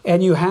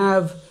 and you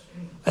have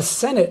a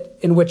Senate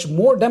in which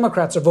more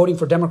Democrats are voting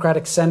for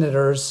Democratic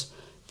senators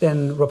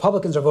than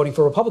Republicans are voting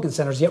for Republican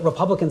senators, yet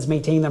Republicans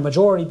maintain their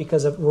majority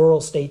because of rural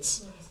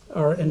states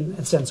are, in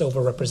a sense,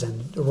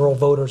 overrepresented. The rural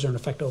voters are, in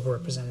effect,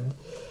 overrepresented.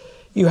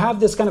 You have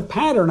this kind of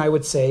pattern, I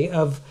would say,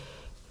 of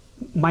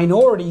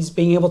minorities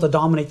being able to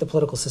dominate the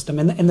political system.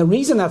 And the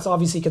reason that's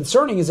obviously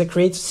concerning is it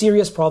creates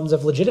serious problems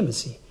of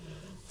legitimacy.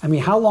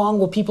 How long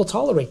will people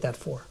tolerate that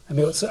for?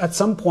 At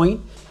some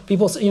point,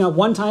 people say,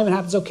 one time it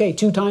happens okay,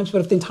 2 times,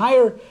 but if the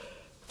entire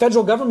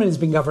federal government is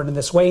being governed in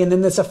this way, and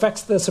then this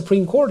affects the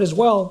Supreme Court as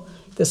well,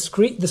 this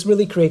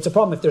really creates a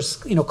problem. If there's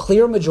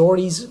clear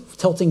majorities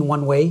tilting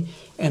one way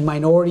and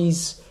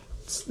minorities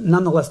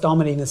nonetheless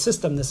dominating the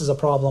system, this is a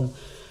problem.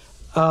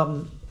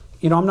 I'm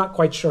not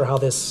quite sure how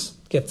this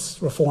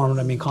gets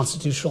reformed.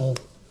 Constitutional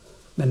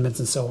amendments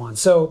and so on.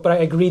 But I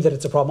agree that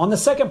it's a problem. On the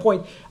second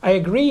point, I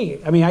agree.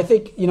 I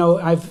think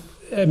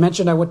I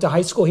mentioned I went to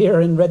high school here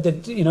and read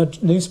the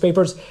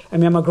newspapers.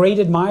 I'm a great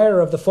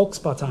admirer of the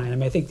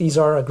Volksparteien. I think these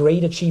are a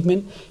great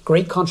achievement,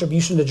 great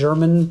contribution to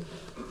German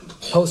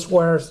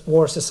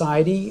post-war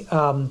society.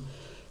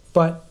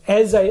 But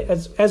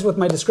as with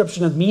my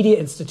description of media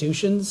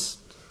institutions,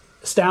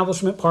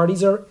 establishment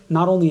parties are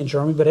not only in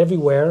Germany but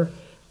everywhere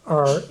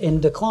are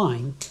in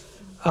decline.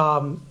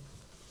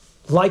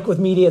 Like with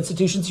media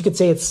institutions, you could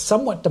say it's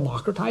somewhat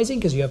democratizing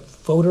because you have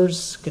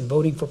voters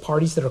voting for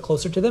parties that are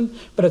closer to them,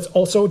 but it's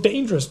also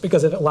dangerous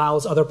because it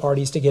allows other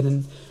parties to get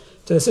into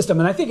the system.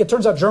 And I think it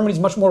turns out Germany's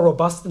much more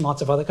robust than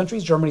lots of other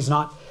countries. Germany's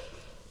not,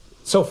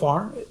 so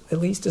far at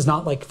least, is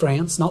not like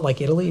France, not like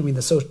Italy.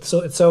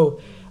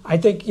 So I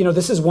think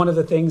this is one of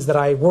the things that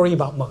I worry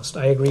about most.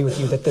 I agree with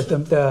you that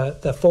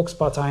the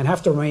Volksparteien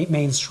have to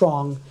remain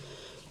strong,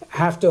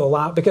 have to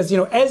allow, because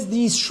as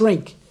these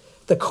shrink,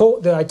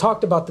 I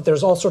talked about that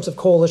there's all sorts of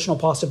coalitional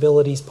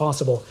possibilities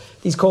possible.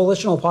 These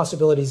coalitional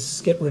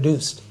possibilities get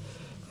reduced,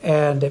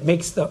 and it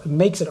makes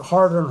it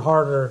harder and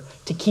harder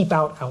to keep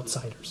out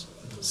outsiders.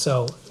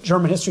 So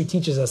German history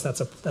teaches us that's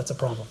a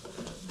problem.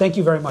 Thank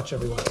you very much,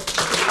 everyone.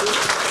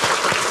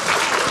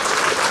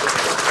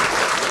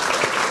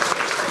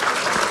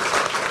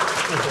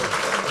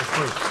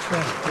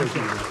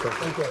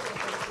 Thank you.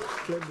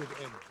 Splendid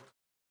end.